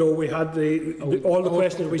 No, we had all the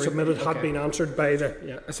questions we submitted had been answered by the.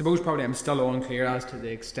 Yeah. I suppose probably I'm still unclear as to the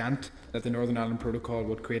extent that the Northern Ireland Protocol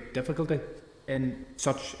would create difficulty in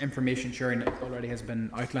such information sharing. It already has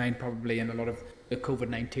been outlined probably in a lot of the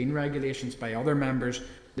COVID-19 regulations by other members,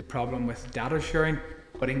 the problem with data sharing.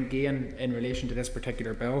 But again, in relation to this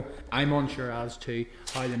particular bill, I'm unsure as to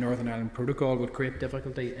how the Northern Ireland Protocol would create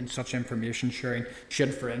difficulty in such information sharing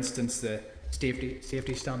should, for instance, the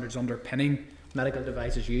safety standards underpinning medical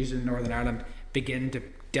devices used in Northern Ireland begin to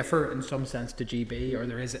differ in some sense to GB, or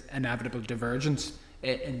there is inevitable divergence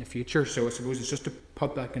in the future. So I suppose it's just to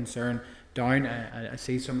put that concern down. I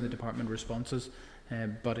see some of the department responses,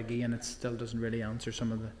 but again, it still doesn't really answer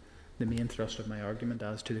some of the main thrust of my argument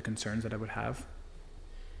as to the concerns that I would have.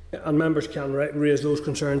 And members can raise those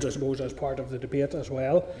concerns, I suppose, as part of the debate as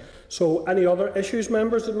well. Yeah. So any other issues,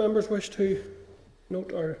 members, that members wish to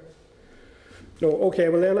note? Or no? Okay,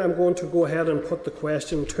 well then I'm going to go ahead and put the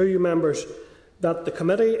question to you, members, that the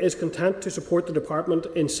committee is content to support the Department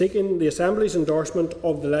in seeking the Assembly's endorsement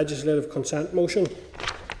of the legislative consent motion,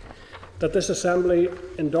 that this Assembly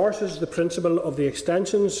endorses the principle of the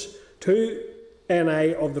extensions to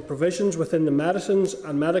NI of the provisions within the Medicines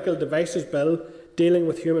and Medical Devices Bill dealing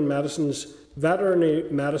with human medicines, veterinary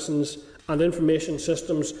medicines and information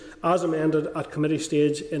systems as amended at committee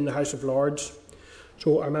stage in the House of Lords.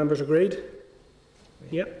 So are members agreed?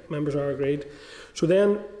 Yep, members are agreed. So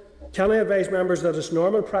then, can I advise members that it's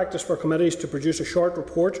normal practice for committees to produce a short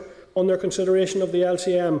report on their consideration of the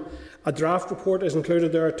LCM? A draft report is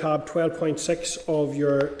included there at tab 12.6 of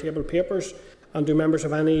your table papers. And do members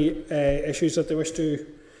have any issues that they wish to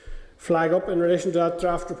flag up in relation to that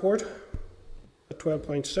draft report? At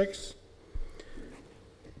 12.6?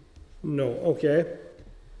 No, okay.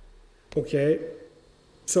 Okay.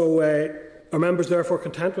 So are members therefore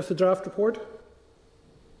content with the draft report?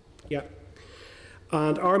 Yeah.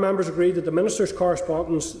 And our members agreed that the Minister's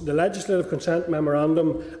correspondence, the Legislative Consent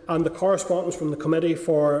Memorandum and the correspondence from the Committee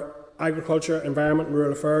for Agriculture, Environment and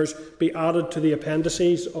Rural Affairs be added to the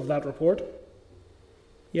appendices of that report.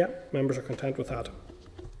 Yeah, members are content with that.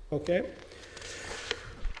 Okay.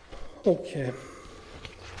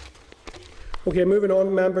 Okay, moving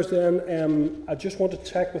on, members, then. I just want to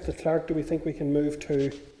check with the clerk, do we think we can move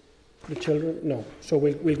to the children? No. So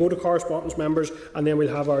we'll go to correspondence, members, and then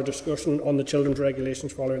we'll have our discussion on the children's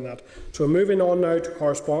regulations following that. So moving on now to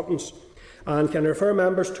correspondence. And can I refer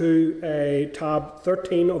members to tab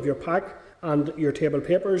 13 of your pack and your table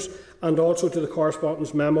papers, and also to the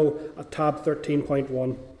correspondence memo at tab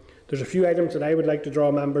 13.1. There's a few items that I would like to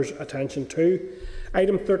draw members' attention to.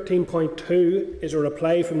 Item 13.2 is a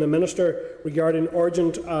reply from the Minister regarding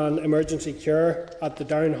urgent and emergency care at the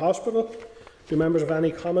Down Hospital. Do members have any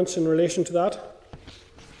comments in relation to that?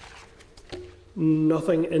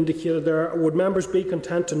 Nothing indicated there. Would members be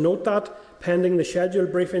content to note that, pending the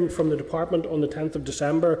scheduled briefing from the Department on the 10th of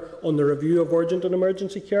December on the review of urgent and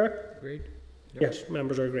emergency care? Agreed. Yep. Yes,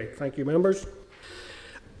 members are agreed. Thank you, members.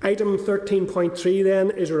 Item 13.3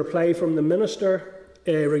 then is a reply from the Minister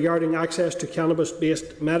regarding access to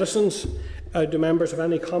cannabis-based medicines. Do members have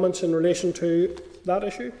any comments in relation to that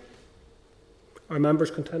issue? Are members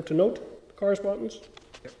content to note the correspondence?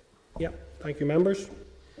 Yep. Yep. Thank you, members.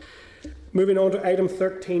 Moving on to item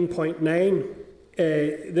 13.9.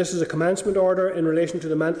 This is a commencement order in relation to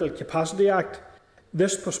the Mental Capacity Act.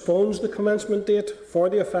 This postpones the commencement date for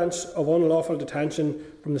the offence of unlawful detention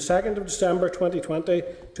from the 2nd of December 2020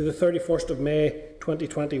 to the 31st of May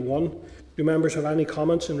 2021. Do members have any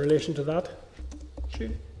comments in relation to that?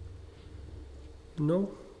 No?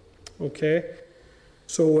 Okay.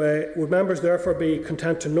 So would members therefore be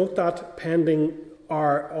content to note that, pending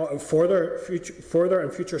our further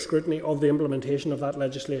and future scrutiny of the implementation of that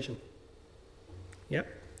legislation? Yep.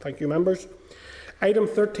 Thank you, members. Item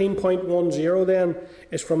 13.10 then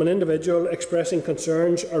is from an individual expressing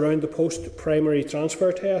concerns around the post-primary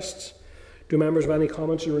transfer tests. Do members have any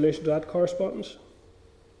comments in relation to that correspondence?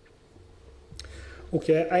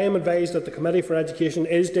 Okay, I am advised that the Committee for Education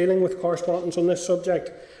is dealing with correspondence on this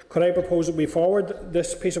subject. Could I propose that we forward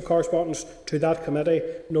this piece of correspondence to that committee,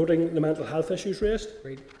 noting the mental health issues raised?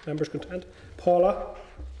 Agreed. Members content? Paula?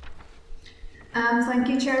 Thank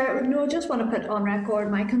you, Chair. No, I just want to put on record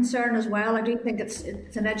my concern as well. I do think it's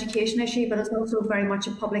an education issue, but it's also very much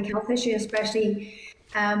a public health issue, especially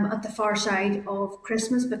at the far side of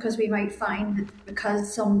Christmas, because we might find that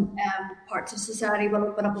because some parts of society will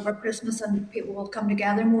open up over Christmas and people will come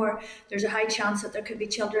together more, there's a high chance that there could be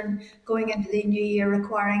children going into the new year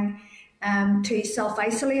requiring to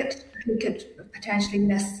self-isolate, who could potentially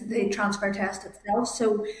miss the transfer test itself.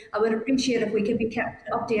 So I would appreciate if we could be kept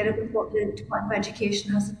updated with what the Department of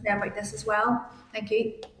Education has to say about this as well. Thank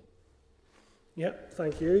you. Yeah,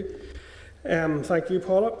 thank you. Thank you,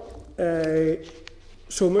 Paula.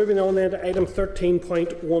 So moving on then to item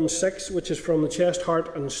 13.16, which is from the Chest,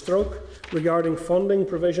 Heart and Stroke, regarding funding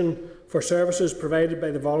provision for services provided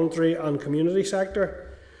by the voluntary and community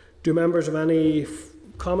sector. Do members have any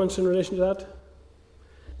comments in relation to that?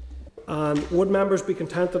 And would members be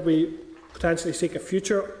content that we potentially seek a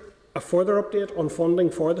further update on funding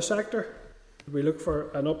for the sector? Would we look for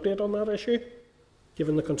an update on that issue,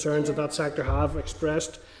 given the concerns that sector have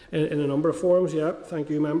expressed in a number of forums? Yeah, thank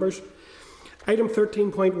you, members. Item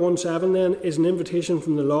 13.17 then is an invitation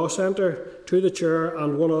from the Law Centre to the Chair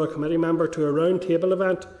and one other committee member to a round table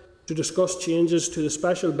event to discuss changes to the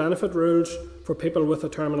special benefit rules for people with a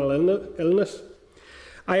terminal illness.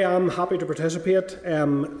 I am happy to participate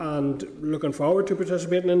and looking forward to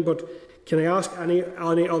participating in, but can I ask any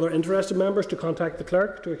other interested members to contact the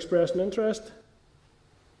clerk to express an interest?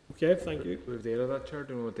 Okay, thank you. We have date of that, Chair.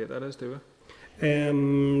 Do you know what date that is, do we?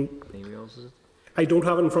 Emails, is it? I don't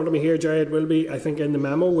have it in front of me here, Jerry. It will be, I think, in the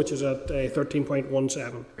memo, which is at 13.17.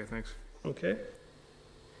 Okay, thanks. Okay.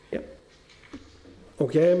 Yep.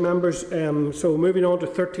 Okay, members. So moving on to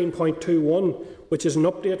 13.21, which is an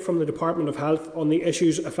update from the Department of Health on the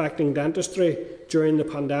issues affecting dentistry during the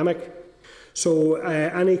pandemic. So,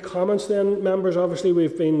 any comments then, members? Obviously,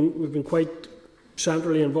 we've been quite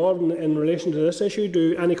centrally involved in relation to this issue.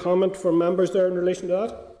 Do any comment from members there in relation to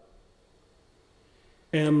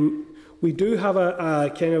that? We do have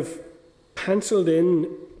a kind of penciled-in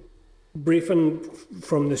briefing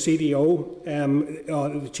from the CDO,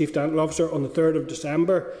 the Chief Dental Officer, on the 3rd of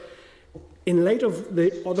December. In light of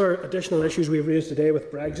the other additional issues we've raised today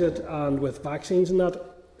with Brexit and with vaccines and that,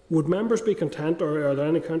 Would members be content, or are there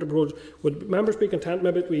any counter proposals? Would members be content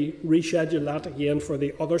maybe we reschedule that again for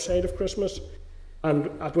the other side of Christmas?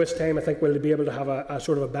 And at which time I think we'll be able to have a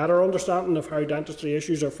sort of a better understanding of how dentistry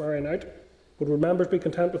issues are faring out. Would members be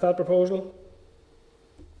content with that proposal?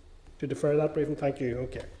 To defer that briefing? Thank you.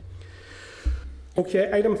 Okay. Okay,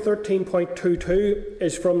 item 13.22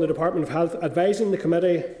 is from the Department of Health, advising the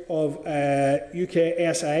Committee of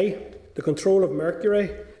UKSI, the Control of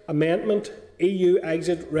Mercury Amendment EU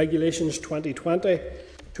Exit Regulations 2020,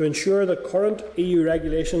 to ensure that current EU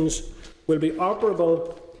regulations will be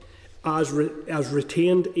operable as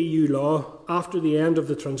retained EU law after the end of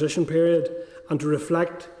the transition period and to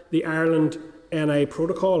reflect the Ireland NI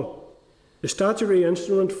Protocol. The statutory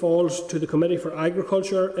instrument falls to the Committee for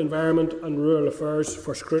Agriculture, Environment and Rural Affairs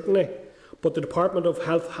for scrutiny, but the Department of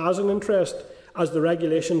Health has an interest as the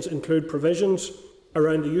regulations include provisions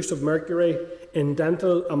around the use of mercury in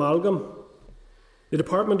dental amalgam. The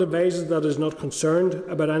Department advises that it is not concerned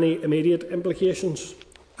about any immediate implications.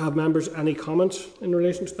 Have members any comments in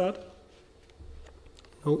relation to that?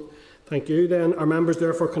 No. Thank you. Then are members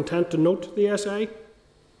therefore content to note the SI?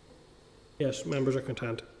 Yes, members are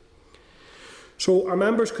content. So are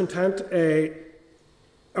members content?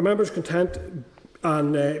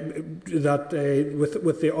 And that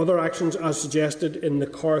with the other actions as suggested in the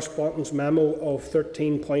correspondence memo of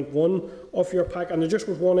 13.1 of your pack? And there just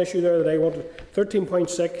was one issue there that I wanted.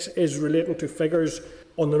 13.6 is relating to figures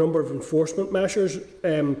on the number of enforcement measures.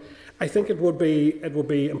 I think it would be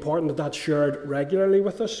important that that's shared regularly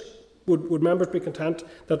with us. Would members be content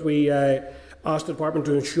that we ask the Department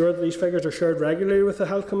to ensure that these figures are shared regularly with the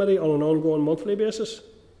Health Committee on an ongoing monthly basis?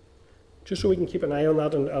 Just so we can keep an eye on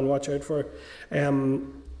that and watch out for it.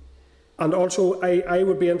 And also, I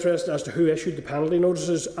would be interested as to who issued the penalty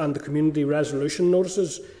notices and the community resolution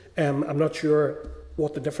notices. I'm not sure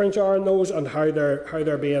what the difference are in those and how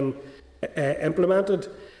they're being implemented.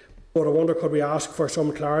 But I wonder, could we ask for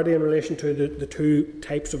some clarity in relation to the two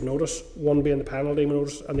types of notice, one being the penalty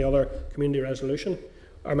notice and the other community resolution?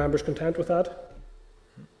 Are members content with that?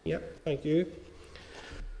 Yeah, thank you.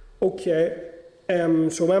 Okay.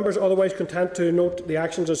 So members otherwise content to note the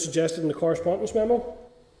actions as suggested in the correspondence memo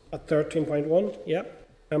at 13.1? Yeah,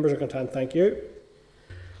 members are content, thank you.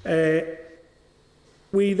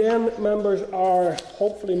 We then, members, are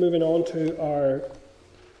hopefully moving on to our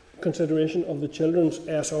consideration of the children's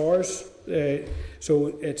SRs. So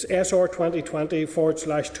it's SR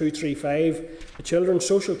 2020/235, the Children's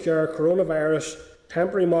Social Care Coronavirus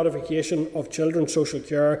Temporary Modification of Children's Social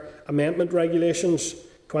Care Amendment Regulations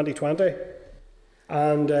 2020.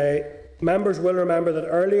 And members will remember that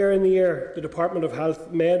earlier in the year, the Department of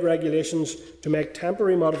Health made regulations to make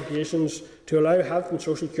temporary modifications to allow health and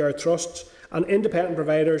social care trusts and independent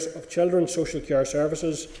providers of children's social care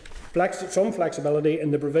services some flexibility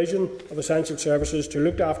in the provision of essential services to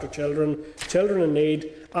look after children in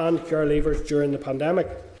need and care leavers during the pandemic.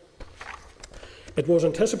 It was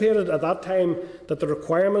anticipated at that time that the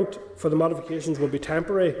requirement for the modifications would be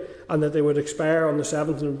temporary and that they would expire on the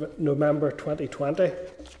 7th of November 2020.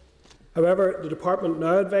 However, the Department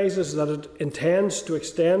now advises that it intends to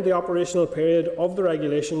extend the operational period of the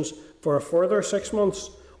regulations for a further 6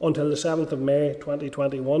 months until the 7th of May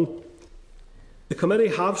 2021. The Committee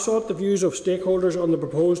have sought the views of stakeholders on the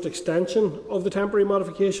proposed extension of the temporary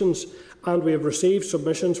modifications, and we have received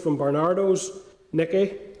submissions from Barnardo's,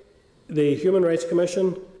 Nicky, the Human Rights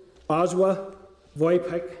Commission, BASWA,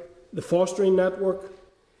 VOIPIC, the Fostering Network,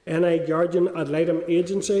 NI Guardian Ad Litem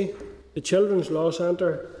Agency, the Children's Law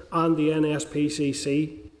Centre and the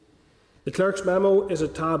NSPCC. The Clerk's memo is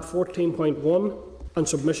at tab 14.1 and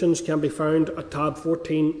submissions can be found at tab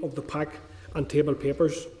 14 of the pack and table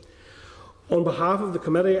papers. On behalf of the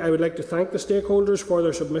Committee, I would like to thank the stakeholders for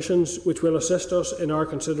their submissions, which will assist us in our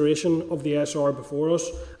consideration of the SR before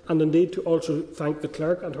us, and indeed to also thank the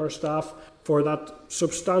Clerk and her staff for that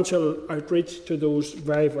substantial outreach to those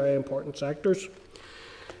very, very important sectors.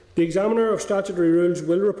 The Examiner of Statutory Rules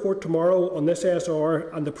will report tomorrow on this SR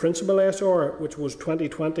and the Principal SR, which was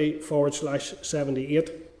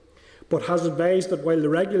 2020/78. But has advised that while the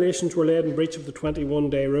regulations were laid in breach of the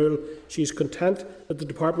 21-day rule, she is content that the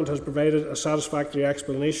Department has provided a satisfactory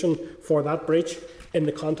explanation for that breach in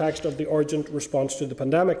the context of the urgent response to the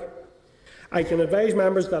pandemic. I can advise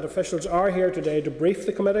members that officials are here today to brief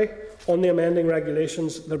the Committee on the amending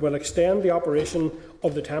regulations that will extend the operation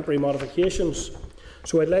of the temporary modifications.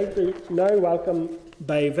 So I'd like to now welcome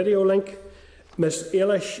by video link Ms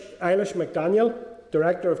Eilish McDaniel,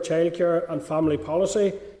 Director of Childcare and Family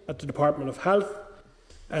Policy at the Department of Health,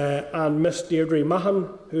 and Ms Deirdre Mahan,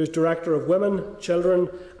 who is Director of Women, Children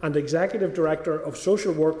and Executive Director of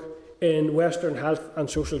Social Work in Western Health and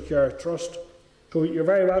Social Care Trust. So you're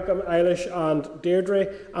very welcome, Eilish and Deirdre,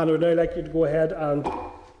 and I would now like you to go ahead and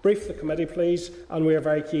brief the committee, please, and we are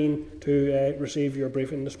very keen to receive your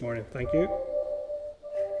briefing this morning. Thank you.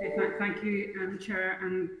 Okay, thank you, Chair,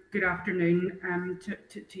 and good afternoon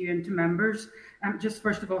to you and to members. Just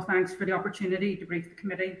first of all, thanks for the opportunity to brief the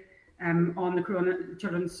committee on the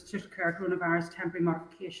Children's Social Care Coronavirus Temporary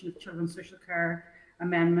Modification of Children's Social Care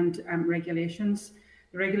Amendment regulations.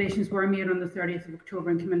 The regulations were made on the 30th of October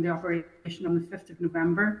and came into operation on the 5th of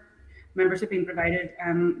November. Members have been provided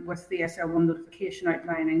with the SL1 notification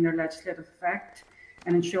outlining their legislative effect.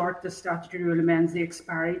 And in short, the statutory rule amends the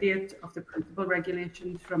expiry date of the principal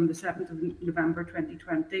regulations from the 7th of November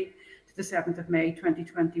 2020 to the 7th of May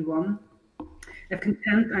 2021. If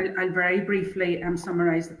content, I'll very briefly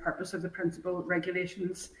summarise the purpose of the principal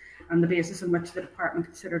regulations and the basis on which the Department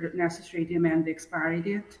considered it necessary to amend the expiry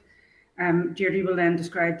date. Deirdre will then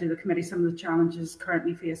describe to the committee some of the challenges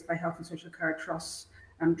currently faced by health and social care trusts,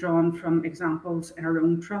 drawn from examples in our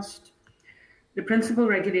own trust. The principal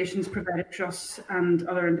regulations provided trusts and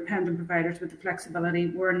other independent providers with the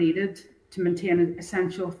flexibility were needed to maintain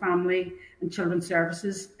essential family and children's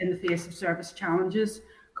services in the face of service challenges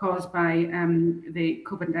caused by the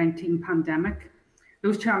COVID-19 pandemic.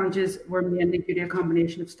 Those challenges were mainly due to a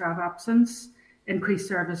combination of staff absence, increased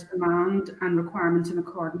service demand and requirements in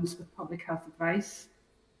accordance with public health advice.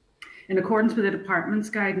 In accordance with the Department's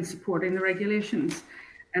guidance supporting the regulations,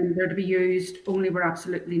 they're to be used only where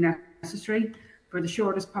absolutely necessary for the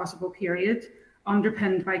shortest possible period,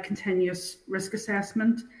 underpinned by continuous risk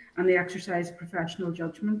assessment and the exercise of professional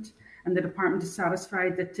judgment. And the Department is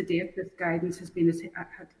satisfied that to date this guidance has been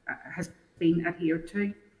adhered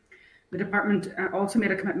to. The Department also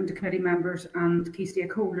made a commitment to committee members and key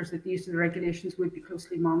stakeholders that the use of the regulations would be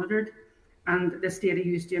closely monitored, and this data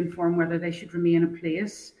used to inform whether they should remain in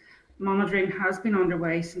place. Monitoring has been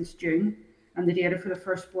underway since June, and the data for the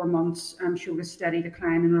first 4 months showed a steady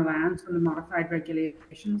decline in reliance on the modified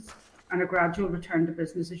regulations and a gradual return to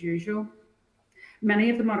business as usual. Many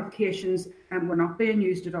of the modifications were not being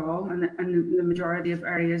used at all, and in the majority of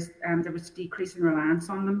areas there was a decrease in reliance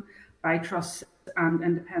on them by trusts and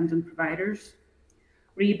independent providers.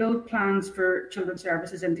 Rebuild plans for children's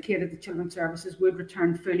services indicated that children's services would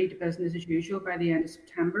return fully to business as usual by the end of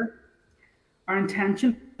September. Our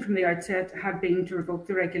intention from the outset had been to revoke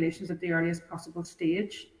the regulations at the earliest possible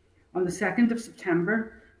stage. On the 2nd of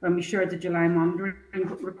September, when we shared the July monitoring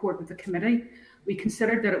report with the committee, we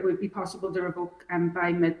considered that it would be possible to revoke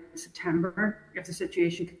by mid-September if the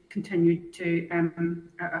situation continued to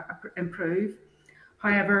improve.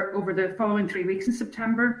 However, over the following 3 weeks in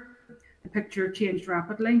September, the picture changed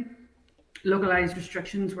rapidly. Localised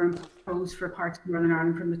restrictions were imposed for parts of Northern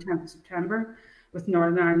Ireland from the 10th of September, with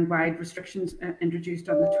Northern Ireland-wide restrictions introduced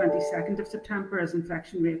on the 22nd of September as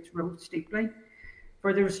infection rates rose steeply.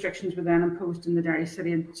 Further restrictions were then imposed in the Derry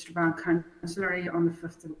City and Strabane Council area on the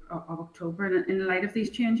 5th of October. And in light of these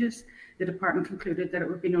changes, the Department concluded that it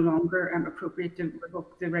would be no longer appropriate to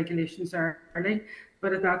revoke the regulations early,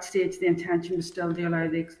 but at that stage the intention was still to allow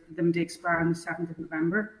them to expire on the 7th of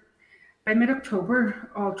November. By mid-October,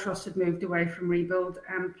 all trusts had moved away from rebuild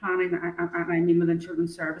planning, and I mean within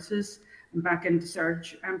children's services, and back into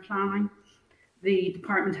surge planning. The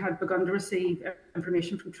Department had begun to receive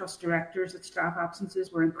information from trust directors that staff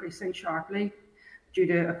absences were increasing sharply due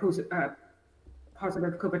to a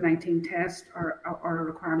positive COVID-19 test or a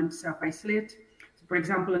requirement to self-isolate. So for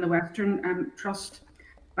example, in the Western Trust,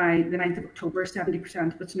 by the 9th of October,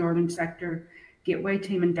 70% of its Northern Sector Gateway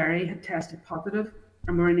team in Derry had tested positive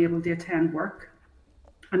and were unable to attend work.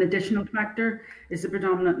 An additional factor is the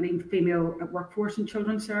predominantly female workforce in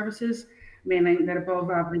children's services, meaning that above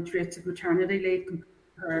average rates of maternity leave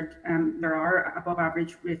compared, there are above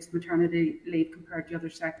average rates of maternity leave compared to other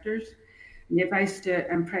sectors. And the advice to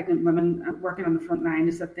pregnant women working on the front line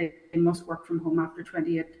is that they must work from home after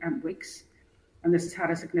 28 weeks. And this has had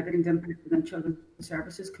a significant impact within children's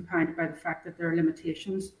services, compounded by the fact that there are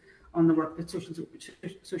limitations on the work that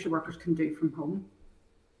social workers can do from home.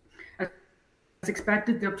 As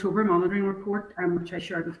expected, the October monitoring report, which I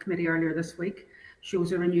shared with the committee earlier this week,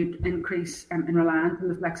 shows a renewed increase in reliance on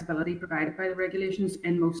the flexibility provided by the regulations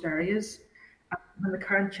in most areas. And the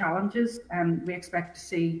current challenges, we expect to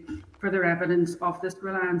see further evidence of this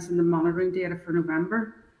reliance in the monitoring data for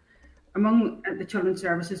November. Among the children's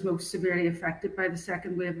services most severely affected by the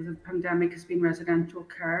second wave of the pandemic has been residential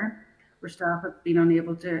care, where staff have been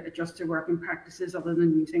unable to adjust their working practices other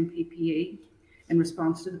than using PPE in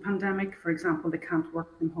response to the pandemic. For example, they can't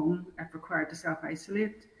work from home if required to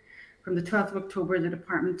self-isolate. From the 12th of October, the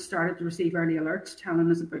department started to receive early alerts telling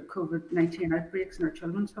us about COVID-19 outbreaks in our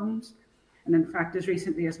children's homes. And in fact, as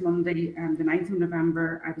recently as Monday, the 9th of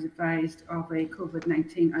November, I was advised of a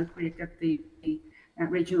COVID-19 outbreak at the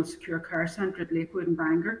Regional Secure Care Centre at Lakewood in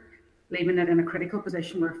Bangor, leaving it in a critical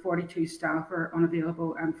position where 42 staff are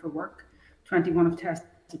unavailable for work. 21 have tested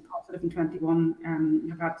positive and 21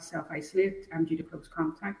 have had to self-isolate due to close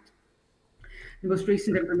contact. The most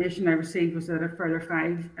recent information I received was that a further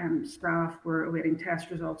 5 staff were awaiting test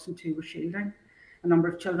results and 2 were shielding. A number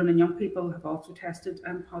of children and young people have also tested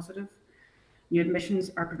positive. New admissions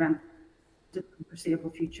are prevented in the foreseeable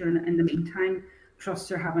future, and in the meantime,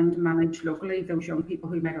 trusts are having to manage locally those young people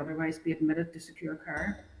who might otherwise be admitted to secure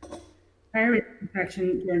care. Higher rate of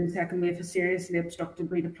infection during the second wave has seriously obstructed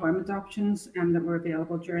redeployment options that were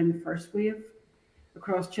available during the first wave.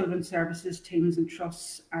 Across children's services, teams and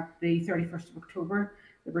trusts at the 31st of October,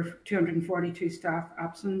 there were 242 staff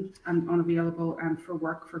absent and unavailable for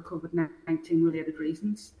work for COVID-19 related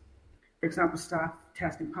reasons. For example, staff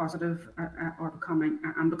testing positive or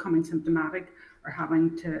becoming symptomatic or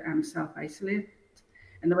having to self-isolate.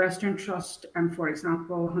 In the Western Trust, for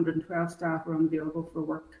example, 112 staff were unavailable for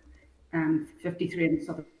work, 53 in the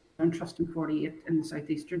Southern Trust and 48 in the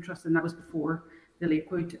Southeastern Trust, and that was before the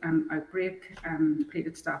Lakewood outbreak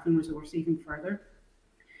depleted staffing resource even further.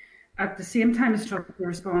 At the same time as trusts were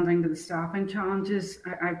responding to the staffing challenges,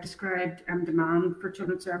 I've described demand for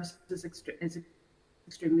children's services is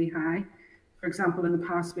extremely high. For example, in the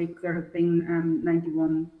past week, there have been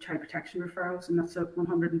 91 child protection referrals, and that's a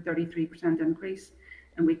 133% increase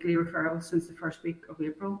in weekly referrals since the first week of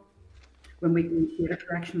April, when weekly data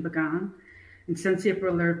collection began. And since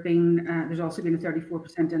April, there's also been a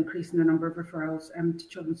 34% increase in the number of referrals to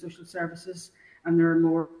Children's Social Services, and there are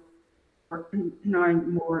now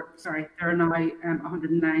 109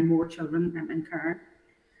 more children in care.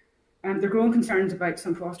 There are growing concerns about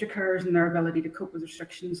some foster carers and their ability to cope with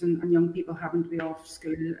restrictions and young people having to be off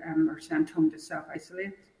school or sent home to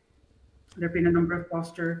self-isolate. There have been a number of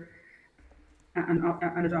foster and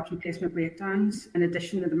adoption placement breakdowns. In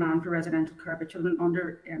addition, the demand for residential care by children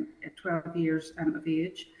under 12 years of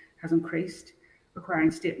age has increased, requiring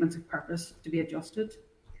statements of purpose to be adjusted.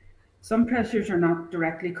 Some pressures are not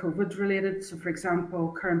directly COVID related. So, for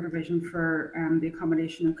example, current provision for the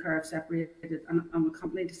accommodation and care of separated and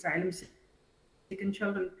unaccompanied asylum-seeking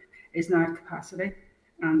children is not at capacity.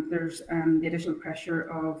 And there's the additional pressure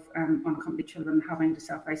of unaccompanied children having to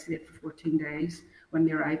self-isolate for 14 days when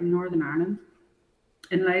they arrive in Northern Ireland.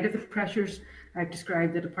 In light of the pressures I've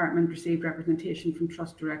described, the department received representation from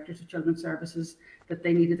trust directors of children's services that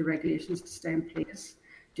they needed the regulations to stay in place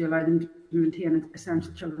to allow them to maintain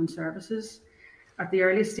essential children's services. At the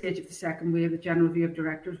earliest stage of the second wave, the general view of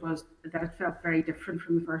directors was that it felt very different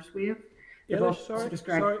from the first wave. Sorry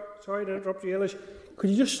to interrupt you, Eilish. Could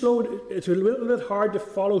you just slow it? It's a little bit hard to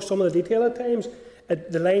follow some of the detail at times.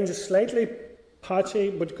 The lines are slightly patchy,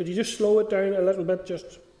 but could you just slow it down a little bit,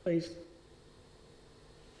 just please?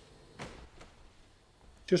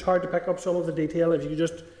 Just hard to pick up some of the detail. If you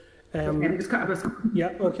just,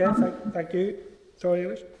 yeah, okay, thank you. Sorry,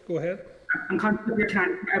 Eilish, go ahead. I'm conscious of your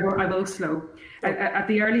time. I will slow. At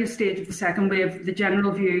the earliest stage of the second wave, the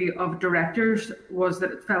general view of directors was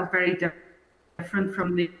that it felt very different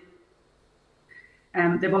from the.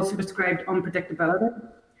 They've also described unpredictability,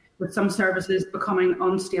 with some services becoming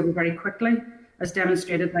unstable very quickly, as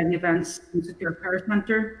demonstrated by the events in the Secure Care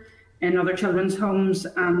Centre, in other children's homes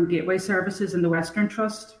and gateway services in the Western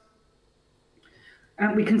Trust.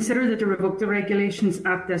 We consider that to revoke the regulations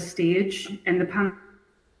at this stage in the pandemic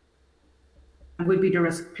would be to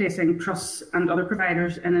risk placing trusts and other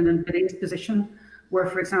providers in an invidious position where,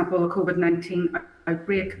 for example, a COVID-19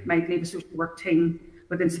 outbreak might leave a social work team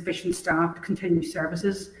with insufficient staff to continue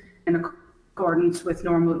services in accordance with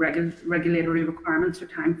normal regulatory requirements or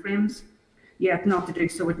timeframes. Yet not to do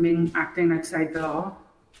so would mean acting outside the law.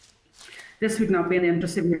 This would not be in the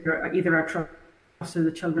interest of either our trust or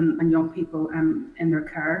the children and young people in their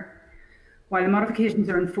care. While the modifications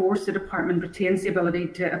are enforced, the department retains the ability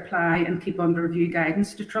to apply and keep under review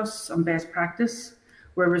guidance to trusts on best practice,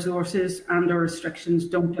 where resources and/or restrictions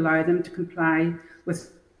don't allow them to comply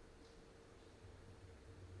with.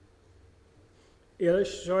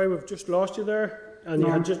 Eilish, sorry, we've just lost you there, and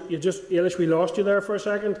Eilish, we lost you there for a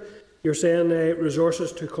second. You're saying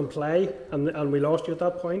resources to comply, and we lost you at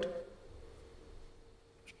that point.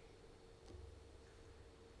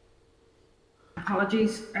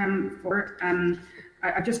 Apologies for it.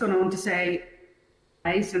 I've just gone on to say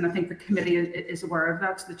and I think the committee is aware of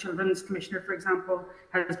that. So the Children's Commissioner, for example,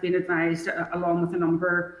 has been advised, along with a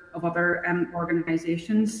number of other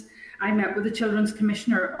organisations. I met with the Children's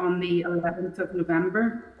Commissioner on the 11th of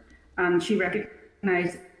November, and she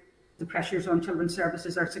recognised the pressures on children's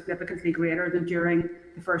services are significantly greater than during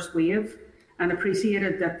the first wave, and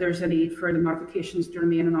appreciated that there's a need for the modifications to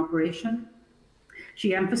remain in operation.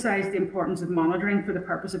 She emphasised the importance of monitoring for the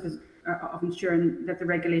purpose of ensuring that the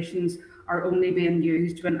regulations are only being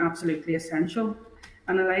used when absolutely essential.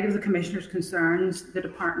 And in light of the Commissioner's concerns, the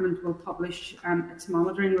Department will publish its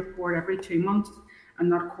monitoring report every 2 months and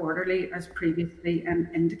not quarterly, as previously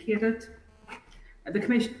indicated. The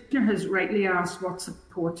Commissioner has rightly asked what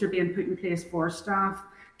supports are being put in place for staff,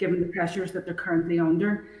 given the pressures that they're currently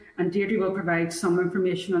under. And Deirdre will provide some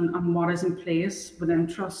information on what is in place within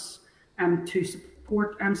trusts to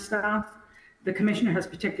support staff. The Commissioner has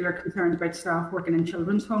particular concerns about staff working in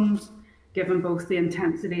children's homes, given both the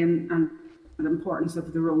intensity and the importance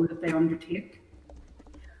of the role that they undertake.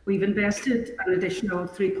 We've invested an additional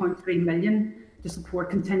 $3.3 million to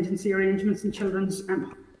support contingency arrangements in children's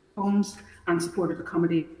homes and supported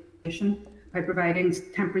accommodation by providing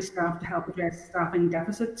temporary staff to help address staffing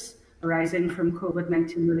deficits arising from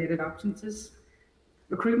COVID-19 related absences.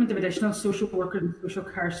 Recruitment of additional social workers and social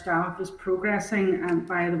care staff is progressing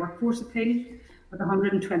via the workforce appeal, with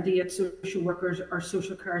 128 social workers or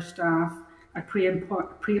social care staff at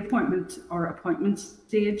pre-appointment or appointment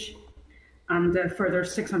stage, and a further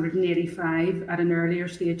 685 at an earlier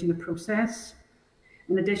stage in the process.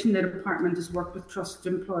 In addition, the Department has worked with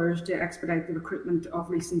trusted employers to expedite the recruitment of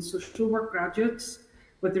recent social work graduates,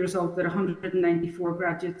 with the result that 194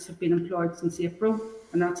 graduates have been employed since April,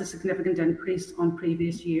 and that's a significant increase on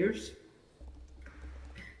previous years.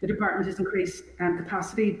 The Department has increased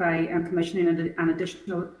capacity by commissioning an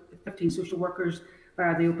additional 15 social workers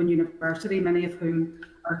via the Open University, many of whom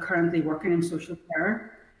are currently working in social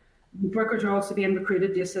care. Workers are also being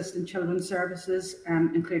recruited to assist in children's services,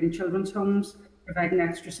 including children's homes, providing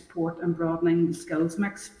extra support and broadening the skills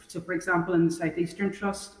mix. So, for example, in the South Eastern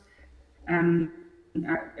Trust,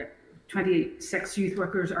 26 youth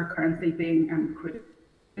workers are currently being recruited.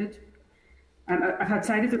 I've had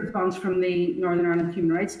sight of the response from the Northern Ireland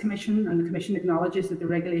Human Rights Commission, and the Commission acknowledges that the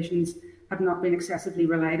regulations have not been excessively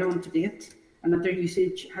relied on to date and that their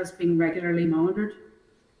usage has been regularly monitored.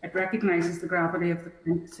 It recognises the gravity of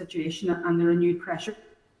the situation and the renewed pressure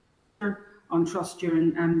on trust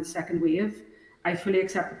during the second wave. I fully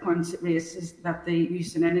accept the points it raises that the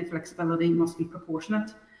use of any flexibility must be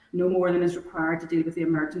proportionate, no more than is required to deal with the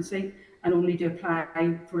emergency, and only to apply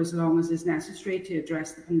for as long as is necessary to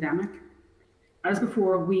address the pandemic. As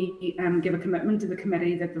before, we give a commitment to the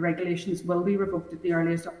committee that the regulations will be revoked at the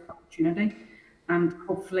earliest opportunity, and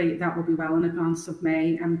hopefully that will be well in advance of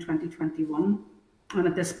May 2021. And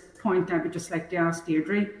at this point, I would just like to ask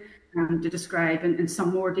Deirdre to describe in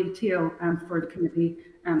some more detail for the committee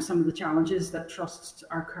some of the challenges that trusts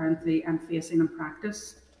are currently facing in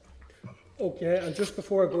practice. Okay, and just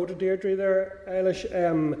before I go to Deirdre there, Eilish,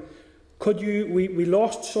 could you, we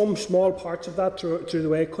lost some small parts of that through the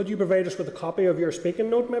way. Could you provide us with a copy of your speaking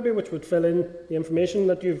note, maybe, which would fill in the information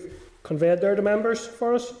that you've conveyed there to members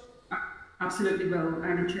for us? Absolutely will,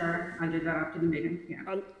 Chair. I'll do that after the meeting.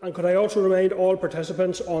 Yeah. And could I also remind all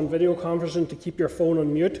participants on video conferencing to keep your phone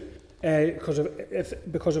on mute, because if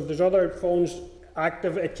there's other phones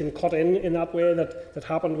active, it can cut in that way that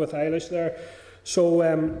happened with Eilish there. So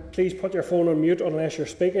please put your phone on mute unless you're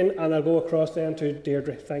speaking, and I'll go across then to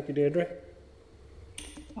Deirdre. Thank you, Deirdre.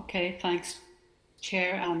 Okay, thanks,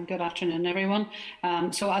 Chair, and good afternoon, everyone.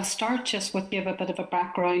 So I'll start just with give a bit of a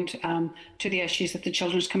background to the issues that the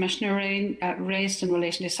Children's Commissioner raised in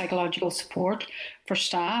relation to psychological support for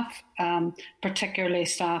staff, particularly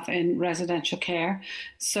staff in residential care.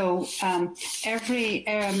 So every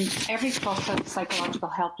trust has a psychological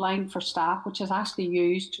helpline for staff, which is actually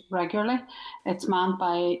used regularly. It's manned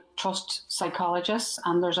by trust psychologists,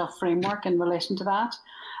 and there's a framework in relation to that.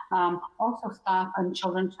 Also, staff in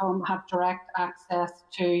children's home have direct access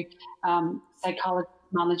to psychologists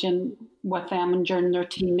managing with them and during their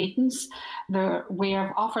team meetings. We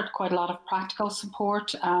have offered quite a lot of practical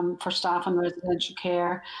support for staff in residential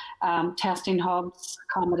care, testing hubs,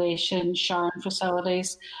 accommodation, showering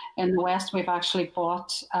facilities. In the West, we've actually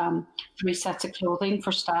bought 3 sets of clothing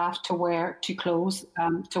for staff to wear to clothes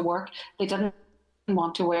to work. They didn't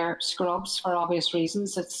want to wear scrubs for obvious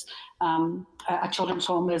reasons. It's a children's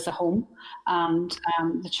home is a home, and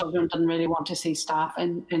the children didn't really want to see staff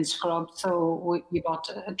in scrubs, so we bought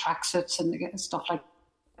tracksuits and stuff like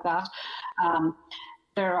that.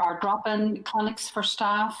 There are drop-in clinics for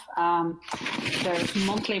staff. There's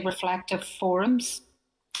monthly reflective forums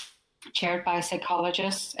chaired by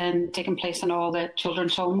psychologists and taking place in all the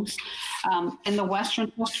children's homes. In the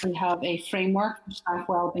Western Trust, we have a framework for staff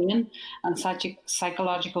wellbeing and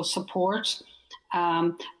psychological support.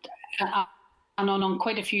 And on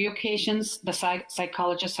quite a few occasions, the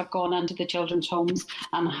psychologists have gone into the children's homes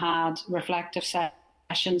and had reflective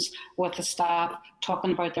sessions with the staff,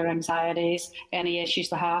 talking about their anxieties, any issues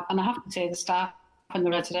they have. And I have to say, the staff in the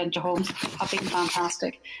residential homes have been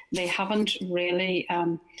fantastic. They haven't really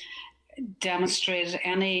demonstrated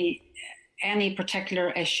any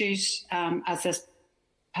particular issues as this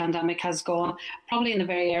pandemic has gone. Probably in the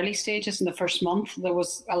very early stages, in the first month, there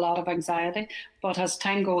was a lot of anxiety, but as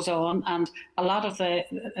time goes on, and a lot of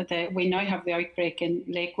we now have the outbreak in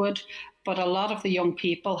Lakewood, but a lot of the young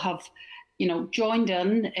people have, joined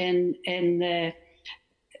in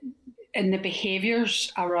the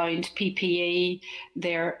behaviours around PPE.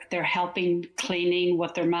 They're helping cleaning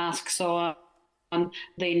with their masks on.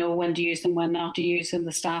 They know when to use them, when not to use them.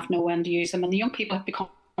 The staff know when to use them, and the young people have become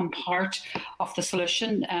part of the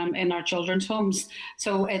solution in our children's homes.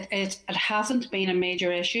 So it hasn't been a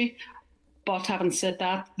major issue, but having said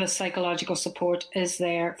that, the psychological support is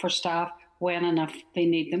there for staff when and if they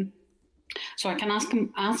need them. So I can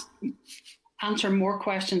answer more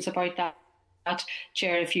questions about that,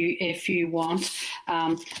 Chair, if you want.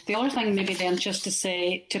 The other thing maybe then just to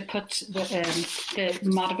say, to put the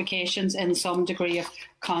modifications in some degree of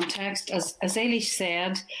context, as Ailey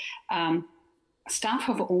said, staff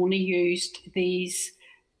have only used these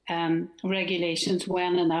regulations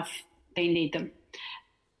when and if they need them.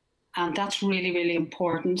 And that's really, really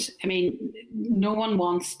important. I mean, no one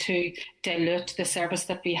wants to dilute the service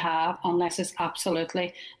that we have unless it's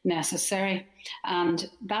absolutely necessary. And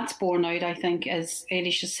that's borne out, I think, as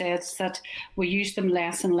Elisha says, that we used them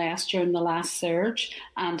less and less during the last surge.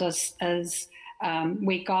 And as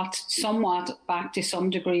we got somewhat back to some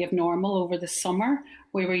degree of normal over the summer,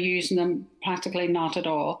 we were using them practically not at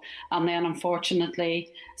all. And then,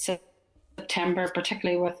 unfortunately, September,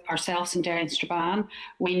 particularly with ourselves in Derry and Strabane,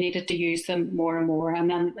 we needed to use them more and more. And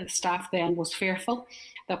then the staff then was fearful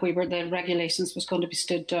that the regulations was going to be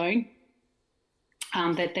stood down,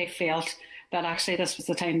 and that they felt that actually this was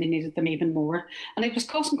the time they needed them even more. And it was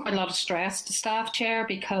causing quite a lot of stress to staff, Chair,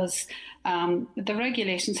 because the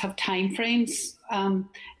regulations have timeframes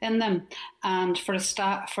in them, and for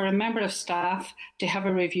a member of staff to have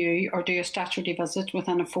a review or do a statutory visit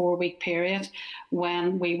within a 4-week period,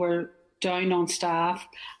 when we were down on staff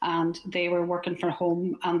and they were working from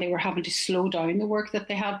home and they were having to slow down the work that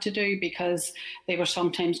they had to do because they were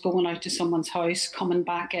sometimes going out to someone's house, coming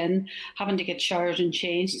back in, having to get showered and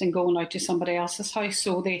changed and going out to somebody else's house.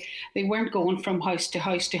 So they weren't going from house to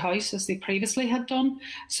house to house as they previously had done.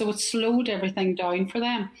 So it slowed everything down for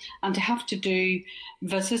them. And to have to do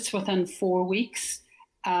visits within 4 weeks,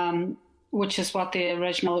 which is what the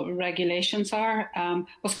original regulations are,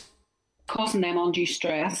 was causing them undue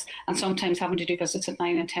stress, and sometimes having to do visits at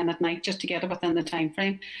 9 and 10 at night just to get it within the time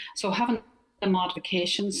frame. So having the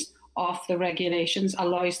modifications of the regulations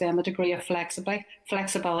allows them a degree of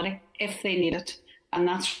flexibility if they need it, and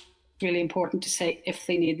that's really important to say, if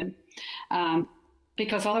they need them,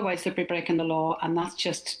 because otherwise they'd be breaking the law, and that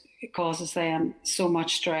just causes them so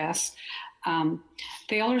much stress.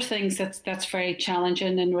 The other things that's very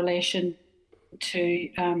challenging in relation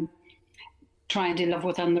to trying to live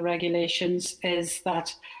within the regulations is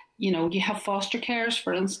that, you have foster carers,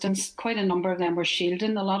 for instance. Quite a number of them were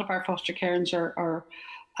shielding. A lot of our foster carers are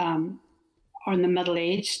in the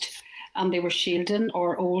middle-aged, and they were shielding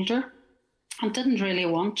or older and didn't really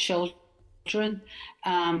want children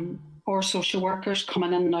or social workers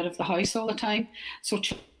coming in and out of the house all the time. So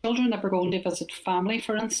children that were going to visit family,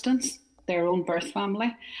 for instance, their own birth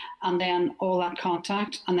family, and then all that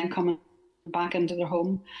contact, and then coming back into their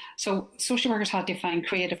home. So social workers had to find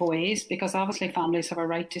creative ways, because obviously families have a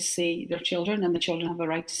right to see their children and the children have a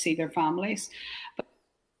right to see their families. But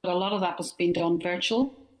a lot of that was being done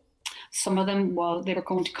virtual. Some of them, they were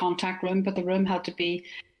going to contact room, but the room had to be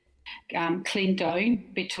cleaned down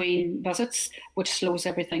between visits, which slows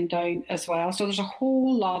everything down as well. So there's a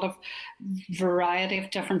whole lot of variety of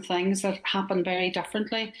different things that happen very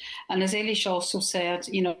differently. And as Eilish also said,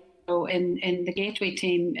 in the Gateway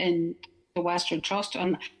team in the Western Trust,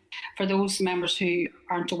 and for those members who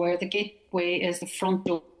aren't aware, the Gateway is the front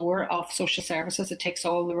door of social services. It takes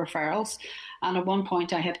all the referrals, and at one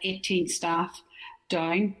point I had 18 staff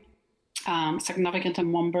down, significant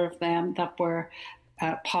number of them that were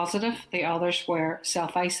positive. The others were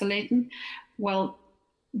self-isolating. Well,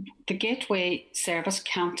 the Gateway service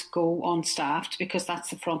can't go unstaffed, because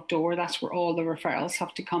that's the front door, that's where all the referrals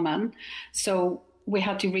have to come in. So we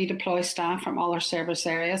had to redeploy staff from all our service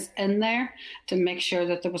areas in there to make sure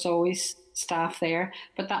that there was always staff there.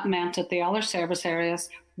 But that meant that the other service areas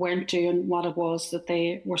weren't doing what it was that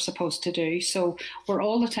they were supposed to do. So we're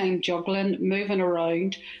all the time juggling, moving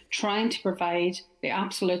around, trying to provide the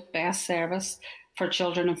absolute best service for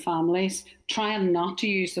children and families, trying not to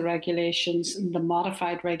use the regulations, the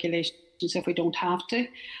modified regulations if we don't have to.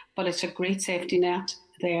 But it's a great safety net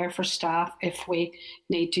there for staff if we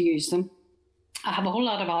need to use them. I have a whole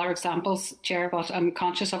lot of other examples, Chair, but I'm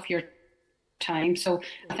conscious of your time. So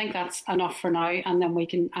I think that's enough for now, and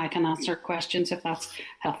then I can answer questions if that's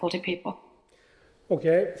helpful to people.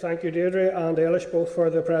 Okay, thank you, Deirdre and Eilish, both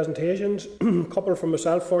for the presentations. A couple from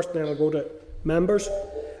myself first, and then I'll go to members.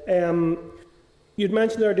 You'd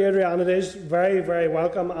mentioned there, Deirdre, and it is very, very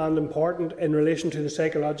welcome and important in relation to the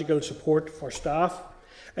psychological support for staff.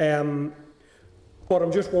 But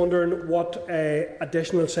I'm just wondering what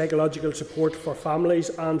additional psychological support for families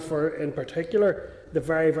and for, in particular, the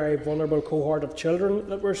very, very vulnerable cohort of children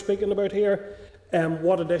that we're speaking about here,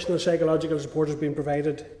 what additional psychological support has been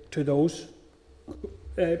provided to those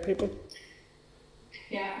people?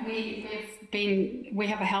 Yeah, we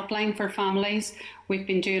have a helpline for families. We've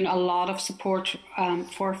been doing a lot of support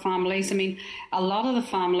for families. I mean, a lot of the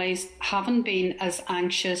families haven't been as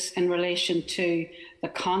anxious in relation to the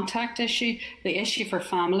contact issue. The issue for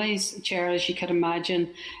families, Chair, as you could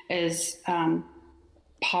imagine, is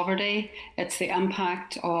poverty. It's the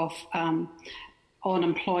impact of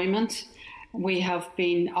unemployment. We have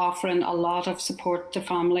been offering a lot of support to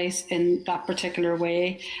families in that particular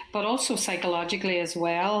way, but also psychologically as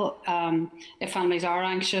well. If families are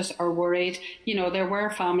anxious or worried, there were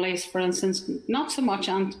families, for instance, not so much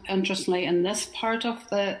interestingly in this part of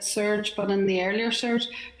the surge, but in the earlier surge,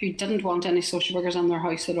 who didn't want any social workers in their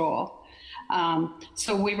house at all.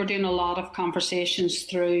 So we were doing a lot of conversations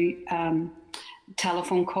through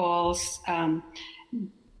telephone calls,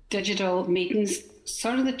 digital meetings.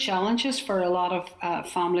 Sort of the challenges for a lot of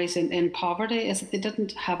families in poverty is that they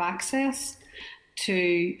didn't have access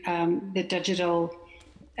to the digital,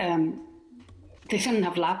 they didn't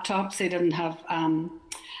have laptops, they didn't have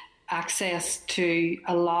access to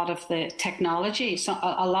a lot of the technology. So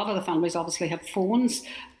a lot of the families obviously had phones,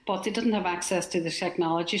 but they didn't have access to the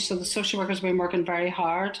technology. So the social workers have been working very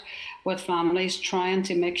hard with families, trying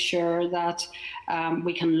to make sure that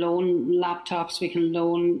we can loan laptops, we can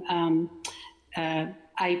loan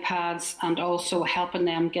iPads, and also helping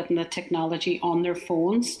them getting the technology on their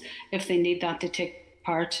phones if they need that to take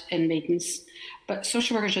part in meetings. But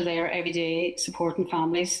social workers are there every day supporting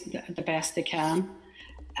families the best they can.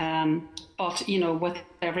 But with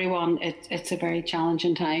everyone, it's a very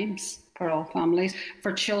challenging times for all families.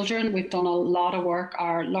 For children, we've done a lot of work.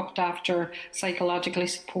 Our looked after psychologically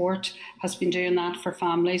support has been doing that for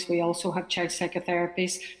families. We also have child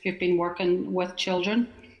psychotherapists who've been working with children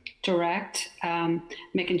direct,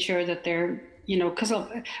 making sure that they're, because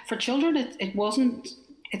for children,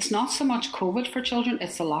 it's not so much COVID for children,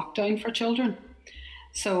 it's the lockdown for children.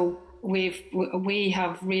 So we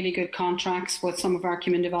have really good contracts with some of our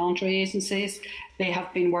community voluntary agencies. They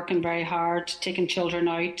have been working very hard, taking children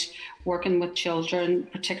out, working with children,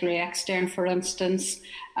 particularly extern, for instance,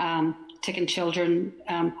 taking children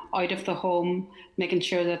out of the home, making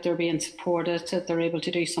sure that they're being supported, that they're able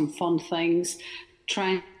to do some fun things,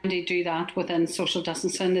 trying to do that within social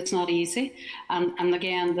distancing. It's not easy. And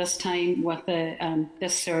again, this time with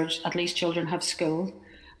this surge, at least children have school,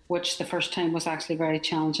 which the first time was actually very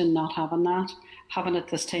challenging not having that. Having it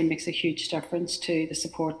this time makes a huge difference to the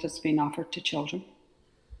support that's been offered to children.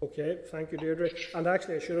 Okay, thank you, Deirdre. And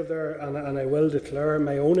actually I should have there, and I will declare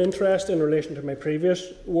my own interest in relation to my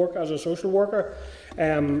previous work as a social worker.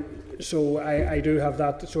 So I do have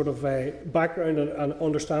that sort of background and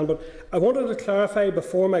understand. But I wanted to clarify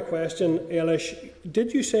before my question, Eilish,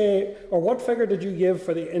 did you say, or what figure did you give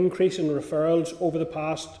for the increase in referrals over the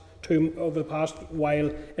past while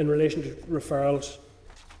in relation to referrals?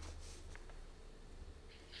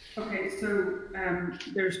 Okay, so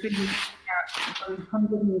there's been a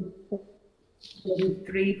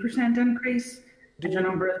 103% increase in the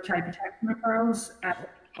number of child protection referrals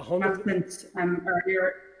since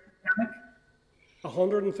earlier pandemic.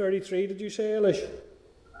 133, did you say, Eilish?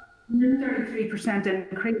 133%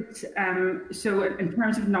 increase. So in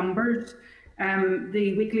terms of numbers,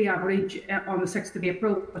 the weekly average on the 6th of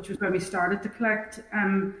April, which was when we started to collect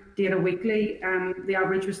data weekly, the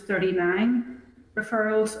average was 39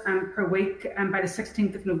 referrals per week, and by the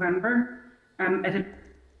 16th of November, it had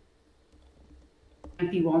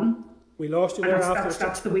 91. We lost you and there after.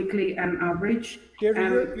 That's the weekly average.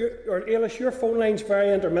 Deirdre, Eilish, your phone line's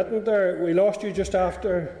very intermittent there. We lost you just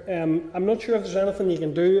after. I'm not sure if there's anything you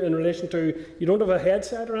can do in relation to. You don't have a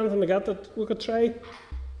headset or anything like that we could try?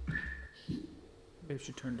 Maybe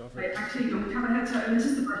she turned off. I actually don't have a headset, and this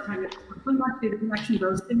is the first time it's happened. Actually, the connection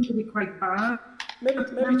does seem to be quite bad. Maybe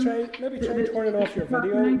try turning off your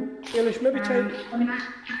video. Eilish, maybe try.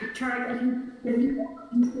 I can give you all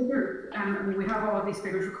these figures. We have all of these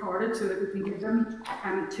figures recorded so that we can give them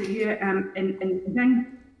to you in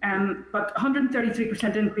thing. But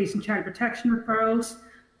 133% increase in child protection referrals,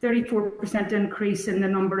 34% increase in the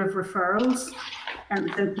number of referrals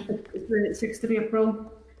since the 6th of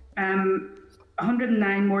April.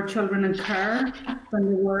 109 more children in care than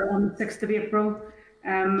there were on the 6th of April.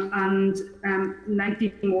 And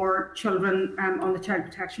 90 more children on the child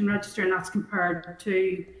protection register, and that's compared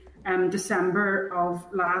to December of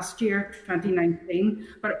last year, 2019.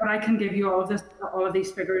 But I can give you all of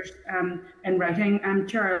these figures in writing,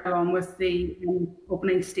 Chair, along with the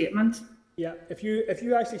opening statement. Yeah, if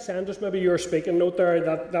you actually send us maybe your speaking note there,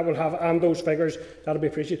 that will have and those figures, that'll be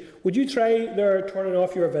appreciated. Would you try there turning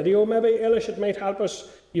off your video? Maybe, Eilish, it might help us.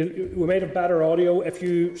 We might have better audio if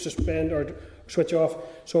you suspend or switch off.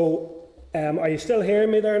 So, are you still hearing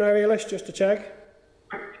me there now, Eilish, just to check?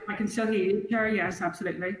 I can still hear you, Chair, yes,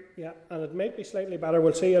 absolutely. Yeah, and it might be slightly better.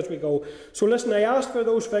 We'll see as we go. So listen, I asked for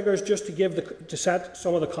those figures just to set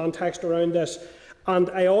some of the context around this. And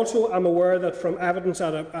I also am aware that from evidence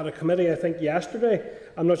at a committee, I think yesterday,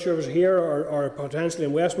 I'm not sure if it was here or potentially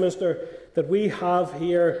in Westminster, that we have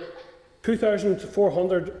here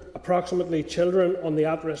 2,400 approximately children on the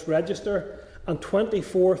at-risk register and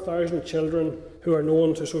 24,000 children who are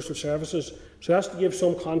known to social services. So that's to give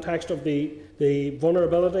some context of the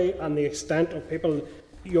vulnerability and the extent of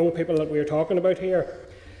young people that we are talking about here.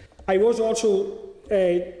 I was also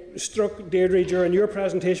struck, Deirdre, during your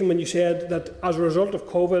presentation when you said that as a result of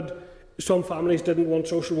COVID, some families didn't want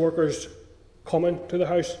social workers coming to the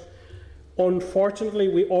house. Unfortunately,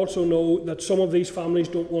 we also know that some of these families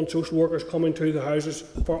don't want social workers coming to the houses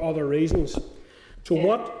for other reasons. So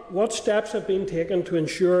what steps have been taken to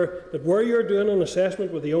ensure that where you're doing an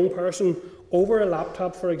assessment with a young person over a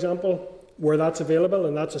laptop, for example, where that's available,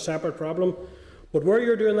 and that's a separate problem, but where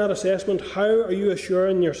you're doing that assessment, how are you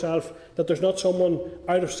assuring yourself that there's not someone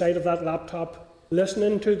out of sight of that laptop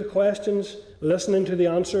listening to the questions, listening to the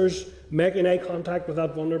answers, making eye contact with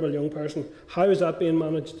that vulnerable young person? How is that being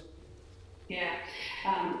managed? Yeah,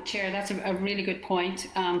 Chair, that's a really good point.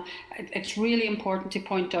 It's really important to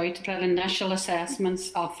point out that initial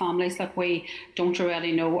assessments of families that we don't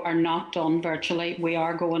already know are not done virtually. We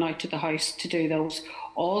are going out to the house to do those.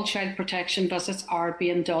 All child protection visits are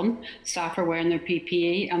being done. Staff are wearing their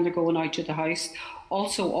PPE and they're going out to the house.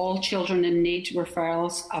 Also, all children in need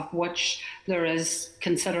referrals, of which there is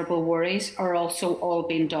considerable worries, are also all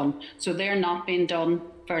being done. So they're not being done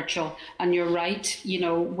virtual. And you're right,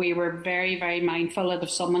 we were very, very mindful that if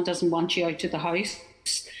someone doesn't want you out to the house,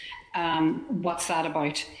 what's that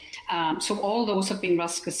about? So all those have been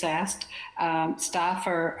risk assessed. Staff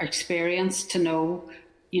are experienced to know,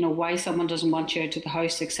 why someone doesn't want you out to the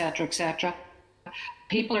house, etc., etc.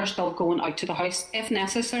 People are still going out to the house if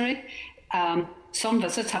necessary. Some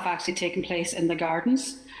visits have actually taken place in the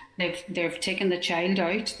gardens. They've taken the child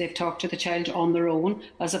out, they've talked to the child on their own,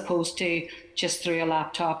 as opposed to just through a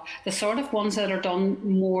laptop. The sort of ones that are done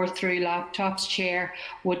more through laptops, Chair,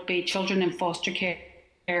 would be children in foster care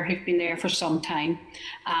who've been there for some time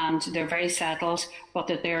and they're very settled, but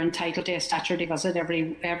that they're entitled to a statutory visit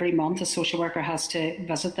every month. A social worker has to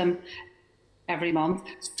visit them every month.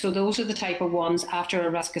 So those are the type of ones after a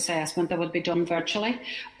risk assessment that would be done virtually.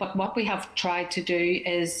 But what we have tried to do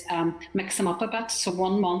is mix them up a bit. So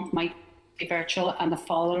 1 month might be virtual and the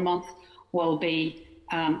following month will be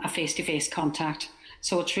a face-to-face contact.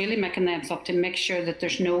 So it's really making them up to make sure that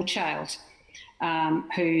there's no child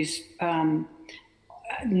who's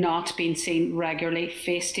not being seen regularly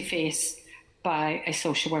face-to-face by a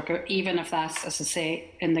social worker, even if that's, as I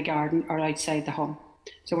say, in the garden or outside the home.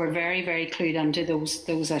 So we're very, very clued into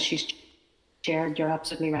those issues, Chair. You're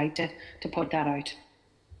absolutely right to point that out.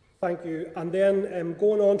 Thank you. And then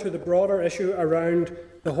going on to the broader issue around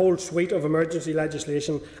the whole suite of emergency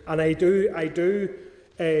legislation, and I do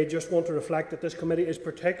just want to reflect that this committee is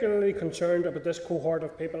particularly concerned about this cohort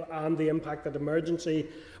of people and the impact that emergency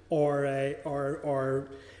or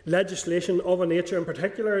legislation of a nature in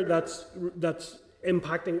particular that's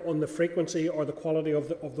impacting on the frequency or the quality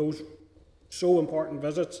of those so important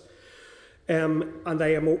visits. And I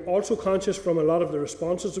am also conscious from a lot of the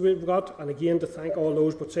responses that we've got, and again to thank all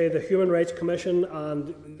those, but say the Human Rights Commission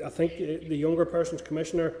and I think the Younger Persons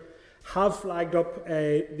Commissioner have flagged up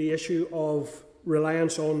the issue of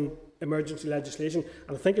reliance on emergency legislation.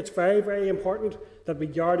 And I think it's very, very important that we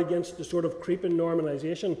guard against the sort of creeping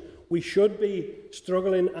normalisation. We should be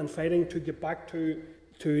struggling and fighting to get back to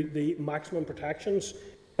the maximum protections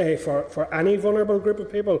for any vulnerable group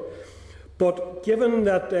of people. But given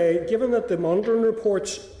that the monitoring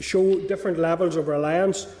reports show different levels of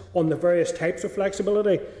reliance on the various types of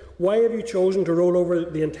flexibility, why have you chosen to roll over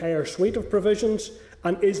the entire suite of provisions?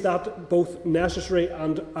 And is that both necessary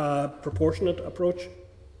and a proportionate approach?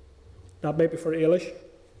 That may be for Ailish.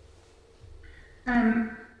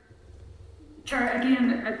 Chair,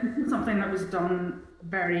 again, this is something that was done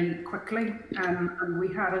very quickly, and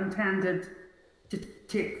we had intended to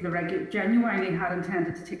take genuinely had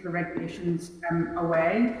intended to take the regulations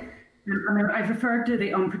away. And I've referred to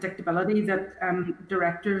the unpredictability that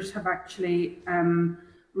directors have actually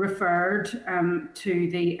referred to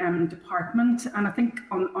the department, and I think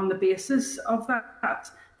on the basis of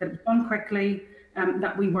that it was done quickly,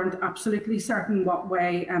 that we weren't absolutely certain what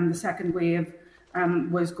way the second wave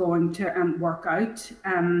was going to work out,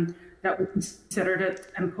 that we considered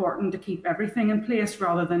it important to keep everything in place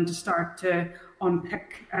rather than to start to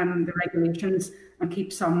unpick the regulations and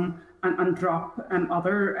keep some and drop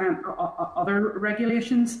other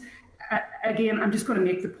regulations. Again, I'm just going to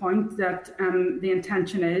make the point that the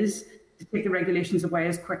intention is to take the regulations away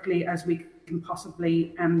as quickly as we can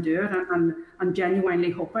possibly do it, and genuinely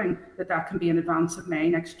hoping that that can be in advance of May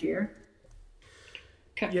next year.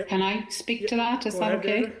 Can I speak to that? Is that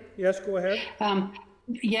okay? David? Yes, go ahead.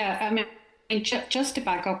 Yeah, I mean, just to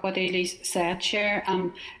back up what Ailey said, Chair,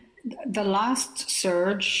 the last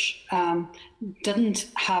surge didn't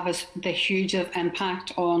have the huge of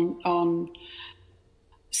impact on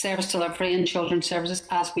service delivery and children's services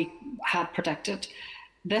as we had predicted.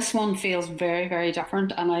 This one feels very, very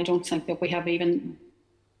different, and I don't think that we have even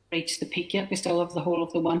reached the peak yet. We still have the whole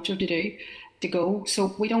of the winter to go.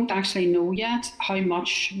 So we don't actually know yet how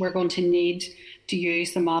much we're going to need to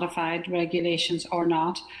use the modified regulations or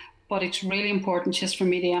not. But it's really important just for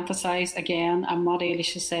me to emphasise again, and what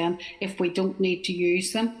Ailish is saying, if we don't need to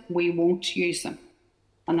use them, we won't use them.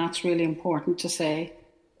 And that's really important to say.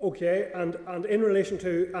 Okay, and in relation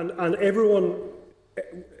to, and everyone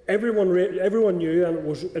knew, and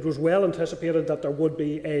it was well anticipated that there would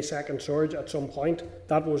be a second surge at some point.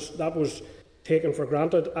 That was taken for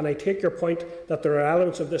granted, and I take your point that there are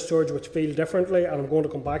elements of this surge which feel differently, and I'm going to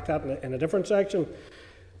come back to that in a different section.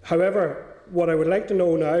 However, what I would like to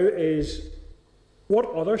know now is what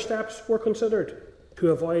other steps were considered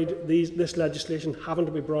to avoid this legislation having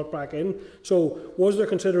to be brought back in. So was there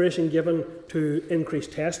consideration given to increase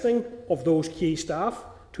testing of those key staff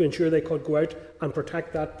to ensure they could go out and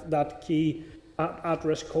protect that key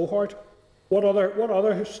at-risk cohort? What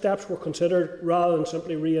other steps were considered rather than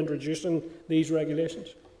simply reintroducing these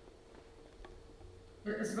regulations?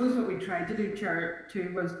 I suppose what we tried to do, Chair,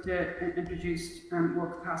 too, was to introduce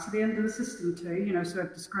more capacity into the system too. You know, so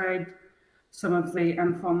I've described some of the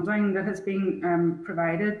funding that has been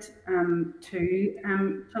provided to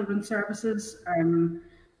children's services,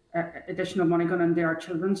 additional money going into our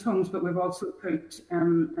children's homes, but we've also put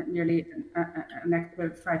nearly an extra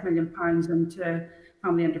 £5 million into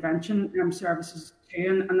family intervention services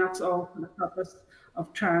too, and that's all for the purpose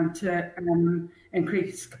of trying to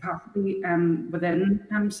increase capacity within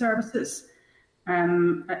services.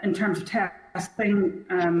 In terms of testing,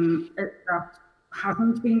 that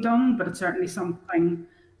hasn't been done, but it's certainly something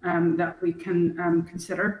that we can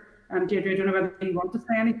consider. Deirdre, I don't know whether you want to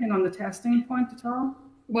say anything on the testing point at all?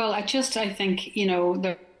 Well, I think, you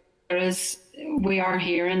know, we are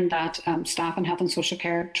hearing that staff and health and social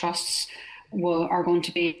care trusts are going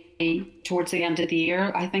to be, towards the end of the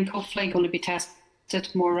year, I think hopefully going to be tested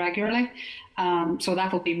more regularly. So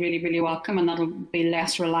that will be really, really welcome, and that'll be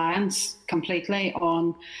less reliance completely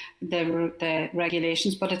on the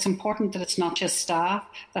regulations. But it's important that it's not just staff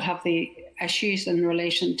that have the issues in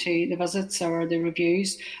relation to the visits or the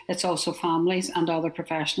reviews. It's also families and other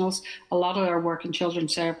professionals. A lot of our work in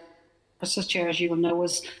children's services, Chair, as you will know,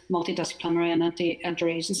 is multidisciplinary and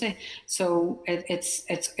interagency. So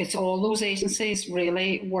it's all those agencies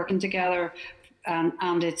really working together.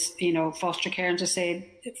 And it's, you know, foster care, and to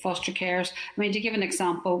say foster cares. I mean, to give an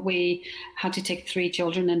example, we had to take 3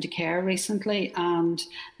 children into care recently, and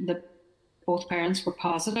both parents were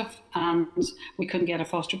positive, and we couldn't get a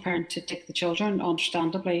foster parent to take the children,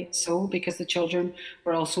 understandably so, because the children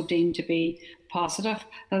were also deemed to be positive.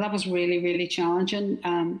 Now, that was really, really challenging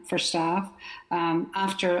for staff.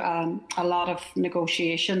 After a lot of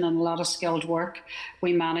negotiation and a lot of skilled work,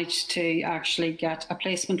 we managed to actually get a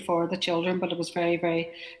placement for the children, but it was very,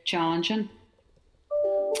 very challenging.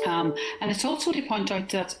 And it's also to point out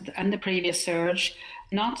that in the previous surge,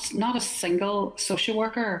 not a single social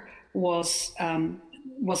worker was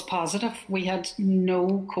positive. We had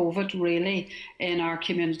no COVID really in our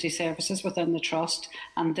community services within the trust,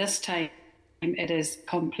 and this time it is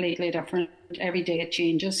completely different. Every day it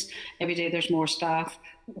changes. Every day there's more staff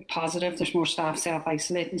positive, there's more staff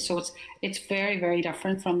self-isolating. So it's very, very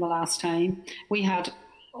different from the last time. We had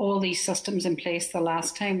all these systems in place the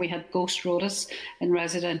last time. We had ghost rotas in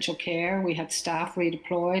residential care. We had staff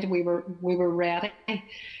redeployed. We were ready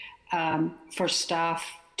for staff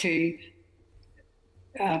to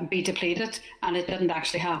be depleted, and it didn't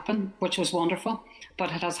actually happen, which was wonderful.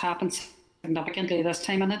 But it has happened significantly this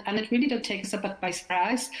time, and it really did take us a bit by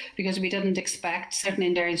surprise, because we didn't expect, certainly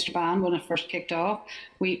in Derry and Strabane when it first kicked off,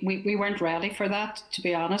 we weren't ready for that, to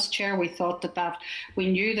be honest, Chair. We thought that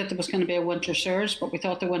we knew that there was going to be a winter surge, but we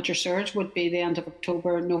thought the winter surge would be the end of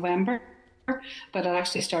October, November, but it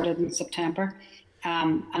actually started in September.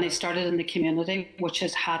 And it started in the community, which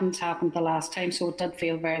hadn't happened the last time, so it did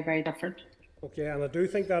feel very, very different. Okay, and I do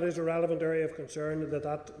think that is a relevant area of concern,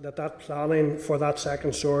 that planning for that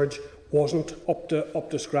second surge wasn't up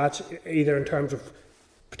to scratch, either in terms of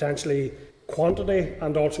potentially quantity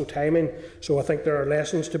and also timing. So I think there are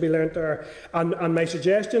lessons to be learnt there. And my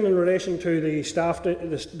suggestion in relation to the staff,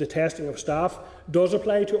 the testing of staff, does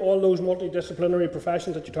apply to all those multidisciplinary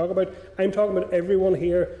professions that you talk about. I'm talking about everyone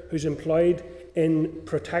here who's employed in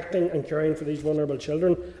protecting and caring for these vulnerable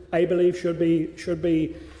children. I believe there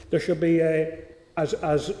should be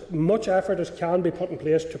as much effort as can be put in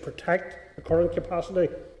place to protect the current capacity,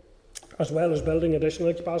 as well as building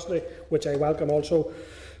additional capacity, which I welcome also.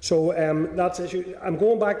 So that's issue. I'm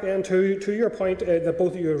going back then to your point that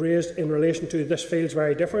both of you have raised in relation to this feels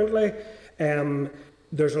very differently.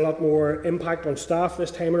 There's a lot more impact on staff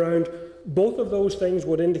this time around. Both of those things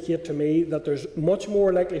would indicate to me that there's much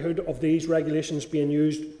more likelihood of these regulations being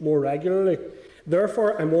used more regularly.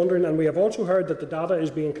 Therefore, I'm wondering, and we have also heard that the data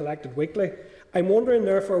is being collected weekly, I'm wondering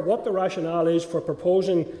therefore what the rationale is for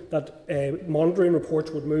proposing that monitoring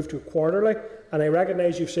reports would move to quarterly. And I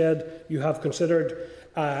recognise you've said you have considered,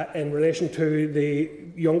 in relation to the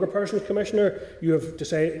Younger Persons Commissioner, you have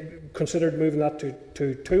considered moving that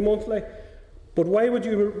to 2 monthly. But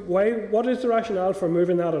what is the rationale for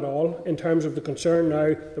moving that at all, in terms of the concern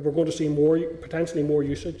now that we're going to see potentially more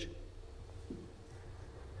usage?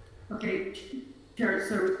 Okay, Chair,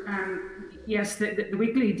 so yes, the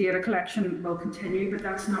weekly data collection will continue, but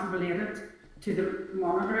that's not related to the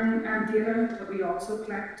monitoring data that we also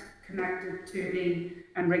collect, connected to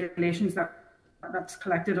the regulations that's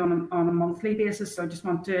collected on a monthly basis. So I just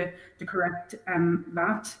want to correct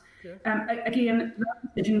that. Again,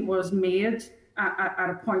 that decision was made at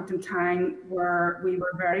a point in time where we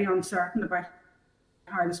were very uncertain about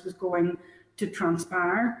how this was going to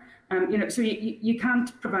transpire. So you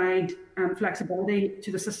can't provide flexibility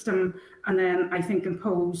to the system and then, I think,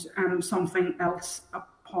 impose something else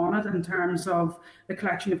upon it in terms of the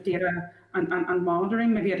collection of data and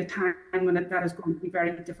monitoring, maybe at a time when that is going to be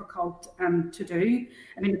very difficult to do.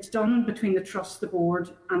 I mean, it's done between the Trust, the Board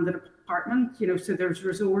and the Department, so there's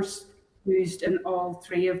resource used in all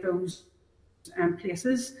three of those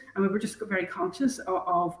places, and we were just very conscious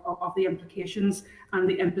of the implications and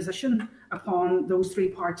the imposition upon those three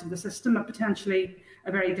parts of the system at potentially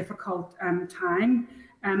a very difficult time.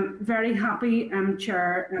 Very happy,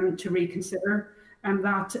 Chair, to reconsider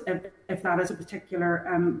that if that is a particular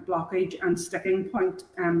blockage and sticking point,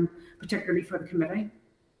 particularly for the committee.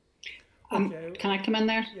 Can I come in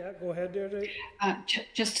there? Yeah, go ahead, Deirdre.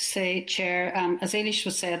 Just to say, Chair, as Eilish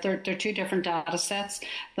was said, there are two different data sets.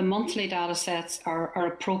 The monthly data sets are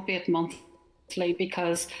appropriate monthly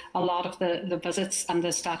because a lot of the visits and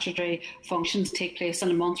the statutory functions take place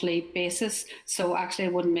on a monthly basis. So actually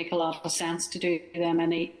it wouldn't make a lot of sense to do them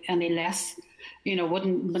any less.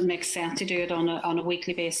 Wouldn't make sense to do it on a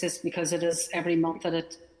weekly basis, because it is every month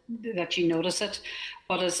that you notice it.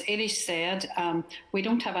 But as Eilish said, we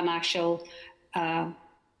don't have an actual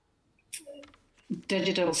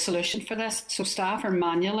digital solution for this. So staff are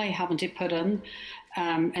manually having to put in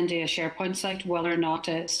into a SharePoint site whether or not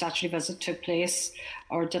a statutory visit took place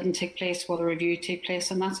or didn't take place, whether a review took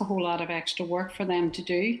place, and that's a whole lot of extra work for them to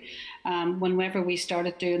do. Whenever we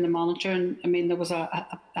started doing the monitoring, I mean, there was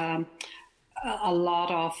a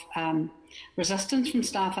lot of resistance from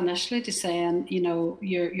staff initially to saying,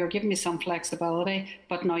 you're giving me some flexibility,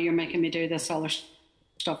 but now you're making me do this other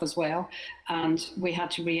stuff as well. And we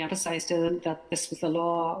had to re-emphasise to them that this was the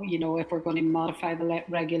law. If we're going to modify the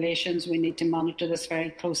regulations, we need to monitor this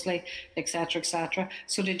very closely, etc., etc.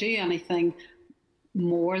 So to do anything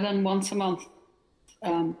more than once a month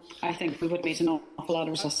I think we would meet an awful lot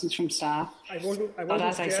of resistance from staff. But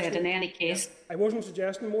as I said, in any case, I wasn't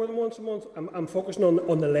suggesting more than once a month. I'm focusing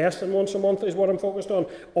on the less than once a month is what I'm focused on.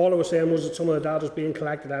 All I was saying was that some of the data is being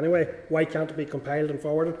collected anyway. Why can't it be compiled and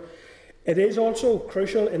forwarded? It is also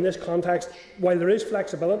crucial in this context, while there is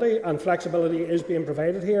flexibility, and flexibility is being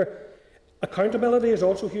provided here, accountability is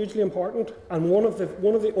also hugely important, and one of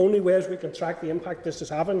the only ways we can track the impact this is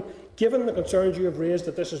having, given the concerns you have raised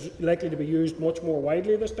that this is likely to be used much more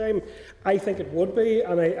widely this time, I think it would be,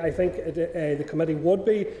 and I think the committee would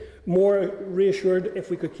be more reassured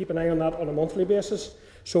if we could keep an eye on that on a monthly basis.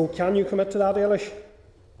 So can you commit to that, Eilish?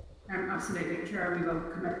 Absolutely, Chair. We will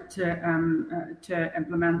commit to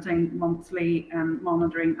implementing monthly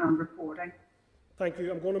monitoring and reporting. Thank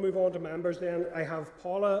you. I'm going to move on to members then. I have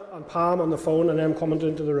Paula and Pam on the phone and then coming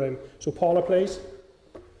into the room. So Paula, please.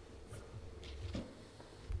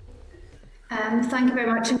 Thank you very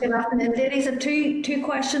much and good afternoon. Ladies, I have two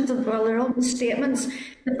questions, well, they're almost statements.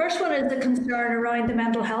 The first one is the concern around the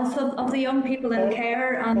mental health of the young people in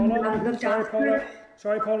care and looked after.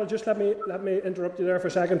 Sorry, Paula, just let me interrupt you there for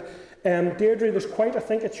a second. Deirdre, there's quite, I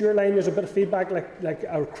think it's your line, there's a bit of feedback like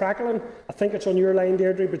a crackling. I think it's on your line,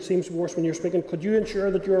 Deirdre, but it seems worse when you're speaking. Could you ensure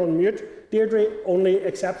that you're on mute, Deirdre, only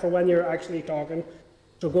except for when you're actually talking?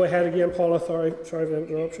 So go ahead again, Paula, sorry for the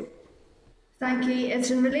interruption. Thank you.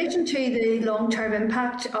 It's in relation to the long-term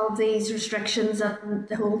impact of these restrictions and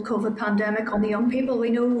the whole COVID pandemic on the young people.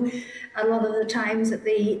 We know a lot of the times that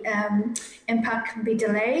the impact can be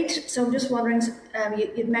delayed. So I'm just wondering,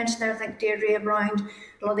 you've mentioned there, I think, Deirdre, around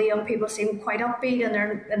a lot of the young people seem quite upbeat and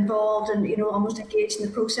they're involved and, almost engaged in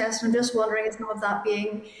the process. And I'm just wondering, is some of that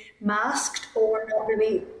being masked or not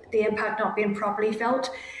really, the impact not being properly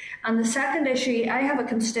felt? And the second issue, I have a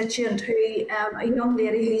constituent who, a young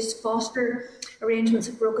lady whose foster arrangements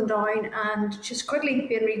have broken down and she's quickly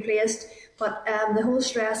being replaced, but the whole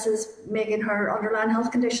stress is making her underlying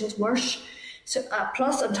health conditions worse. So,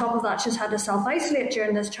 plus, on top of that, she's had to self-isolate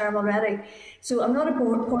during this term already. So I'm not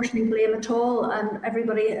apportioning blame at all, and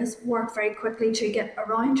everybody has worked very quickly to get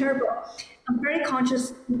around her, but I'm very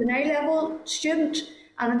conscious, an A-level student,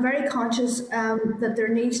 and I'm very conscious that there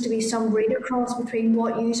needs to be some read across between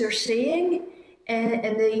what you are seeing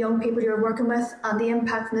in the young people you're working with and the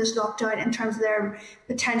impact from this lockdown in terms of their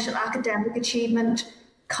potential academic achievement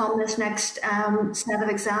come this next set of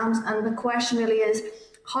exams. And the question really is,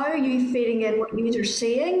 how are you feeding in what you are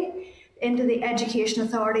seeing into the Education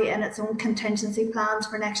Authority and its own contingency plans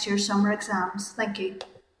for next year's summer exams? Thank you.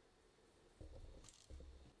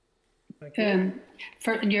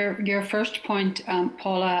 For your first point,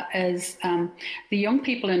 Paula, is the young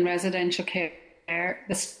people in residential care,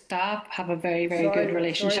 the staff have a very good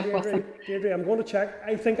relationship with them. Deirdre, I'm going to check.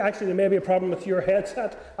 I think actually there may be a problem with your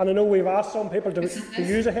headset, and I know we've asked some people to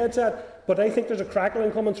use a headset, but I think there's a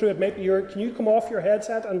crackling coming through. It might be your. Can you come off your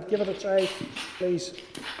headset and give it a try, please,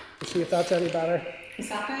 to see if that's any better? Is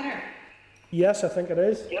that better? Yes, I think it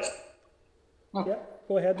is. Yes. Oh. Yeah,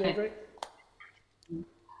 go ahead, Deirdre.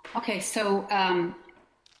 Okay, so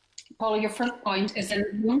Paula, your first point is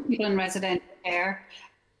that young people in residential care,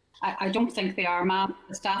 I don't think they are, ma'am.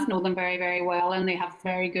 The staff know them very well and they have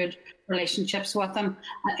very good relationships with them.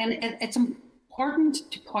 And it's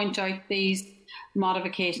important to point out these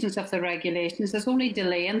modifications of the regulations. There's only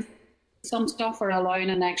delaying some stuff or allowing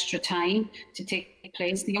an extra time to take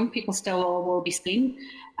place. The young people still all will be seen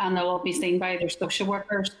and they'll all be seen by their social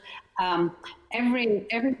workers. Every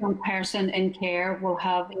young person in care will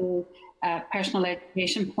have a personal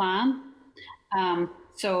education plan.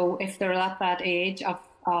 So if they're at that age of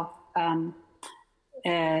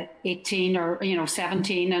 18 or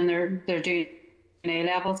 17 and they're doing A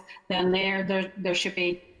levels, then there should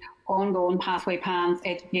be ongoing pathway plans,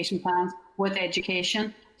 education plans with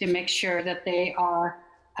education to make sure that they are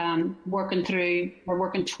working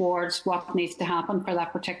towards what needs to happen for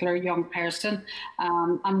that particular young person.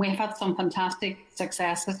 And we've had some fantastic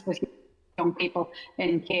successes with young people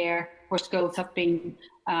in care where schools have been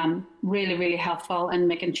really helpful in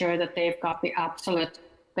making sure that they've got the absolute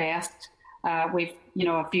best. We've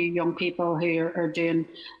a few young people who are doing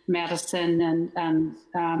medicine and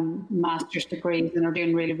master's degrees and are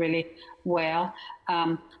doing really well.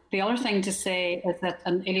 The other thing to say is that,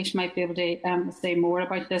 and Eilish might be able to say more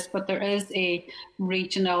about this, but there is a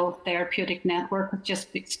regional therapeutic network that just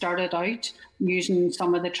started out using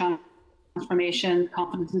some of the transformation,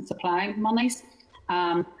 confidence and supply monies.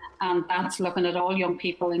 And that's looking at all young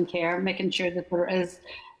people in care, making sure that there is,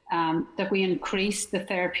 that we increase the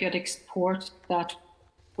therapeutic support that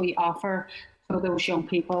we offer for those young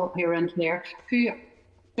people who are in care, who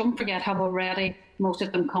don't forget, have already, most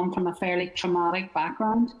of them come from a fairly traumatic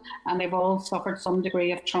background, and they've all suffered some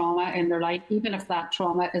degree of trauma in their life, even if that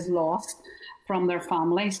trauma is lost from their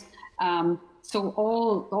families. So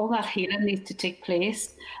all that healing needs to take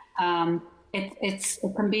place.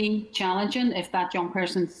 It can be challenging if that young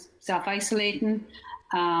person's self-isolating,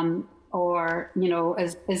 or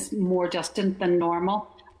is more distant than normal.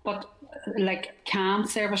 But like CAM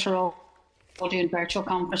service are all doing virtual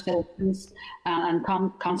conversations and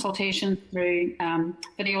consultation through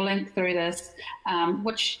video link through this,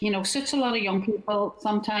 which suits a lot of young people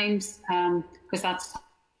sometimes, because that's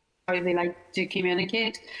how they like to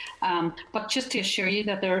communicate. But just to assure you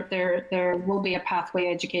that there will be a pathway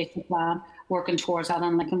education plan working towards that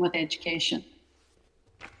and linking with education.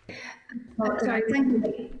 Sorry, thank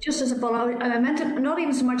you. Just as a follow-up, I meant it not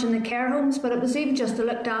even so much in the care homes, but it was even just to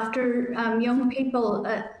look after young people,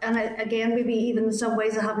 and again, maybe even in some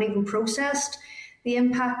ways I haven't even processed the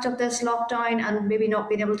impact of this lockdown, and maybe not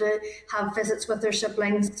being able to have visits with their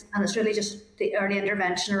siblings, and it's really just the early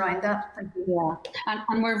intervention around that. Thank you. Yeah,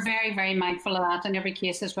 and we're very, very mindful of that, and every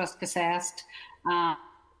case is risk assessed.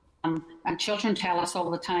 And children tell us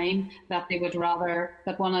all the time that they would rather,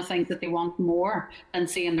 that one of the things that they want more than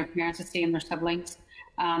seeing their parents is seeing their siblings.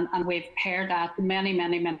 And we've heard that many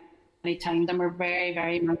times, and we're very,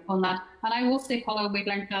 very mindful of that. And I will say, Paula, we've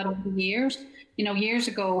learned that over the years. Years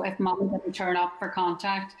ago, if mum didn't turn up for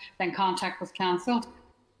contact, then contact was cancelled.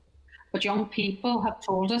 But young people have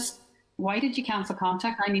told us, why did you cancel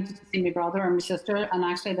contact? I needed to see my brother or my sister, and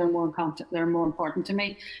actually they're more important to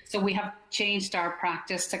me. So we have changed our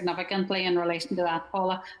practice significantly in relation to that,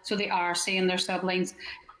 Paula. So they are seeing their siblings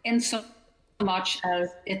in so much as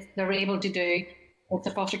they're able to do. It's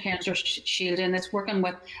a foster care shielding. It's working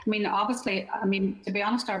with, to be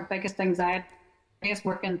honest, our biggest anxiety is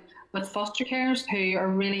working with foster carers who are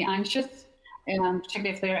really anxious, particularly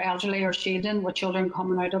if they're elderly or shielding, with children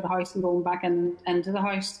coming out of the house and going back into the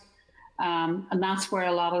house. And that's where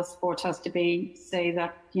a lot of support has to be, say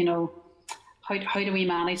that, how do we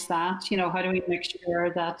manage that? How do we make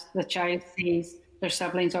sure that the child sees their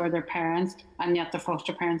siblings or their parents, and yet the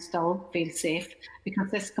foster parents still feel safe?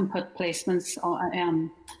 Because this can put placements,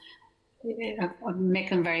 make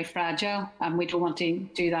them very fragile, and we don't want to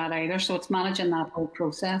do that either. So it's managing that whole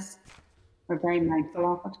process. We're very mindful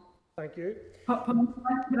of it. Thank you.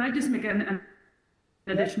 Can I just make an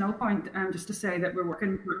additional point, just to say that we're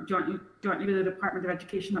working jointly with the Department of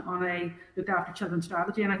Education on a Look After Children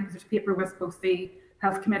strategy, and I think there's a paper with both the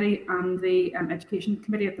Health Committee and the Education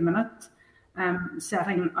Committee at the minute,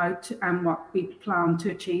 setting out what we plan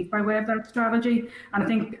to achieve by way of that strategy. And I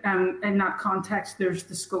think in that context, there's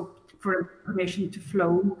the scope for information to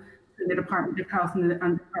flow through the Department of Health and the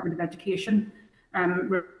Department of Education,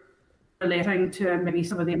 relating to maybe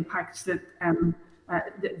some of the impacts that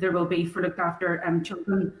there will be for looked after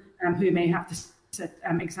children who may have to sit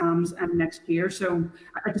exams next year. So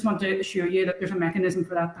I just want to assure you that there's a mechanism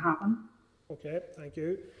for that to happen. Okay, thank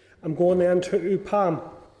you. I'm going then to Pam.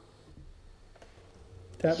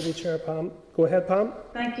 Deputy Chair Pam. Go ahead, Pam.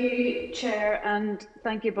 Thank you, Chair, and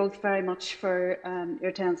thank you both very much for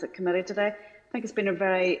your attendance at committee today. I think it's been a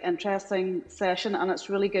very interesting session, and it's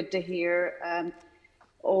really good to hear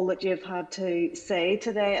all that you've had to say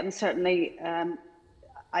today, and certainly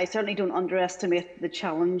I certainly don't underestimate the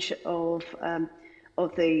challenge of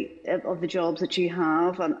the jobs that you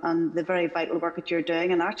have, and the very vital work that you're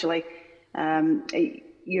doing. And actually,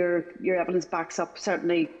 your evidence backs up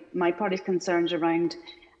certainly my party's concerns around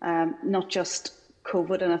not just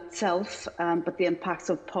COVID in itself, but the impacts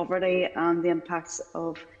of poverty and the impacts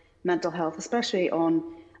of mental health, especially on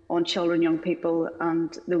children, young people,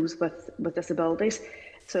 and those with disabilities.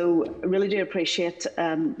 So I really do appreciate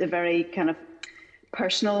the very kind of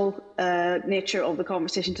personal nature of the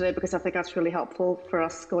conversation today, because I think that's really helpful for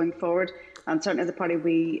us going forward. And certainly as a party,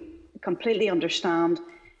 we completely understand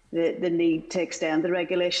the need to extend the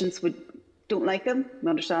regulations. We don't like them, we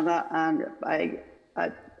understand that, and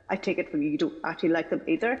I take it from you don't actually like them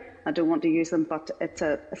either. I don't want to use them, but it's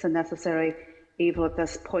a necessary evil at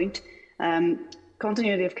this point.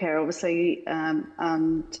 Continuity of care, obviously,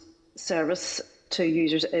 and service to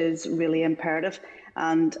users is really imperative.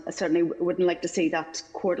 And I certainly wouldn't like to see that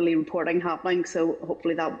quarterly reporting happening. So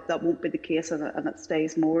hopefully that won't be the case, and it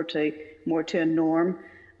stays more to a norm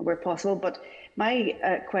where possible. But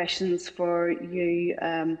my questions for you: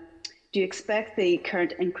 do you expect the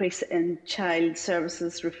current increase in child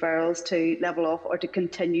services referrals to level off or to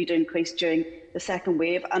continue to increase during the second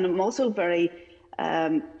wave? And I'm also very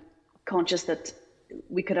conscious that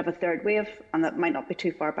we could have a third wave, and that might not be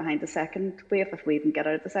too far behind the second wave if we even get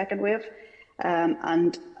out of the second wave.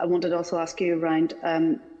 And I wanted to also ask you around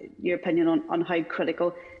your opinion on how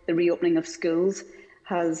critical the reopening of schools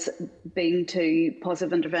has been to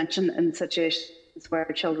positive intervention in situations where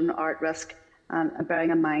children are at risk, and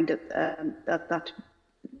bearing in mind that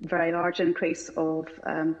very large increase of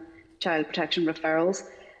child protection referrals.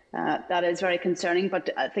 That is very concerning, but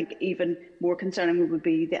I think even more concerning would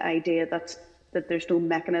be the idea that there's no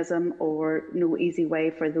mechanism or no easy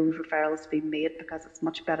way for those referrals to be made, because it's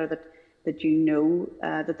much better that you know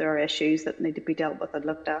that there are issues that need to be dealt with and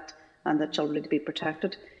looked at, and that children need to be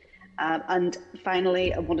protected. And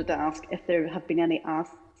finally, I wanted to ask if there have been any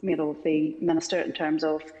asks made of the Minister in terms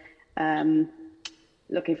of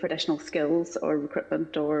looking for additional skills or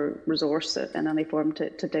recruitment or resource in any form to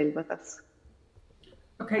deal with this.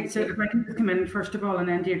 Okay, so if I can just come in first of all, and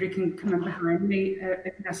then Deirdre can come in behind me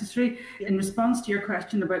if necessary. In response to your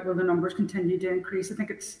question about will the numbers continue to increase, I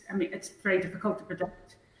think it's very difficult to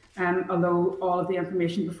predict. Although all of the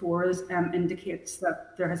information before us indicates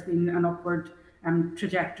that there has been an upward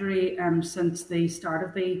trajectory since the start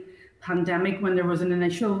of the pandemic, when there was an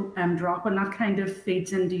initial drop, and that kind of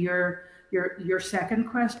feeds into your second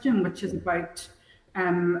question, which is about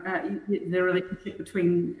the relationship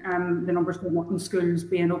between the numbers going up in schools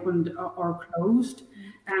being opened or closed.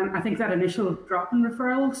 I think that initial drop in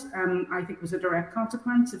referrals, I think, was a direct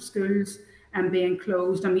consequence of schools being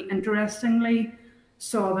closed. And we interestingly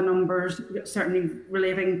saw the numbers certainly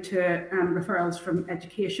relating to referrals from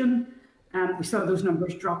education. We saw those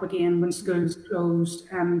numbers drop again when schools closed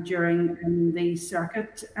during the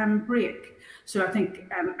circuit break. So I think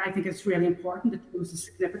it's really important. It shows the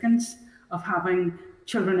significance of having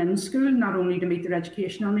children in school, not only to meet their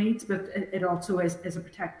educational needs, but it also is a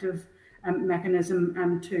protective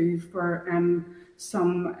mechanism too for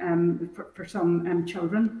some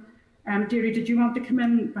children. Deirdre, did you want to come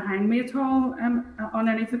in behind me at all on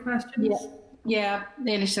any of the questions? Yeah,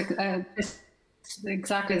 it's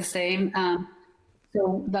exactly the same.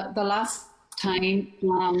 So the last time,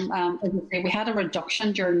 as I say, we had a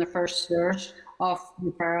reduction during the first surge of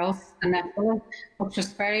referrals, and that which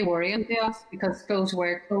was very worrying to us, because schools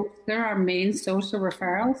were closed. They're our main source of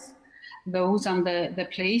referrals, those and the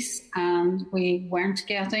police, and we weren't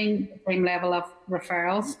getting the same level of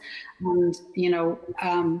referrals. And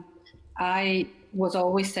I was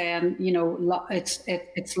always saying,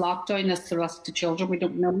 it's lockdown, it's the rest of children. We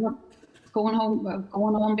don't know what's going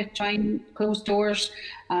on behind closed doors.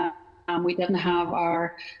 We didn't have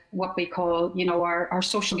our what we call, our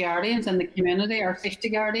social guardians in the community, our safety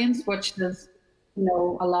guardians, which is,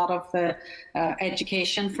 a lot of the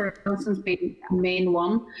education, for instance, being a main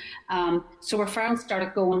one. So referrals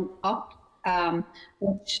started going up,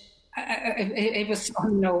 which it was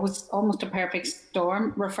almost a perfect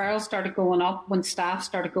storm. Referrals started going up when staff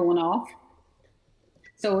started going off.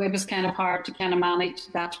 So it was kind of hard to kind of manage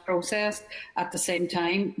that process at the same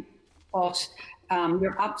time. But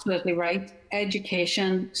you're absolutely right.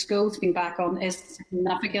 Education, schools being back on is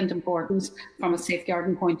significant importance from a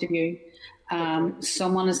safeguarding point of view.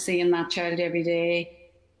 Someone is seeing that child every day.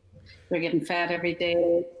 They're getting fed every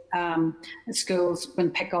day. Schools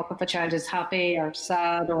can pick up if a child is happy or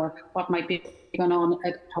sad or what might be going on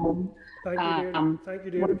at home. Thank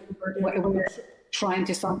you, Deirdre. We're trying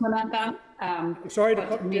to supplement that. I'm sorry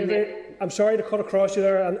to cut across you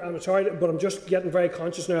there, and I'm sorry, but I'm just getting very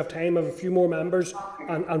conscious now of time. I have a few more members,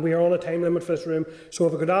 and we are on a time limit for this room. So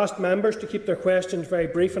if I could ask members to keep their questions very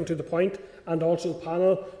brief and to the point, and also the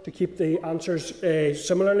panel to keep the answers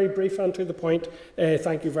similarly brief and to the point.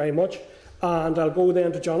 Thank you very much. And I'll go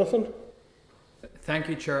then to Jonathan. Thank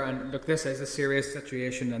you, Chair. And look, this is a serious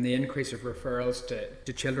situation, and the increase of referrals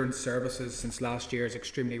to children's services since last year is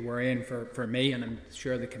extremely worrying for me, and I'm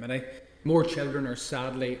sure the committee. More children are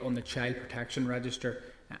sadly on the Child Protection Register,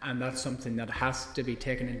 and that's something that has to be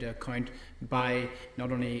taken into account by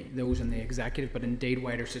not only those in the executive, but indeed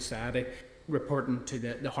wider society, reporting to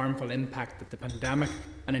the harmful impact that the pandemic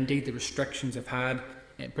and indeed the restrictions have had,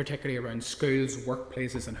 particularly around schools,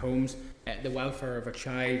 workplaces and homes. The welfare of a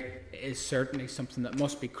child is certainly something that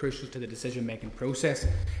must be crucial to the decision-making process.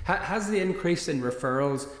 Has the increase in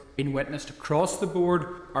referrals been witnessed across the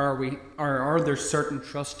board, or are there certain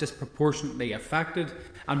trusts disproportionately affected?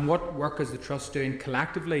 And what work is the trust doing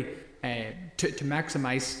collectively to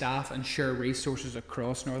maximise staff and share resources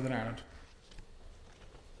across Northern Ireland?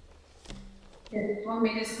 Do you want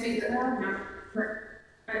me to speak to that?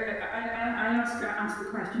 I asked the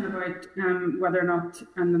question about whether or not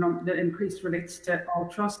the increase relates to all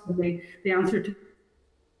trusts. The answer to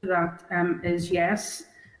that is yes.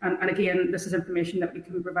 And again, this is information that we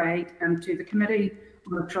can provide to the committee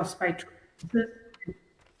on a trust by trust.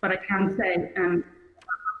 But I can say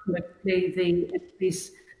absolutely the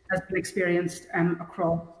increase has been experienced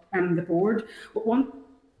across the board. But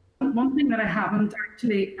one thing that I haven't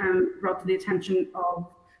actually brought to the attention of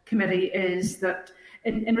committee is that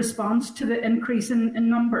in response to the increase in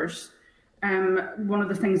numbers, one of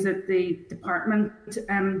the things that the department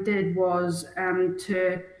did was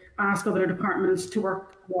to ask other departments to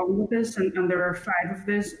work along with us, and there are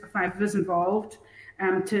five of us involved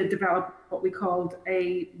to develop what we called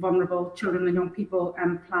a vulnerable children and young people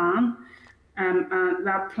plan.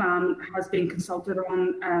 That plan has been consulted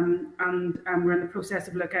on, and we're in the process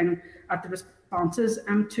of looking at the responses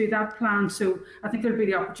to that plan. So I think there'll be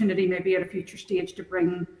the opportunity maybe at a future stage to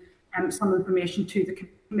bring some information to the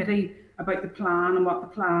committee about the plan and what the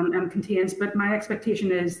plan contains. But my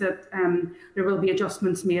expectation is that there will be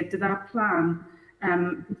adjustments made to that plan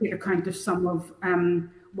to take account of some of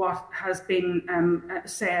what has been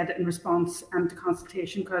said in response to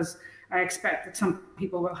consultation, because I expect that some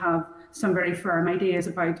people will have some very firm ideas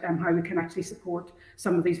about how we can actually support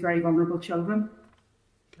some of these very vulnerable children.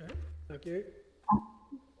 Okay, thank you.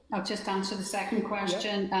 I'll just answer the second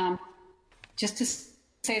question. Yeah. Just to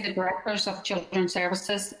say, the directors of children's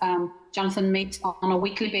services, Jonathan, meets on a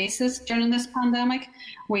weekly basis during this pandemic.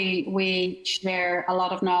 We share a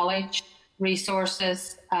lot of knowledge,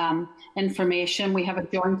 resources, information. We have a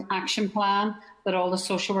joint action plan that all the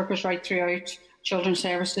social workers right throughout children's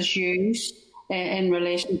services use in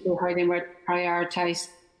relation to how they might prioritise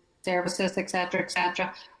services, etc.,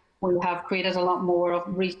 etc. We have created a lot more of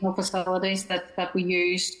regional facilities that we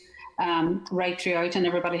use right throughout, and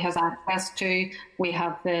everybody has access to. We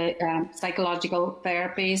have the psychological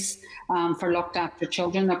therapies for looked after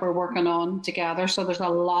children that we're working on together. So there's a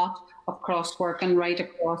lot of cross-working right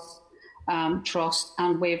across trust,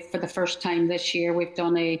 and we've, for the first time this year, we've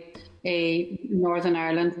done a Northern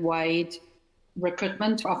Ireland-wide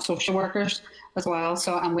recruitment of social workers as well.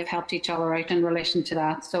 So, and we've helped each other out in relation to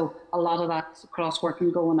that. So a lot of that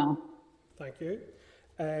cross-working going on. Thank you.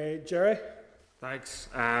 Jerry? Thanks.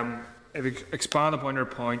 If you expand upon your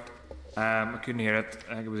point, I couldn't hear it.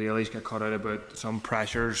 I think it was Eilish got cut out about some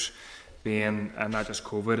pressures being, not just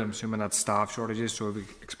COVID, I'm assuming that's staff shortages. So if you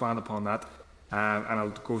expand upon that, and I'll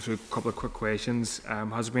go through a couple of quick questions.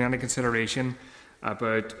 Has there been any consideration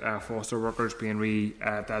about foster workers being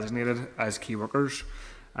re-designated as key workers?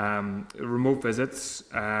 Remote visits,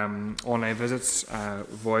 online visits,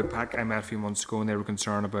 Void Pack, I met a few months ago, and they were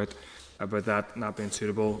concerned about that not being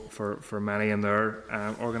suitable for many in their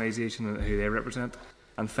organisation and who they represent.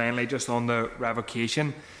 And finally, just on the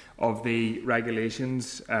revocation of the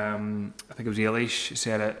regulations, I think it was Eilish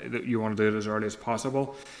said that you want to do it as early as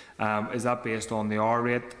possible. Is that based on the R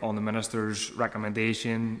rate, on the Minister's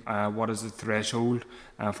recommendation? What is the threshold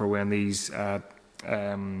for when these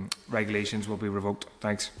regulations will be revoked?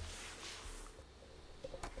 Thanks.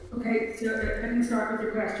 Okay, so I can start with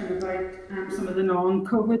your question about some of the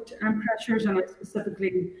non-COVID pressures, and I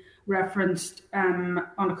specifically referenced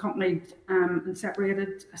unaccompanied and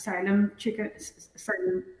separated asylum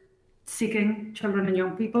seeking children and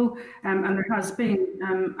young people, and there has been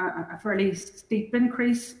a fairly steep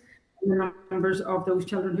increase in the numbers of those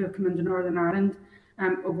children who have come into Northern Ireland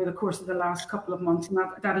over the course of the last couple of months, and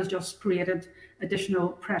that has just created additional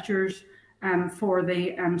pressures for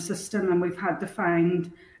the system, and we've had to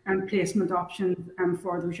find placement options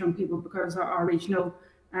for those young people, because our regional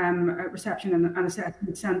reception and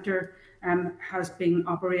assessment centre has been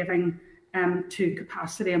operating to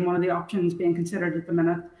capacity, and one of the options being considered at the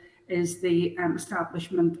minute is the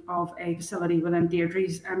establishment of a facility within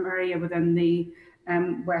Deirdre's area within the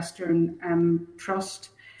Western Trust.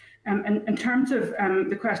 In terms of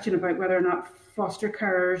the question about whether or not foster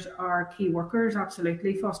carers are key workers,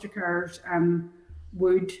 absolutely. Foster carers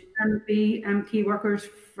would be key workers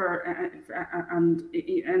for and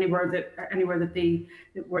anywhere that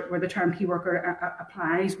where the term key worker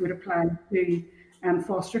applies would apply to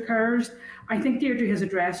foster carers. I think Deirdre has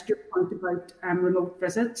addressed your point about remote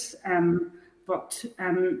visits, but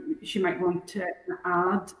she might want to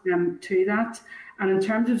add to that. And in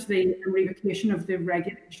terms of the revocation of the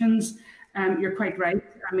regulations, you're quite right.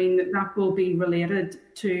 I mean, that will be related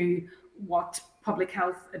to what public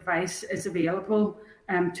health advice is available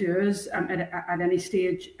to us at any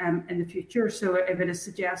stage in the future. So if it is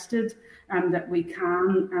suggested that we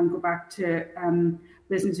can go back to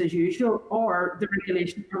business as usual, or the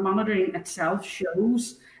regulation for monitoring itself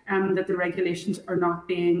shows that the regulations are not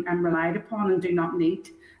being relied upon and do not need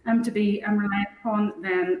to be relied upon,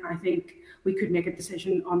 then I think we could make a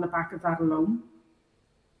decision on the back of that alone.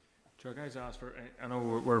 Sure, guys, I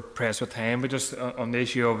know we're pressed with time, but just on the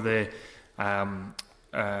issue of the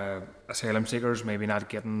asylum seekers maybe not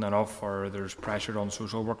getting enough, or there's pressure on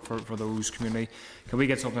social work for those community. Can we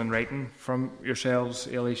get something in writing from yourselves,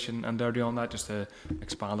 Eilish and Deirdre, on that, just to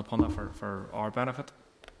expand upon that for our benefit?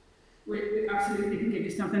 We absolutely can give you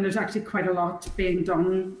something. There's actually quite a lot being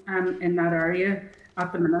done in that area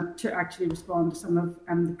at the minute to actually respond to some of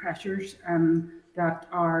the pressures that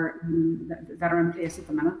are in place at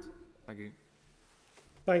the minute. Thank you.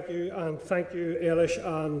 Thank you, and thank you, Eilish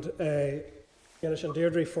and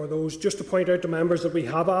Deirdre, for those. Just to point out to members that we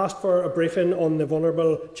have asked for a briefing on the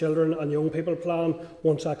Vulnerable Children and Young People Plan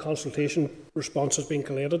once that consultation response has been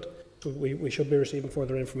collated. So we should be receiving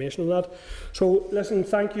further information on that. So listen,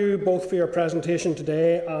 thank you both for your presentation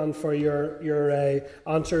today and for your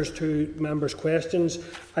answers to members' questions.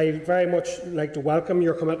 I very much like to welcome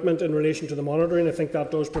your commitment in relation to the monitoring. I think that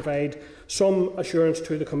does provide some assurance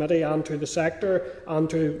to the committee and to the sector and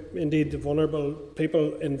to indeed the vulnerable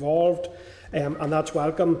people involved. And that's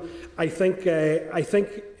welcome. I think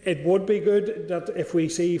it would be good that if we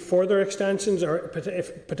see further extensions, or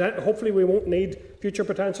hopefully we won't need future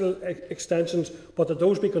potential extensions, but that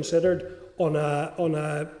those be considered on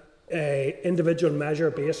a individual measure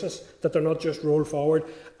basis, that they're not just rolled forward.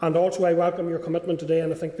 And also I welcome your commitment today,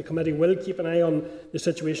 and I think the committee will keep an eye on the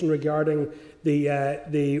situation regarding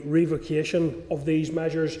the revocation of these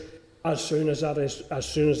measures as soon as that is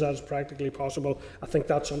practically possible. I think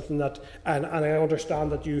that's something that, and I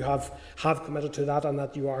understand that you have committed to that and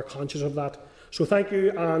that you are conscious of that. So thank you,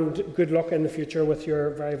 and good luck in the future with your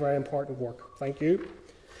very, very important work. Thank you.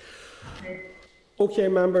 Okay,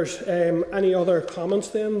 members, any other comments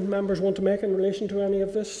then members want to make in relation to any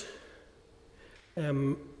of this?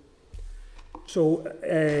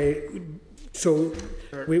 So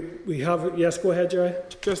we have, yes, go ahead, Jerry.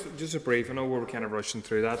 Just a brief. I know we're kind of rushing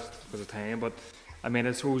through that because of time, but I mean,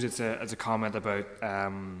 I suppose it's a comment about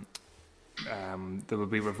that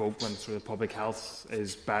would be revoked when sort of public health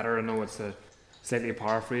is better. I know it's slightly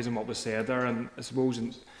paraphrasing what was said there, and I suppose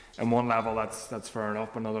in one level that's fair enough,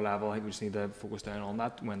 but another level I think we just need to focus down on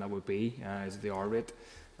that, when that would be. Is it the R rate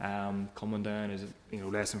coming down? Is it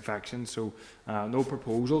less infection? So no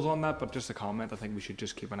proposals on that, but just a comment. I think we should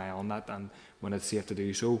just keep an eye on that, and when it's safe to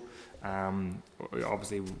do so.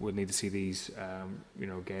 Obviously we'd need to see these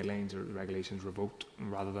guidelines or regulations revoked,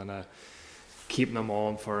 rather than keeping them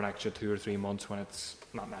on for an extra 2 or 3 months when it's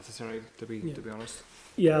not necessary, to be honest.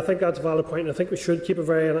 Yeah, I think that's a valid point, and I think we should keep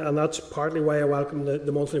and that's partly why I welcome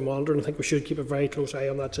the monthly monitoring. I think we should keep a very close eye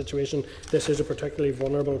on that situation. This is a particularly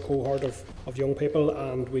vulnerable cohort of young people,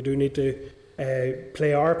 and we do need to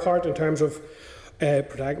play our part in terms of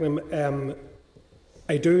protecting them.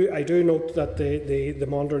 I do note that the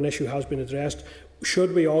monitoring issue has been addressed.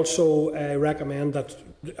 Should we also recommend that,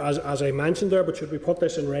 as I mentioned there, but should we put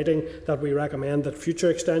this in writing, that we recommend that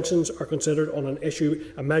future extensions are considered on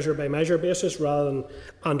a measure by measure basis, rather than,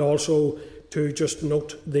 and also to just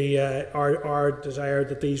note our desire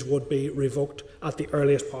that these would be revoked at the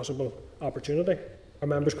earliest possible opportunity. Are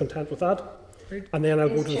members content with that? Right. And then I'll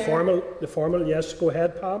go to the formal. Yes, go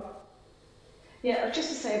ahead, Pam. Yeah, just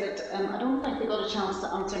to say that I don't think they got a chance to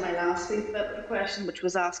answer my last week question, which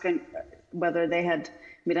was asking whether they had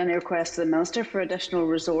made any request to the Minister for additional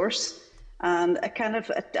resource, and that kind of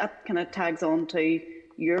tags on to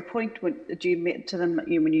your point that you made to them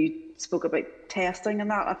when you spoke about testing and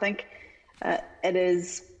that. I think it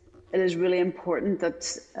is really important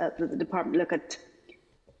that the department look at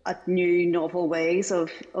new novel ways of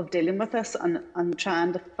dealing with this and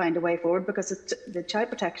trying to find a way forward, because the child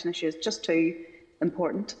protection issue is just too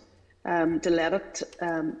important to let it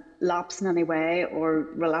lapse in any way or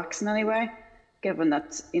relax in any way, given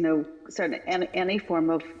that certainly any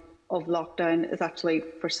form of lockdown is actually,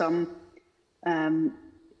 for some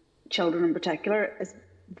children in particular, is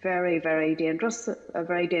very, very dangerous, a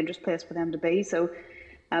very dangerous place for them to be. So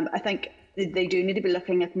I think they do need to be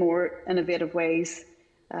looking at more innovative ways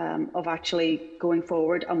of actually going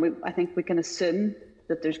forward, and I think we can assume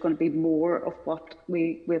that there's going to be more of what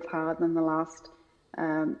we've had in the last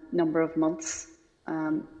number of months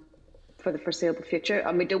for the foreseeable future,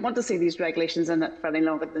 and we don't want to see these regulations in it for any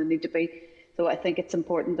longer than they need to be. So I think it's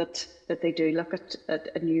important that they do look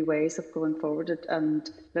at new ways of going forward and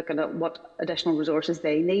looking at what additional resources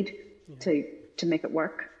they need to make it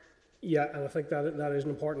work. Yeah, and I think that is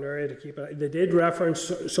an important area to keep it. They did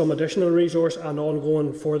reference some additional resource and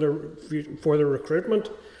ongoing further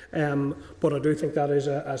recruitment, but I do think that is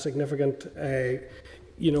a significant.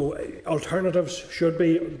 Alternatives should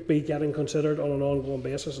be getting considered on an ongoing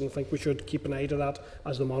basis, and I think we should keep an eye to that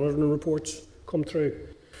as the monitoring reports come through.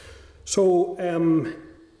 So,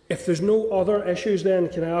 If there's no other issues, then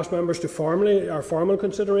can I ask members to formal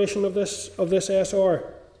consideration of this SR?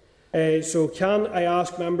 So can I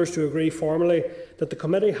ask members to agree formally that the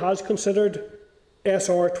committee has considered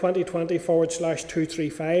SR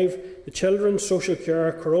 2020/235, the Children's Social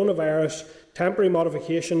Care Coronavirus Temporary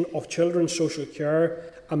Modification of Children's Social Care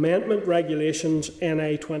Amendment Regulations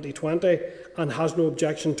NI 2020, and has no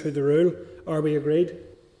objection to the rule? Are we agreed?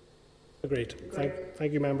 Agreed.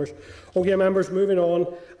 Thank you, members. Okay, members, moving on,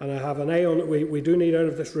 and I have an eye on it. We do need out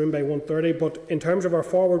of this room by 1:30, but in terms of our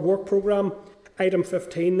forward work programme, item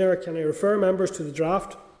 15 there, can I refer members to the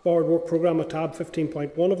draft forward work programme at tab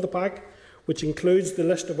 15.1 of the pack, which includes the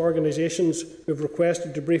list of organisations who have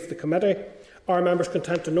requested to brief the committee. Are members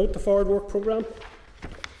content to note the forward work programme?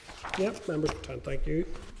 Yes, members content, thank you.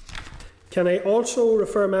 Can I also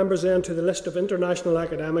refer members then to the list of international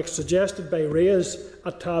academics suggested by RAISE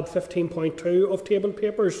at tab 15.2 of table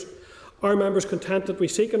papers? Are members content that we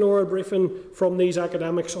seek an oral briefing from these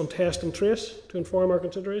academics on test and trace to inform our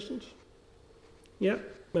considerations? Yeah,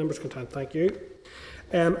 members content, thank you.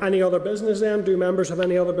 Any other business then? Do members have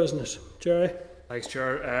any other business? Jerry? Thanks,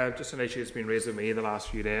 Chair. Just an issue that's been raised with me the last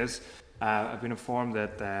few days. I've been informed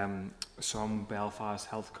that some Belfast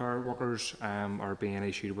healthcare workers are being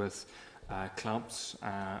issued with clamps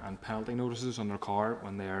and penalty notices on their car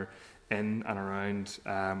when they're in and around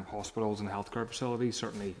hospitals and healthcare facilities,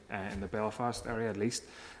 certainly in the Belfast area at least.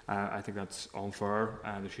 I think that's unfair.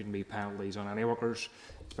 There shouldn't be penalties on any workers,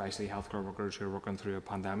 especially healthcare workers who are working through a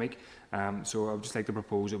pandemic. So I would just like to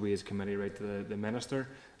propose that we as a committee write to the Minister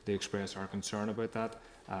to express our concern about that,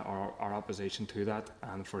 our opposition to that,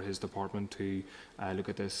 and for his department to look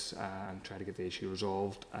at this and try to get the issue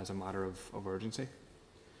resolved as a matter of urgency.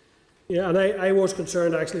 Yeah, and I was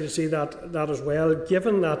concerned actually to see that as well,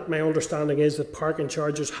 given that my understanding is that parking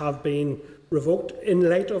charges have been revoked in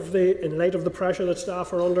light of the pressure that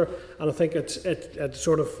staff are under, and I think it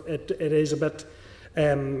is a bit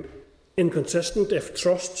inconsistent if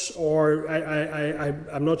trusts, or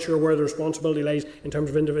I'm not sure where the responsibility lies in terms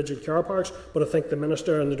of individual car parks, but I think the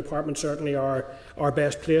Minister and the Department certainly are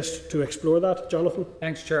best placed to explore that. Jonathan?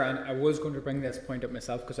 Thanks, Chair. And I was going to bring this point up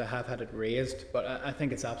myself because I have had it raised, but I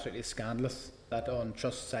think it's absolutely scandalous that on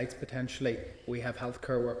trust sites potentially we have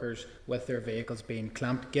healthcare workers with their vehicles being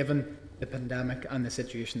clamped, given the pandemic and the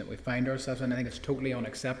situation that we find ourselves in. I think it's totally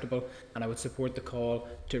unacceptable, and I would support the call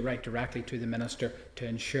to write directly to the Minister to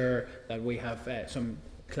ensure that we have some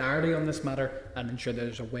clarity on this matter and ensure that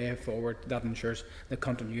there's a way forward that ensures the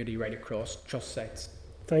continuity right across trust sites.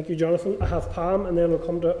 Thank you, Jonathan. I have Pam, and then we'll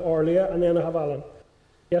come to Orlia, and then I have Alan.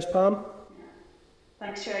 Yes, Pam?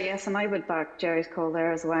 Thanks, Chair. Yes, and I would back Jerry's call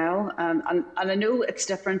there as well. And I know it's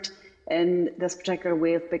different in this particular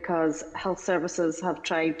wave because health services have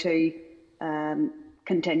tried to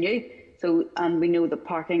continue. So, and we know that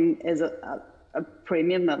parking is a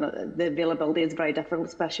premium, and the availability is very difficult,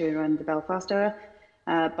 especially around the Belfast area.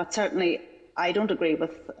 But certainly, I don't agree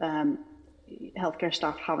with healthcare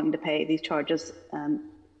staff having to pay these charges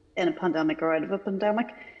in a pandemic or out of a pandemic.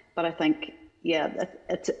 But I think, yeah,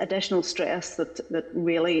 it's additional stress that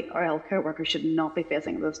really our healthcare workers should not be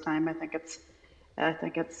facing at this time. I think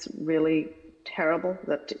it's really terrible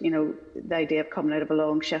that, you know, the idea of coming out of a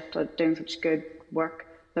long shift, doing such good work,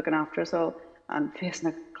 looking after us all, and facing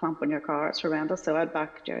a clamp on your car, it's horrendous. So I'd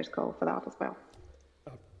back Jerry's call for that as well.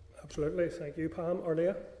 Absolutely, thank you, Pam.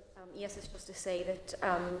 Orlia? Yes, it's just to say that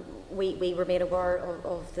we were made aware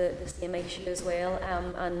of the same issue as well,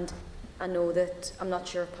 and I know that, I'm not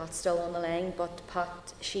sure if Pat's still on the line, but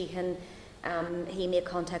Pat Sheehan, he made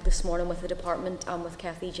contact this morning with the department and with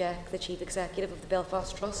Kathy Jack, the Chief Executive of the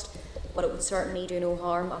Belfast Trust, but it would certainly do no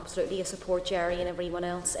harm. Absolutely, I support Jerry and everyone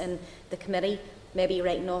else in the committee, maybe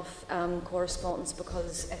writing off correspondence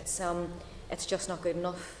because it's just not good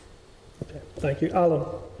enough. Okay, thank you. Alan?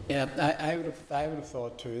 Yeah, I would have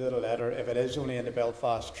thought too that a letter, if it is only in the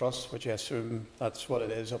Belfast Trust, which I assume that's what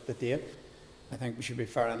it is up to date, I think we should be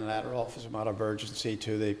firing a letter off as a matter of urgency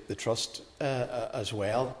to the Trust as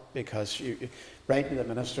well, because writing to the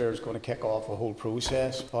Minister is going to kick off a whole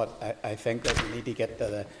process, but I think that we need to get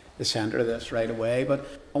to the centre of this right away. But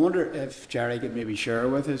I wonder if Jerry could maybe share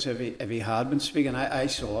with us if he had been speaking. I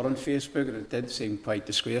saw it on Facebook and it did seem quite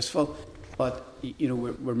disgraceful. But, you know,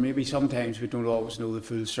 we're maybe sometimes we don't always know the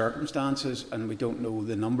full circumstances and we don't know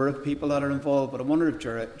the number of people that are involved. But I wonder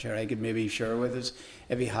if Jerry could maybe share with us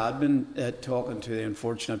if he had been talking to the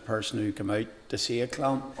unfortunate person who came out to see a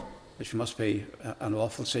clamp, which must be an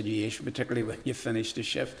awful situation, particularly when you finish the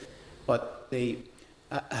shift. But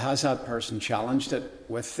has that person challenged it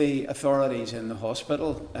with the authorities in the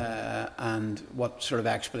hospital? And what sort of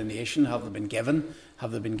explanation have they been given?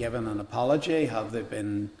 Have they been given an apology? Have they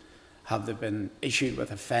been Have they been issued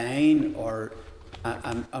with a fine, or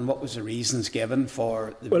and what was the reasons given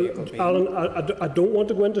for the vehicle being... Alan, I don't want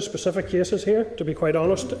to go into specific cases here, to be quite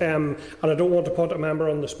honest, and I don't want to put a member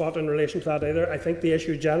on the spot in relation to that either. I think the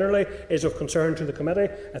issue generally is of concern to the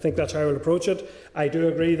committee. I think that's how I will approach it. I do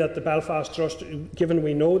agree that the Belfast Trust, given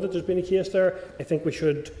we know that there's been a case there, I think we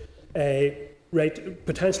should write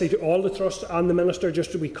potentially to all the trusts and the Minister,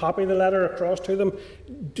 just to we copy the letter across to them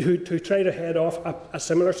to try to head off a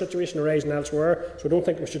similar situation arising elsewhere. So I don't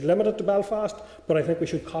think we should limit it to Belfast, but I think we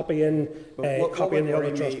should copy in the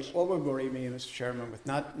other trusts. What would worry me, Mr. Chairman, with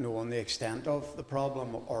not knowing the extent of the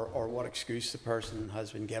problem or what excuse the person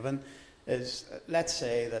has been given, is let's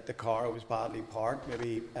say that the car was badly parked,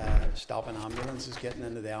 maybe stopping ambulances, getting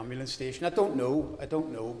into the ambulance station. I don't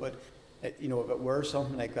know, but you know, if it were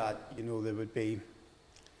something like that, you know, there would be...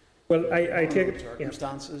 Well, I take it.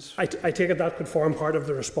 Circumstances. I take it that could form part of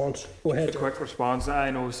the response. Go ahead. Just a quick response.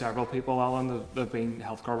 I know several people, Alan, that have been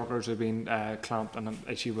healthcare workers who have been clamped on an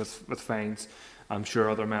issue with fines. I'm sure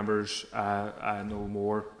other members know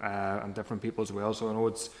more, and different people as well. So I know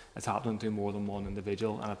it's happening to more than one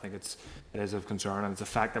individual, and I think it is of concern, and it's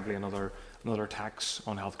effectively another tax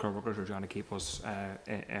on healthcare workers who are trying to keep us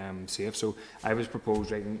safe. So I was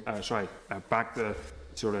proposing, back to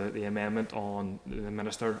sort of the amendment on the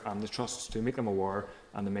Minister and the trusts to make them aware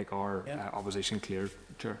and to make our opposition clear,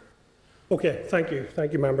 Chair. Okay, thank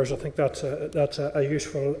you, members. I think that's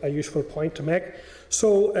a useful point to make.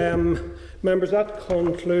 So, members, that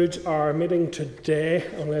concludes our meeting today,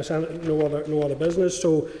 unless no other business.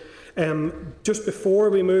 So, just before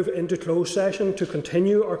we move into closed session to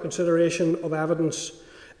continue our consideration of evidence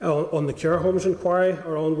on the care homes inquiry,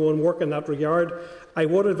 our ongoing work in that regard, I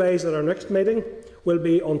would advise that our next meeting will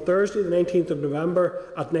be on Thursday, the 19th of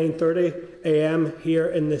November at 9:30 a.m. here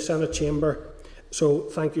in the Senate chamber. So,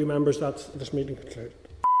 thank you, members. That's this meeting concluded.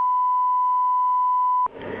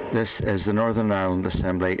 This is the Northern Ireland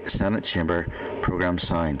Assembly Senate Chamber programme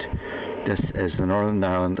sound. This is the Northern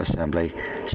Ireland Assembly